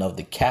slain and of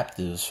the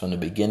captives from the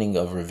beginning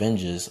of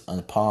revenges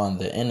upon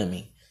the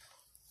enemy.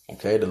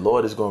 Okay, the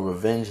Lord is going to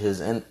revenge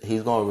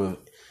he's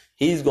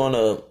going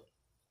to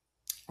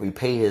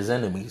repay his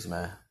enemies,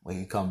 man, when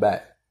he come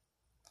back.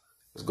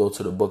 Let's go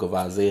to the book of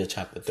Isaiah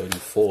chapter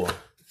 34.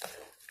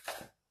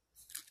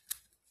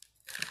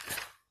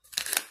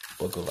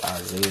 Book of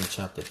Isaiah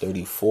chapter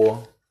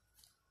 34.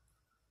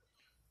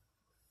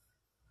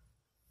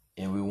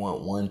 And we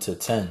want 1 to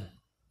 10.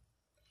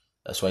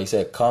 That's why he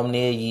said, come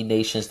near ye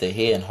nations to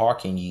hear and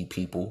hearken ye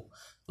people.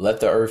 Let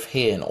the earth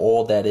hear and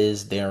all that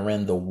is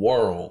therein the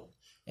world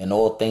and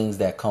all things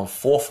that come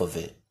forth of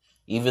it.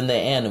 Even the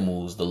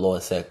animals, the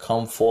Lord said,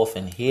 come forth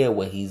and hear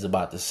what he's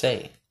about to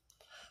say.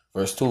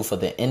 Verse 2, for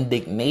the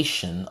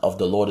indignation of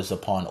the Lord is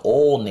upon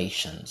all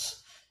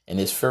nations, and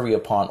his fury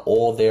upon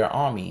all their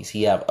armies.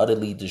 He have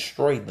utterly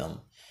destroyed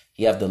them.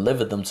 He have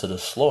delivered them to the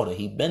slaughter.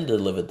 He been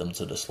delivered them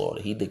to the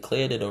slaughter. He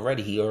declared it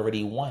already. He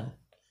already won.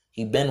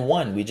 He been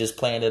won. We just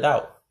playing it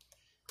out.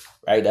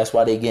 Right? That's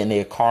why they getting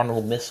their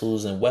carnal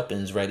missiles and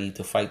weapons ready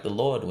to fight the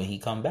Lord when he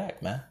come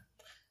back, man.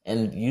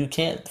 And you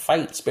can't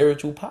fight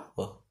spiritual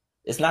power.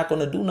 It's not going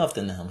to do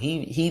nothing to him.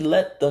 He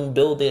let them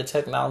build their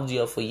technology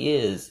up for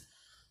years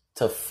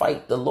to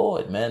fight the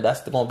Lord, man.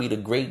 That's going to be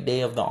the great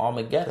day of the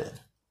Armageddon.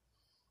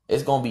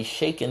 It's going to be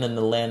shaken in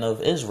the land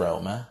of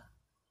Israel, man.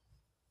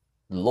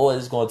 The Lord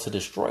is going to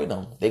destroy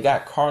them. They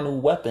got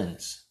carnal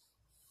weapons.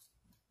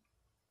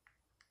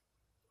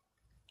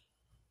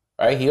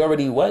 Right? He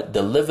already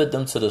delivered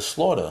them to the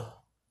slaughter.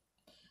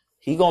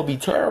 He going to be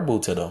terrible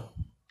to them.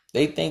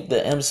 They think the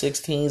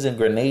M16s and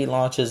grenade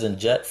launchers and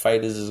jet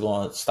fighters is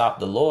going to stop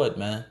the Lord,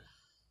 man.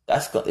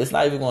 It's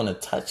not even going to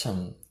touch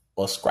him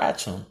or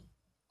scratch him.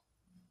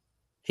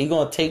 He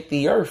going to take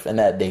the earth in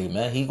that day,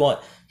 man. He going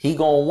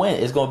to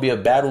win. It's going to be a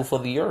battle for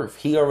the earth.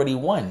 He already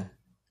won.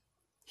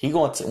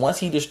 Once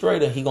he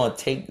destroyed it, he going to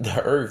take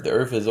the earth. The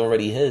earth is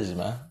already his,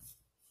 man.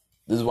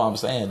 This is what I'm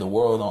saying. The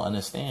world don't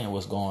understand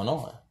what's going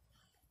on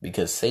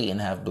because Satan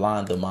have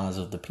blinded the minds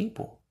of the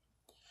people.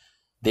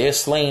 Their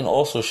slain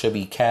also shall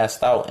be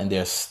cast out, and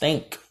their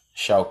stink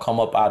shall come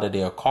up out of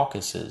their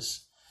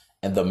carcasses,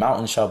 and the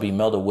mountain shall be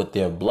melted with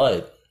their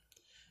blood.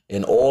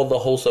 And all the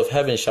hosts of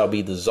heaven shall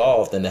be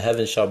dissolved, and the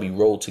heavens shall be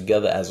rolled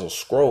together as a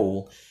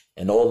scroll,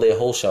 and all their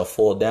hosts shall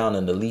fall down,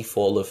 and the leaf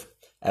falleth,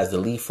 as the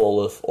leaf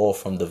falleth off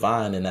from the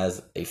vine, and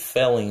as a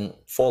falling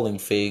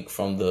fig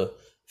from the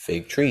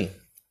fig tree.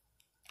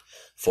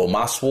 For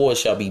my sword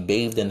shall be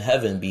bathed in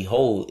heaven.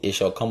 Behold, it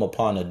shall come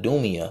upon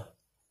Idumea.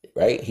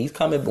 Right? He's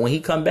coming. When he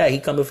come back, he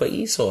coming for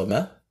Esau,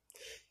 man.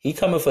 He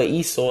coming for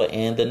Esau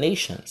and the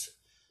nations.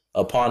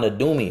 Upon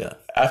Idumea.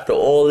 After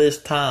all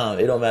this time,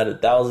 it don't matter,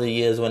 1,000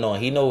 years went on.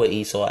 He know where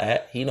Esau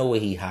at. He know where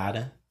he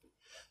hiding.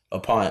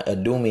 Upon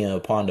Idumea,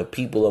 upon the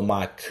people of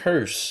my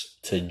curse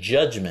to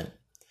judgment.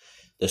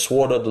 The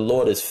sword of the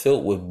Lord is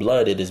filled with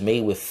blood. It is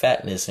made with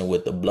fatness, and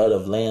with the blood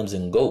of lambs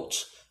and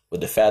goats,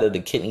 with the fat of the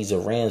kidneys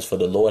of rams, for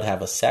the Lord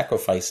have a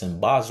sacrifice in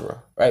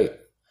Basra. Right?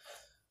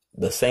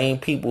 The same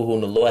people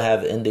whom the Lord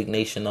have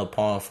indignation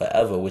upon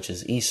forever, which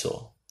is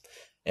Esau.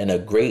 And a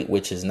great,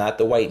 which is not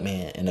the white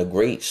man, and a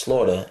great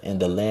slaughter in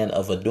the land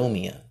of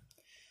Idumea.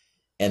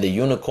 And the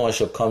unicorn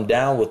shall come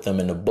down with them,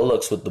 and the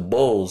bullocks with the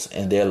bulls,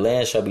 and their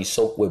land shall be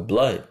soaked with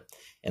blood,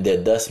 and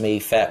their dust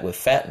made fat with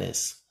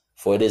fatness.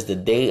 For it is the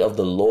day of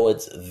the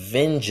Lord's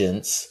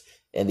vengeance,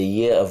 and the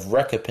year of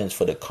recompense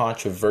for the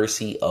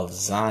controversy of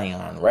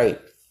Zion.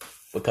 Right?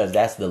 Because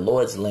that's the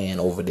Lord's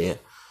land over there,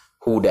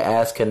 who the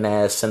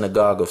Ashkenaz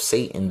synagogue of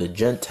Satan, the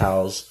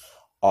Gentiles,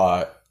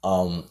 are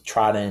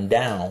trodden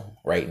down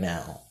right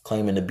now,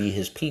 claiming to be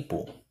his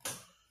people.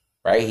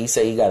 Right? He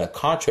said he got a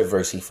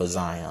controversy for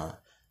Zion.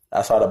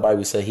 That's why the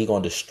Bible said he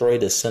gonna destroy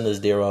the sinners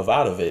thereof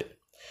out of it.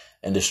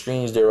 And the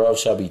streams thereof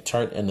shall be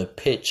turned into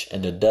pitch,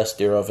 and the dust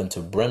thereof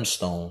into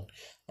brimstone,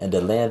 and the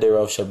land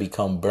thereof shall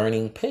become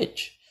burning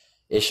pitch.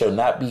 It shall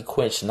not be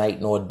quenched night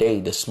nor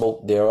day. The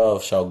smoke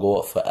thereof shall go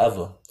up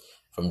forever.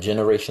 From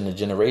generation to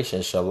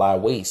generation shall lie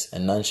waste,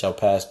 and none shall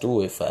pass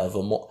through it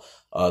forevermore.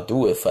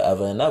 Through it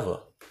forever and ever.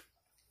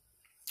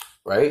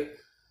 Right?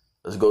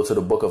 Let's go to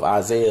the book of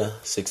Isaiah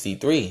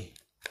 63.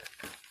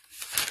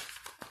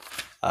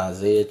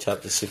 Isaiah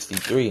chapter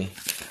 63.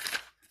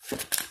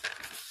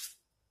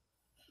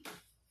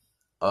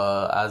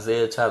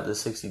 Isaiah chapter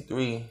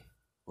 63,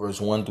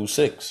 verse 1 through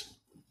 6.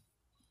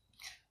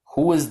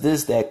 Who is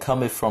this that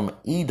cometh from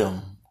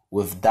Edom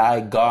with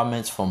dyed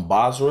garments from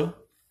Basra?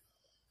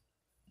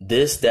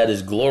 This that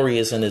is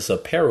glorious in his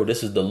apparel.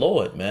 This is the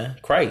Lord, man.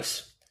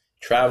 Christ.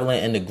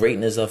 Traveling in the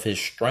greatness of his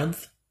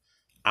strength.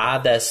 I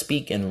that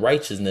speak in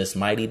righteousness,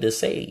 mighty to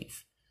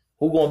save.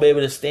 Who gonna be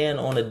able to stand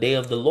on the day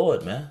of the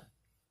Lord, man?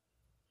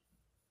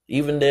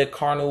 Even their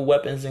carnal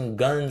weapons and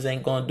guns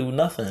ain't gonna do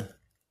nothing.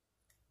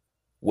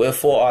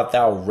 Wherefore art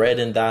thou red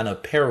in thine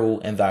apparel,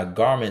 and thy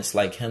garments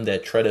like him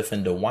that treadeth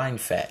in the wine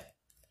fat.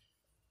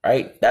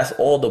 Right? That's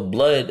all the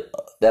blood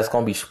that's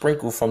gonna be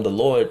sprinkled from the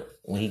Lord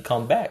when he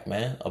come back,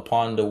 man,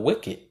 upon the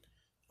wicked,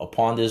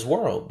 upon this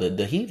world,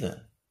 the heathen.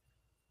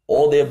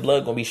 All their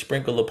blood gonna be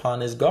sprinkled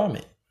upon his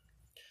garment.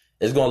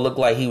 It's going to look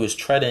like he was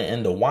treading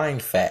in the wine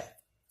fat.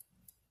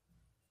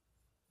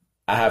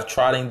 I have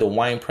trodden the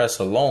winepress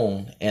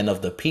alone, and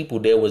of the people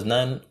there was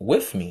none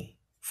with me.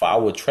 For I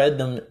would tread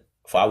them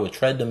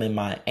in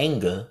my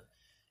anger,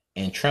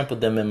 and trample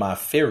them in my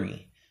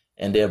fury.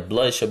 And their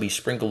blood shall be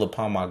sprinkled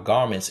upon my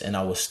garments, and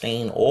I will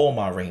stain all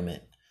my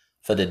raiment.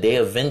 For the day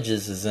of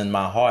vengeance is in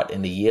my heart,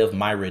 and the year of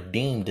my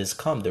redeemed is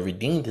come. The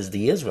redeemed is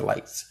the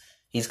Israelites.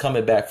 He's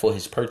coming back for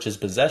his purchased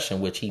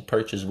possession, which he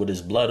purchased with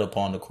his blood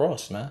upon the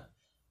cross, man.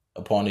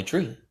 Upon the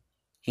tree.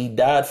 He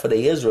died for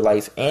the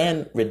Israelites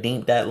and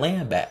redeemed that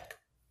land back.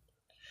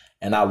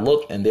 And I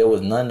looked, and there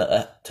was none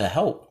to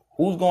help.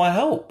 Who's going to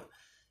help?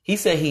 He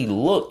said he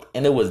looked,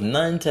 and there was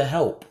none to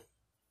help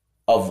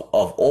of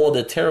all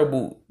the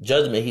terrible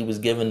judgment he was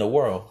giving the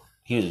world.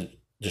 He was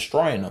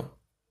destroying them.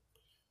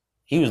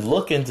 He was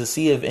looking to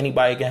see if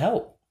anybody can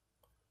help.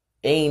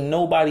 Ain't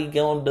nobody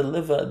going to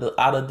deliver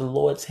out of the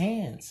Lord's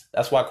hands.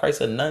 That's why Christ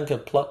said none can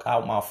pluck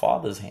out my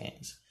Father's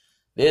hands.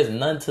 There's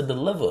none to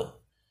deliver.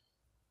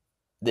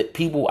 That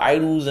people,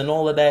 idols and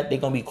all of that, they're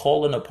going to be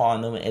calling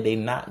upon them, and they're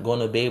not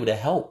going to be able to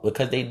help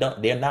because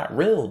they're not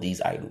real,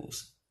 these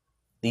idols.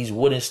 These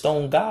wood and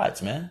stone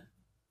gods, man.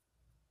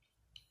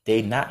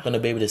 They're not going to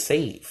be able to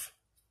save.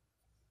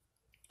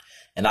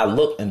 And I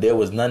looked, and there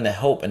was none to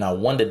help, and I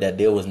wondered that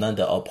there was none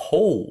to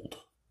uphold.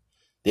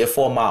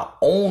 Therefore, my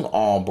own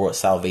arm brought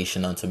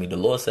salvation unto me. The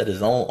Lord said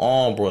his own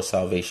arm brought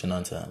salvation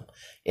unto him.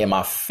 In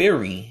my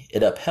fury,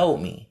 it upheld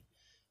me.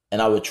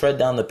 And I would tread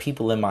down the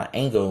people in my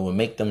anger, and would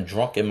make them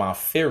drunk in my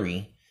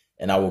fury,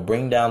 and I will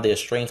bring down their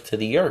strength to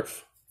the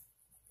earth.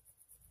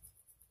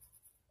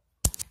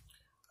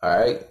 All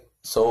right.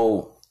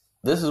 So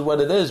this is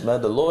what it is,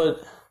 man. The Lord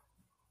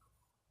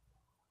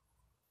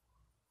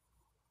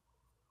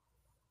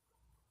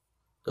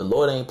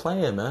ain't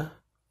playing, man.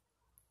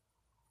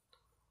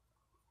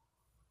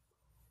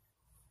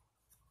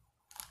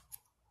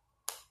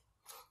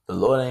 The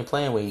Lord ain't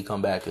playing when he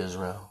come back to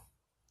Israel.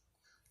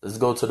 Let's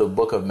go to the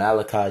book of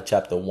Malachi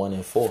chapter 1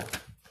 and 4.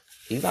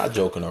 He's not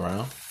joking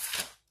around.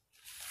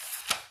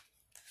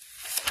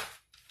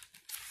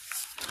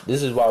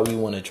 This is why we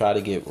want to try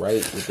to get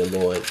right with the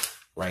Lord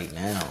right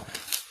now.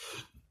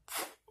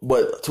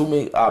 But too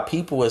many our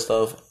people and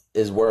stuff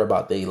is worried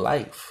about their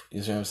life.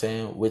 You see what I'm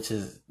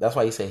saying? That's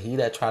why he said, he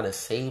that try to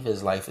save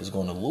his life is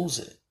going to lose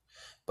it.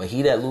 But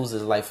he that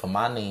loses his life for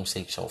my name's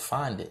sake shall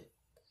find it.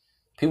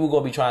 People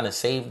going to be trying to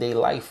save their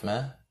life,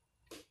 man.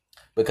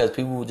 Because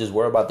people just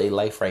worry about their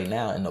life right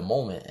now in the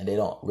moment, and they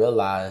don't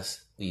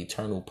realize the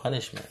eternal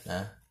punishment,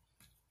 man.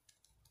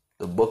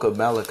 The book of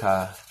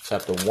Malachi,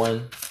 chapter 1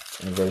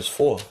 and verse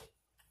 4.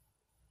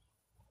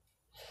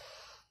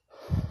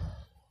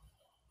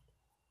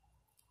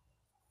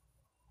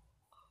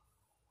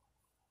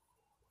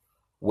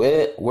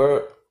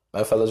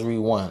 Let's read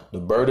 1. The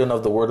burden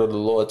of the word of the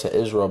Lord to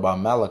Israel by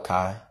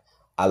Malachi.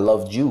 I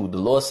loved you. The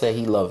Lord said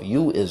he loved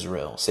you,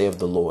 Israel, saith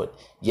the Lord.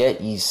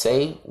 Yet ye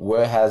say,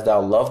 where hast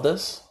thou loved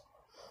us?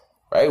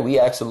 Right? We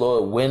asked the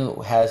Lord, when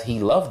has he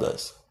loved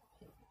us?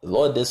 The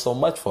Lord did so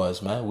much for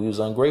us, man. We was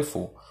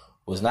ungrateful.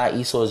 Was not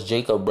Esau's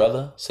Jacob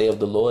brother, saith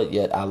the Lord,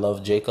 yet I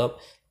love Jacob,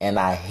 and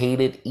I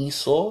hated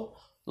Esau?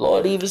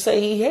 Lord even say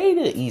he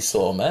hated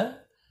Esau, man.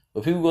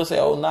 But people gonna say,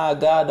 oh, nah,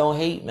 God don't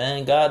hate,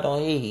 man. God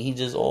don't hate. He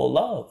just all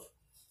love.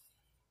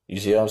 You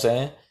see what I'm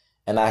saying?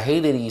 And I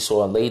hated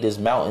Esau and laid his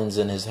mountains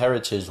and his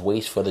heritage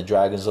waste for the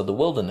dragons of the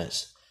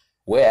wilderness.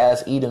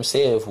 Whereas Edom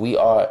saith, we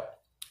are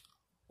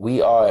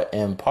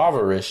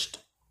impoverished,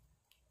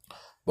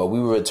 but we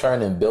will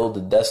return and build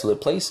the desolate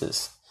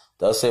places.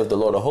 Thus saith the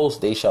Lord of hosts,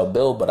 they shall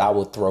build, but I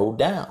will throw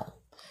down.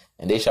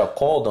 And they shall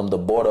call them the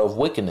border of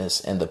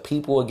wickedness, and the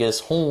people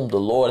against whom the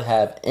Lord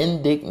have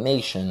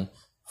indignation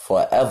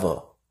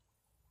forever.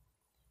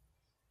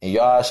 And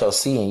your eyes shall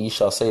see, and ye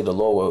shall say, the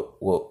Lord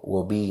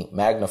will be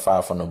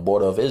magnified from the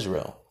border of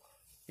Israel.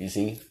 You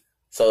see?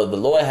 So the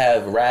Lord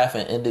have wrath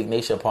and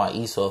indignation upon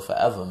Esau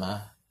forever,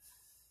 man.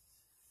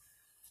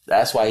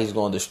 That's why he's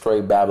going to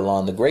destroy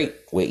Babylon the Great,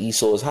 where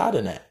Esau is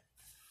hiding at,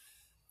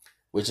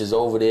 which is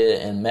over there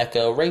in Mecca,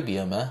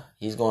 Arabia, man.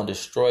 He's going to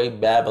destroy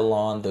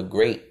Babylon the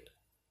great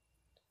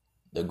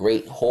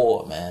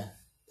whore, man,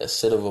 that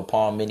sitteth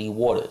upon many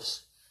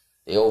waters.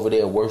 They over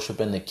there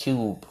worshiping the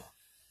cube,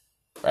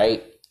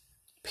 right?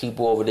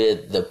 People over there,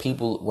 the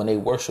people, when they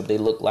worship, they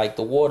look like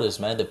the waters,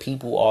 man. The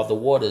people are the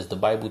waters. The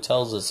Bible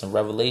tells us in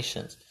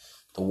Revelations,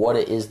 the water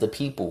is the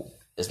people.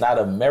 It's not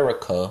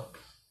America,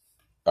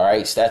 all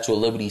right, Statue of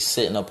Liberty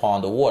sitting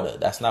upon the water.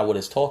 That's not what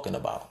it's talking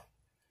about.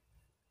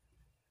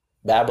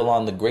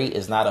 Babylon the Great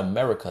is not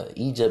America.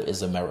 Egypt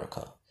is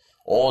America.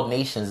 All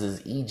nations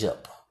is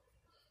Egypt.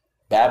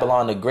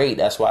 Babylon the Great,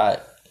 that's why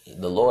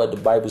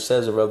the Bible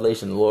says in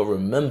Revelation, the Lord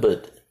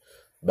remembered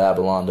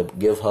Babylon to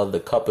give her the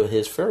cup of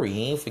his fury.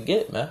 He ain't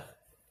forget, man.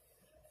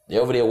 They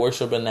over there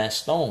worshiping that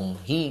stone.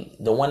 He,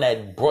 the one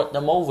that brought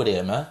them over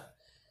there, man.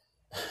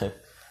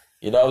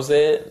 You know what I'm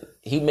saying?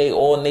 He made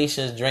all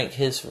nations drink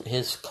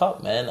his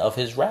cup, man, of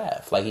his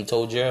wrath. Like he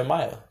told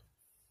Jeremiah.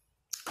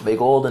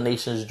 Make all the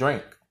nations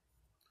drink.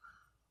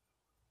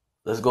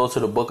 Let's go to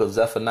the book of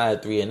Zephaniah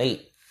 3 and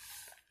 8.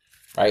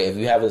 Right? If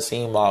you haven't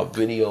seen my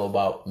video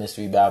about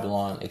Mystery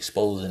Babylon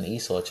exposing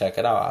Esau, check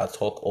it out. I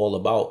talk all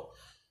about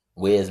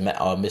where's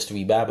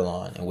Mystery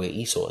Babylon and where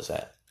Esau is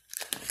at.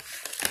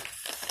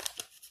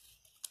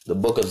 The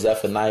book of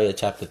Zephaniah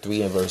chapter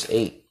 3 and verse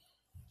 8.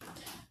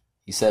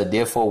 He said,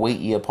 therefore wait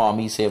ye upon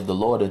me, saith the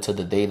Lord, until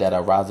the day that I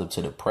rise up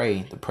to the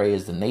prey. The prey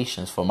is the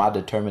nations. For my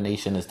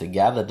determination is to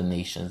gather the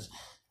nations,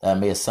 that I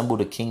may assemble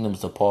the kingdoms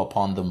to pour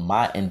upon them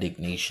my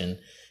indignation,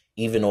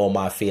 even all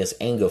my fierce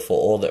anger, for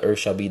all the earth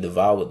shall be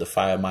devoured with the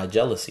fire of my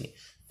jealousy.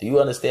 Do you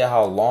understand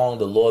how long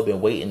the Lord been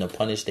waiting to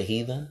punish the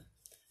heathen?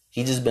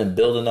 He just been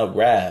building up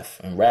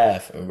wrath and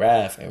wrath and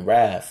wrath and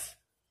wrath.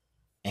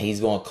 And he's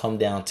going to come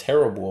down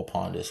terrible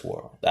upon this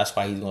world. That's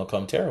why he's going to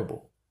come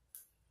terrible.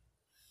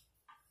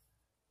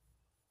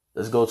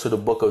 Let's go to the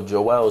book of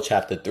Joel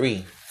chapter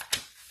 3.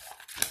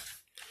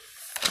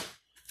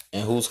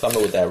 And who's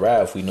coming with that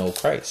wrath? We know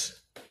Christ.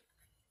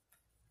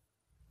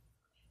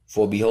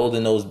 For behold,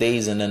 in those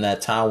days and in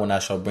that time when I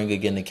shall bring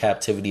again the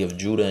captivity of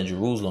Judah and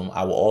Jerusalem,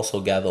 I will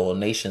also gather all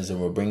nations and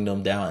will bring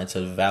them down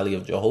into the valley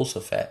of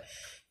Jehoshaphat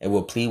and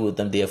will plead with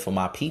them there for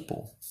my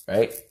people,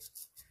 right?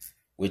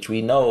 Which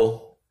we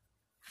know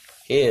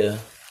here,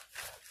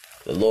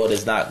 the Lord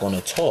is not going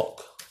to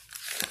talk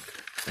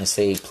and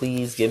say,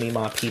 please give me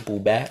my people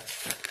back.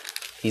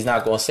 He's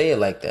not going to say it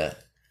like that.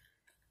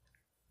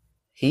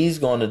 He's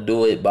going to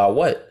do it by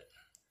what?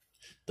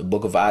 The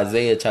book of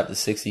Isaiah chapter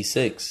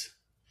 66.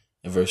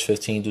 In verse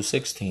 15 to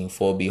 16,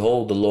 for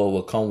behold, the Lord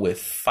will come with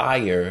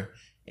fire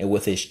and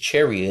with his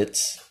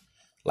chariots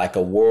like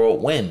a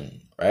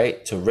whirlwind,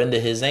 right? To render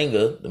his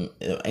anger,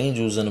 the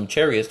angels in them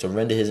chariots, to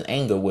render his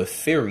anger with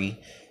fury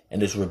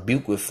and his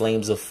rebuke with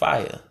flames of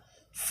fire.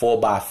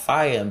 For by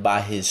fire and by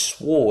his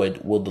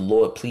sword will the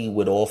Lord plead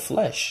with all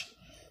flesh,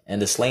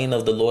 and the slain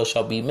of the Lord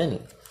shall be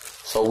many.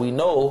 So we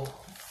know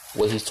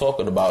what he's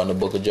talking about in the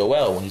book of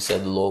Joel when he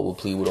said the Lord will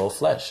plead with all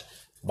flesh.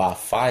 By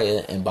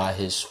fire and by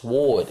his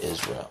sword,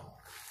 Israel.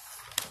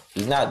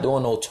 He's not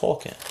doing no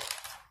talking.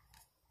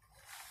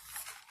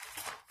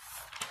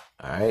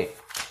 All right.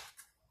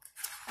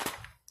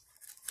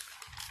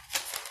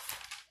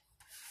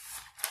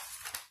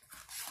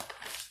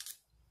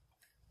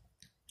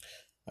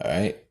 All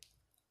right.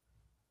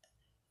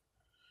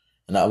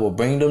 And I will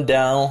bring them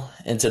down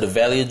into the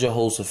valley of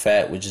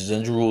Jehoshaphat, which is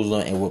in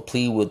Jerusalem, and will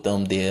plead with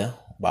them there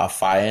by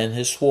fire and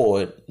his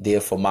sword,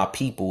 there for my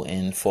people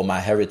and for my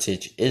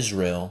heritage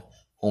Israel,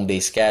 whom they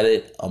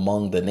scattered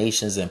among the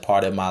nations and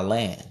parted my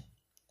land.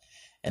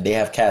 And they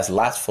have cast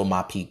lots for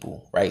my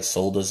people, right?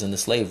 Sold us into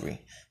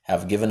slavery,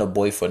 have given a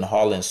boy for an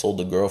harlot and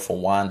sold a girl for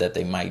wine that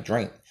they might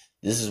drink.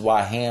 This is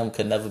why Ham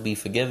could never be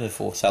forgiven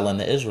for selling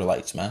the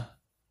Israelites, man.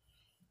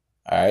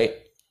 All right.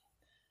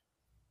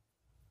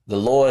 The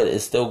Lord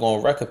is still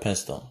going to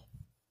recompense them.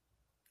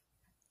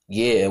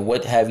 Yeah,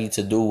 what have you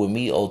to do with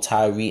me, O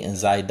Tyre and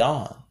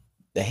Zidon,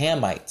 the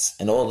Hamites,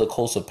 and all the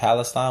coasts of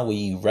Palestine?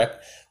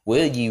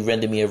 Will ye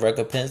render me a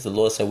recompense? The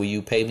Lord said, will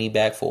you pay me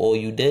back for all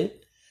you did?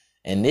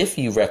 And if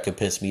you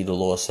recompense me, the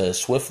Lord says,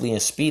 swiftly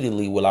and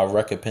speedily will I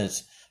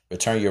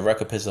return your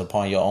recompense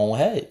upon your own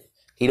head.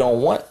 He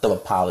don't want the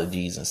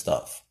apologies and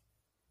stuff.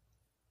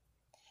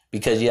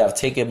 Because you have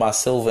taken my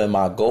silver and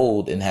my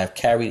gold and have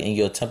carried in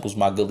your temples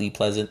my goodly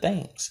pleasant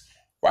things.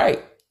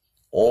 Right.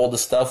 All the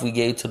stuff we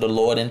gave to the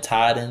Lord in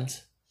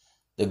tithings,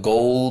 the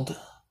gold.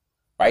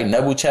 Right.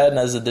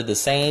 Nebuchadnezzar did the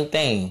same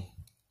thing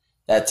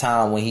that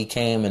time when he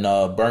came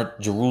and burnt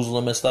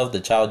Jerusalem and stuff.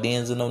 The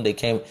Chaldeans and them,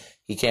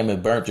 he came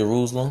and burnt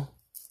Jerusalem.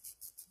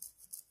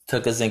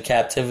 Took us in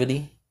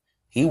captivity.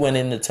 He went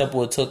in the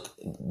temple and took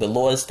the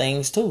Lord's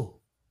things too.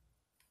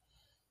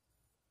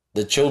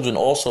 The children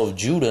also of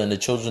Judah and the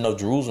children of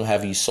Jerusalem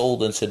have ye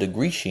sold unto the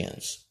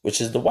Grecians, which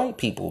is the white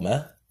people,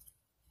 man.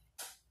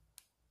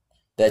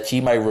 That ye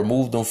might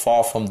remove them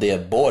far from their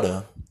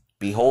border.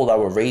 Behold, I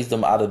will raise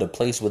them out of the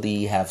place where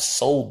ye have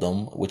sold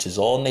them, which is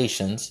all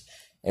nations,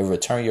 and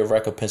return your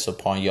recompense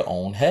upon your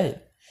own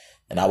head.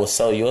 And I will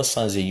sell your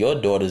sons and your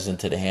daughters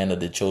into the hand of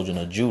the children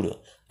of Judah.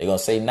 They're going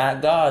to say,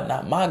 not God,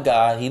 not my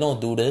God. He don't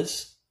do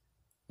this.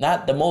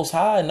 Not the Most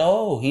High.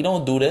 No, he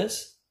don't do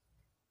this.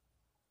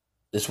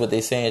 That's what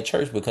they say in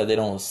church because they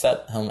don't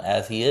accept him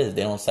as he is.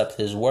 They don't accept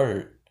his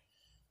word.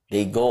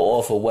 They go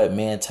off of what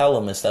man tell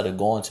them instead of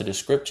going to the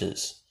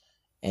scriptures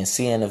and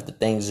seeing if the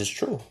things is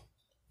true.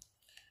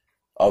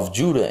 Of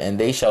Judah, and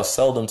they shall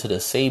sell them to the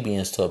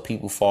Sabians, to a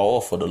people far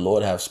off, for the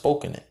Lord hath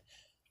spoken it.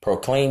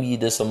 Proclaim ye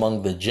this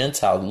among the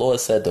Gentiles. The Lord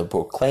said to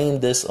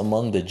proclaim this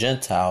among the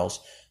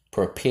Gentiles.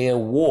 Prepare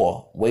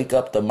war. Wake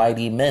up the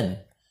mighty men.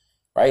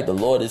 Right? The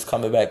Lord is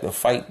coming back to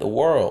fight the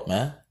world,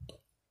 man.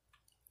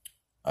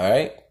 All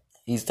right?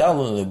 He's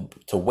telling them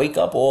to wake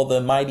up all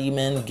the mighty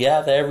men,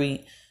 gather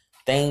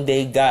everything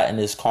they got in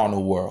this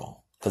carnal world,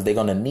 because they're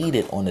going to need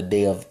it on the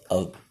day of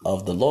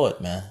the Lord,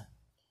 man.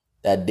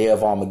 That day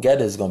of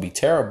Armageddon is going to be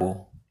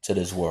terrible to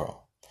this world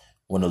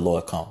when the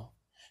Lord comes.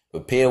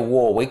 Prepare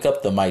war, wake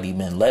up the mighty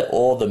men. Let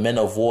all the men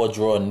of war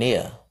draw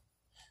near.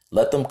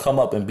 Let them come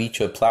up and beat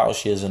your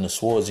plowshares and the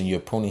swords and your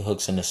pruning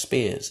hooks and the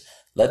spears.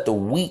 Let the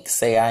weak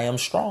say, I am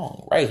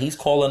strong. Right? He's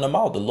calling them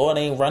out. The Lord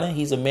ain't running.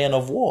 He's a man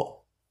of war.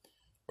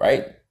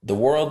 Right? The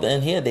world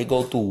in here, they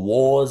go through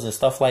wars and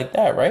stuff like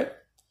that, right?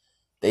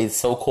 They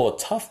so-called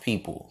tough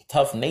people,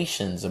 tough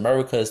nations.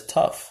 America is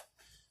tough.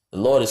 The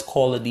Lord is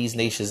calling these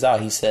nations out.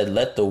 He said,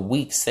 let the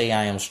weak say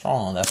I am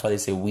strong. That's why they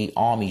say we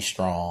army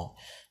strong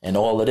and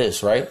all of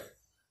this, right?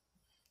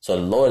 So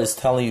the Lord is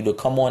telling you to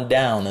come on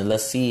down and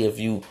let's see if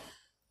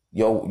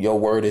your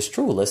word is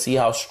true. Let's see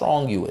how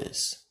strong you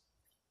is.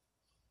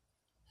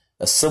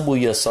 Assemble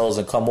yourselves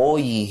and come, all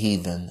ye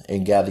heathen,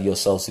 and gather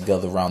yourselves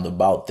together round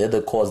about.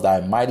 Thither cause thy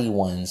mighty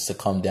ones to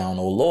come down,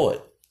 O Lord.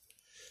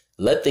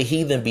 Let the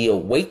heathen be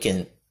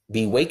wakened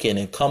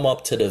and come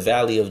up to the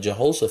valley of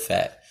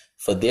Jehoshaphat.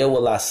 For there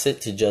will I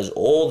sit to judge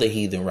all the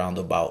heathen round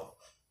about.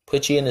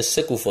 Put ye in the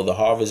sickle, for the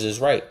harvest is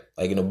ripe.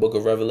 Like in the book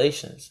of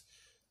Revelations.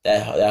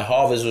 That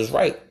harvest was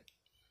ripe.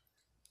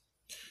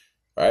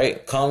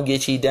 Right? Come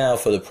get ye down,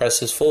 for the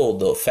press is full.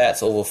 The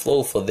fats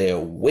overflow, for their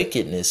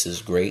wickedness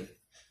is great.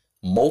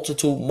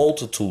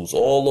 Multitudes,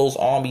 all those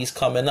armies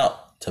coming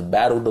up to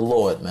battle the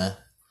Lord, man,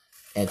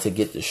 and to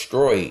get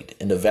destroyed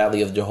in the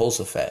valley of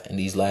Jehoshaphat in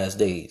these last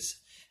days.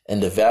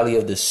 In the valley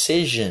of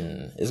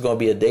decision, it's going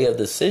to be a day of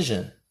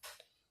decision.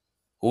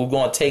 Who's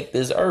going to take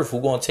this earth?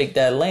 Who's going to take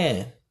that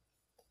land?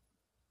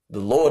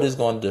 The Lord is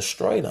going to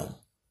destroy them.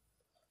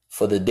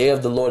 For the day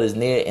of the Lord is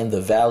near in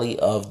the valley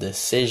of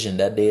decision.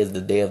 That day is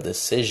the day of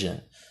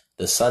decision.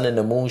 The sun and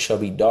the moon shall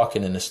be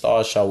darkened, and the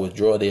stars shall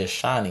withdraw their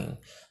shining.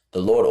 The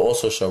Lord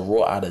also shall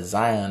roar out of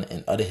Zion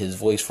and utter his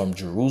voice from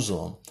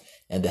Jerusalem,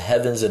 and the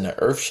heavens and the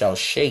earth shall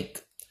shake.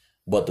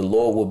 But the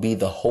Lord will be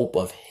the hope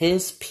of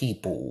his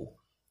people.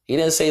 He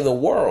didn't say the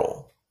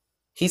world.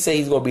 He said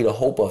he's going to be the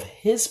hope of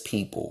his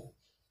people.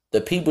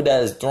 The people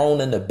that is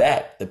thrown in the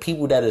back, the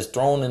people that is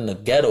thrown in the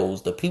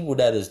ghettos, the people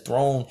that is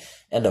thrown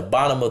in the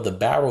bottom of the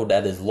barrel,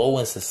 that is low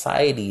in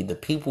society, the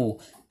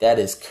people that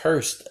is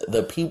cursed,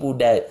 the people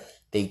that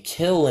they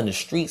kill in the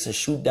streets and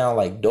shoot down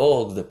like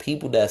dogs, the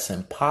people that's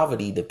in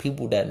poverty, the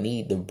people that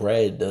need the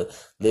bread, the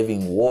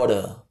living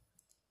water,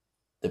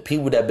 the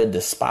people that have been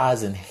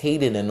despised and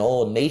hated in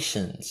all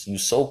nations, you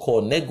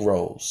so-called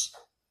Negroes.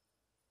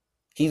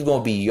 He's going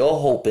to be your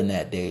hope in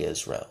that day,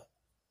 Israel.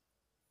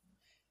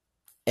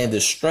 and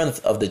the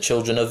strength of the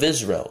children of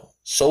Israel.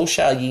 So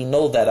shall ye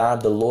know that I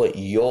am the Lord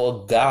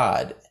your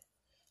God,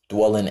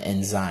 dwelling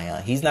in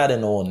Zion. He's not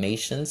in all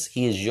nations.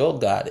 He is your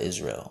God,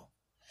 Israel.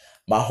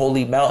 My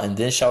holy mountain,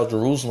 then shall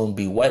Jerusalem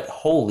be wet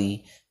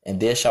holy, and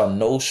there shall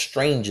no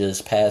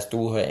strangers pass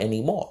through her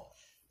anymore.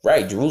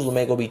 Right, Jerusalem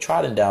ain't gonna be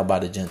trodden down by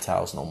the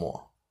Gentiles no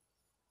more.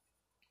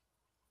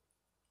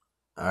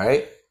 All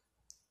right.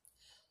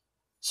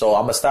 So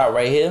I'm gonna stop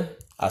right here.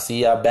 I'll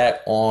see y'all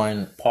back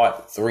on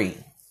part 3.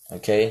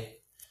 Okay.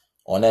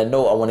 On that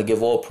note, I want to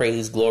give all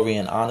praise, glory,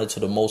 and honor to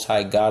the Most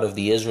High God of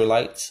the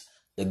Israelites,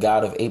 the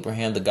God of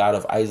Abraham, the God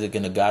of Isaac,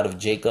 and the God of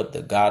Jacob,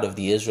 the God of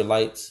the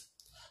Israelites,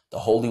 the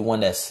Holy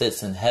One that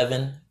sits in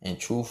heaven in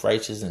truth,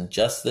 righteousness, and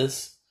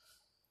justice,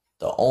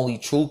 the only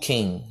true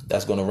King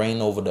that's going to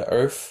reign over the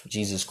earth,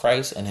 Jesus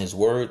Christ, and his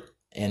word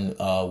and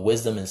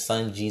wisdom and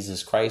son,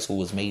 Jesus Christ, who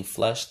was made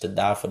flesh to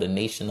die for the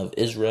nation of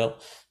Israel,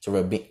 to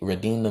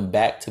redeem them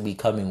back to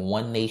becoming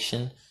one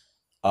nation,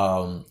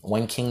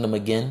 one kingdom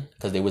again,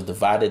 because they was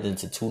divided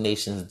into 2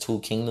 nations and 2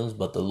 kingdoms.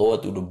 But the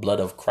Lord, through the blood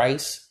of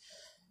Christ,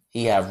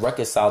 he have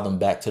reconciled them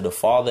back to the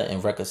Father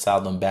and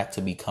reconciled them back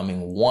to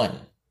becoming one.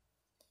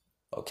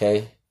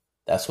 Okay,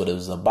 that's what it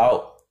was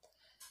about.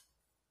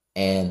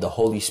 And the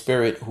Holy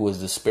Spirit, who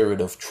is the Spirit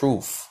of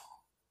truth.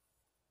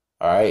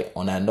 All right.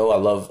 On that note, I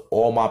love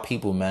all my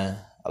people, man.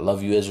 I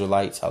love you,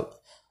 Israelites.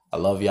 I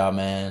love y'all,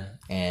 man.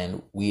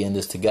 And we in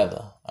this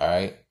together. All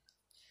right.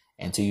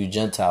 And to you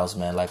Gentiles,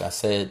 man, like I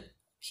said,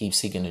 keep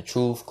seeking the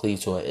truth, cleave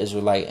to an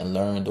Israelite, and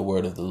learn the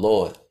word of the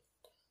Lord.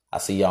 I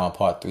see y'all in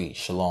part 3.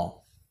 Shalom.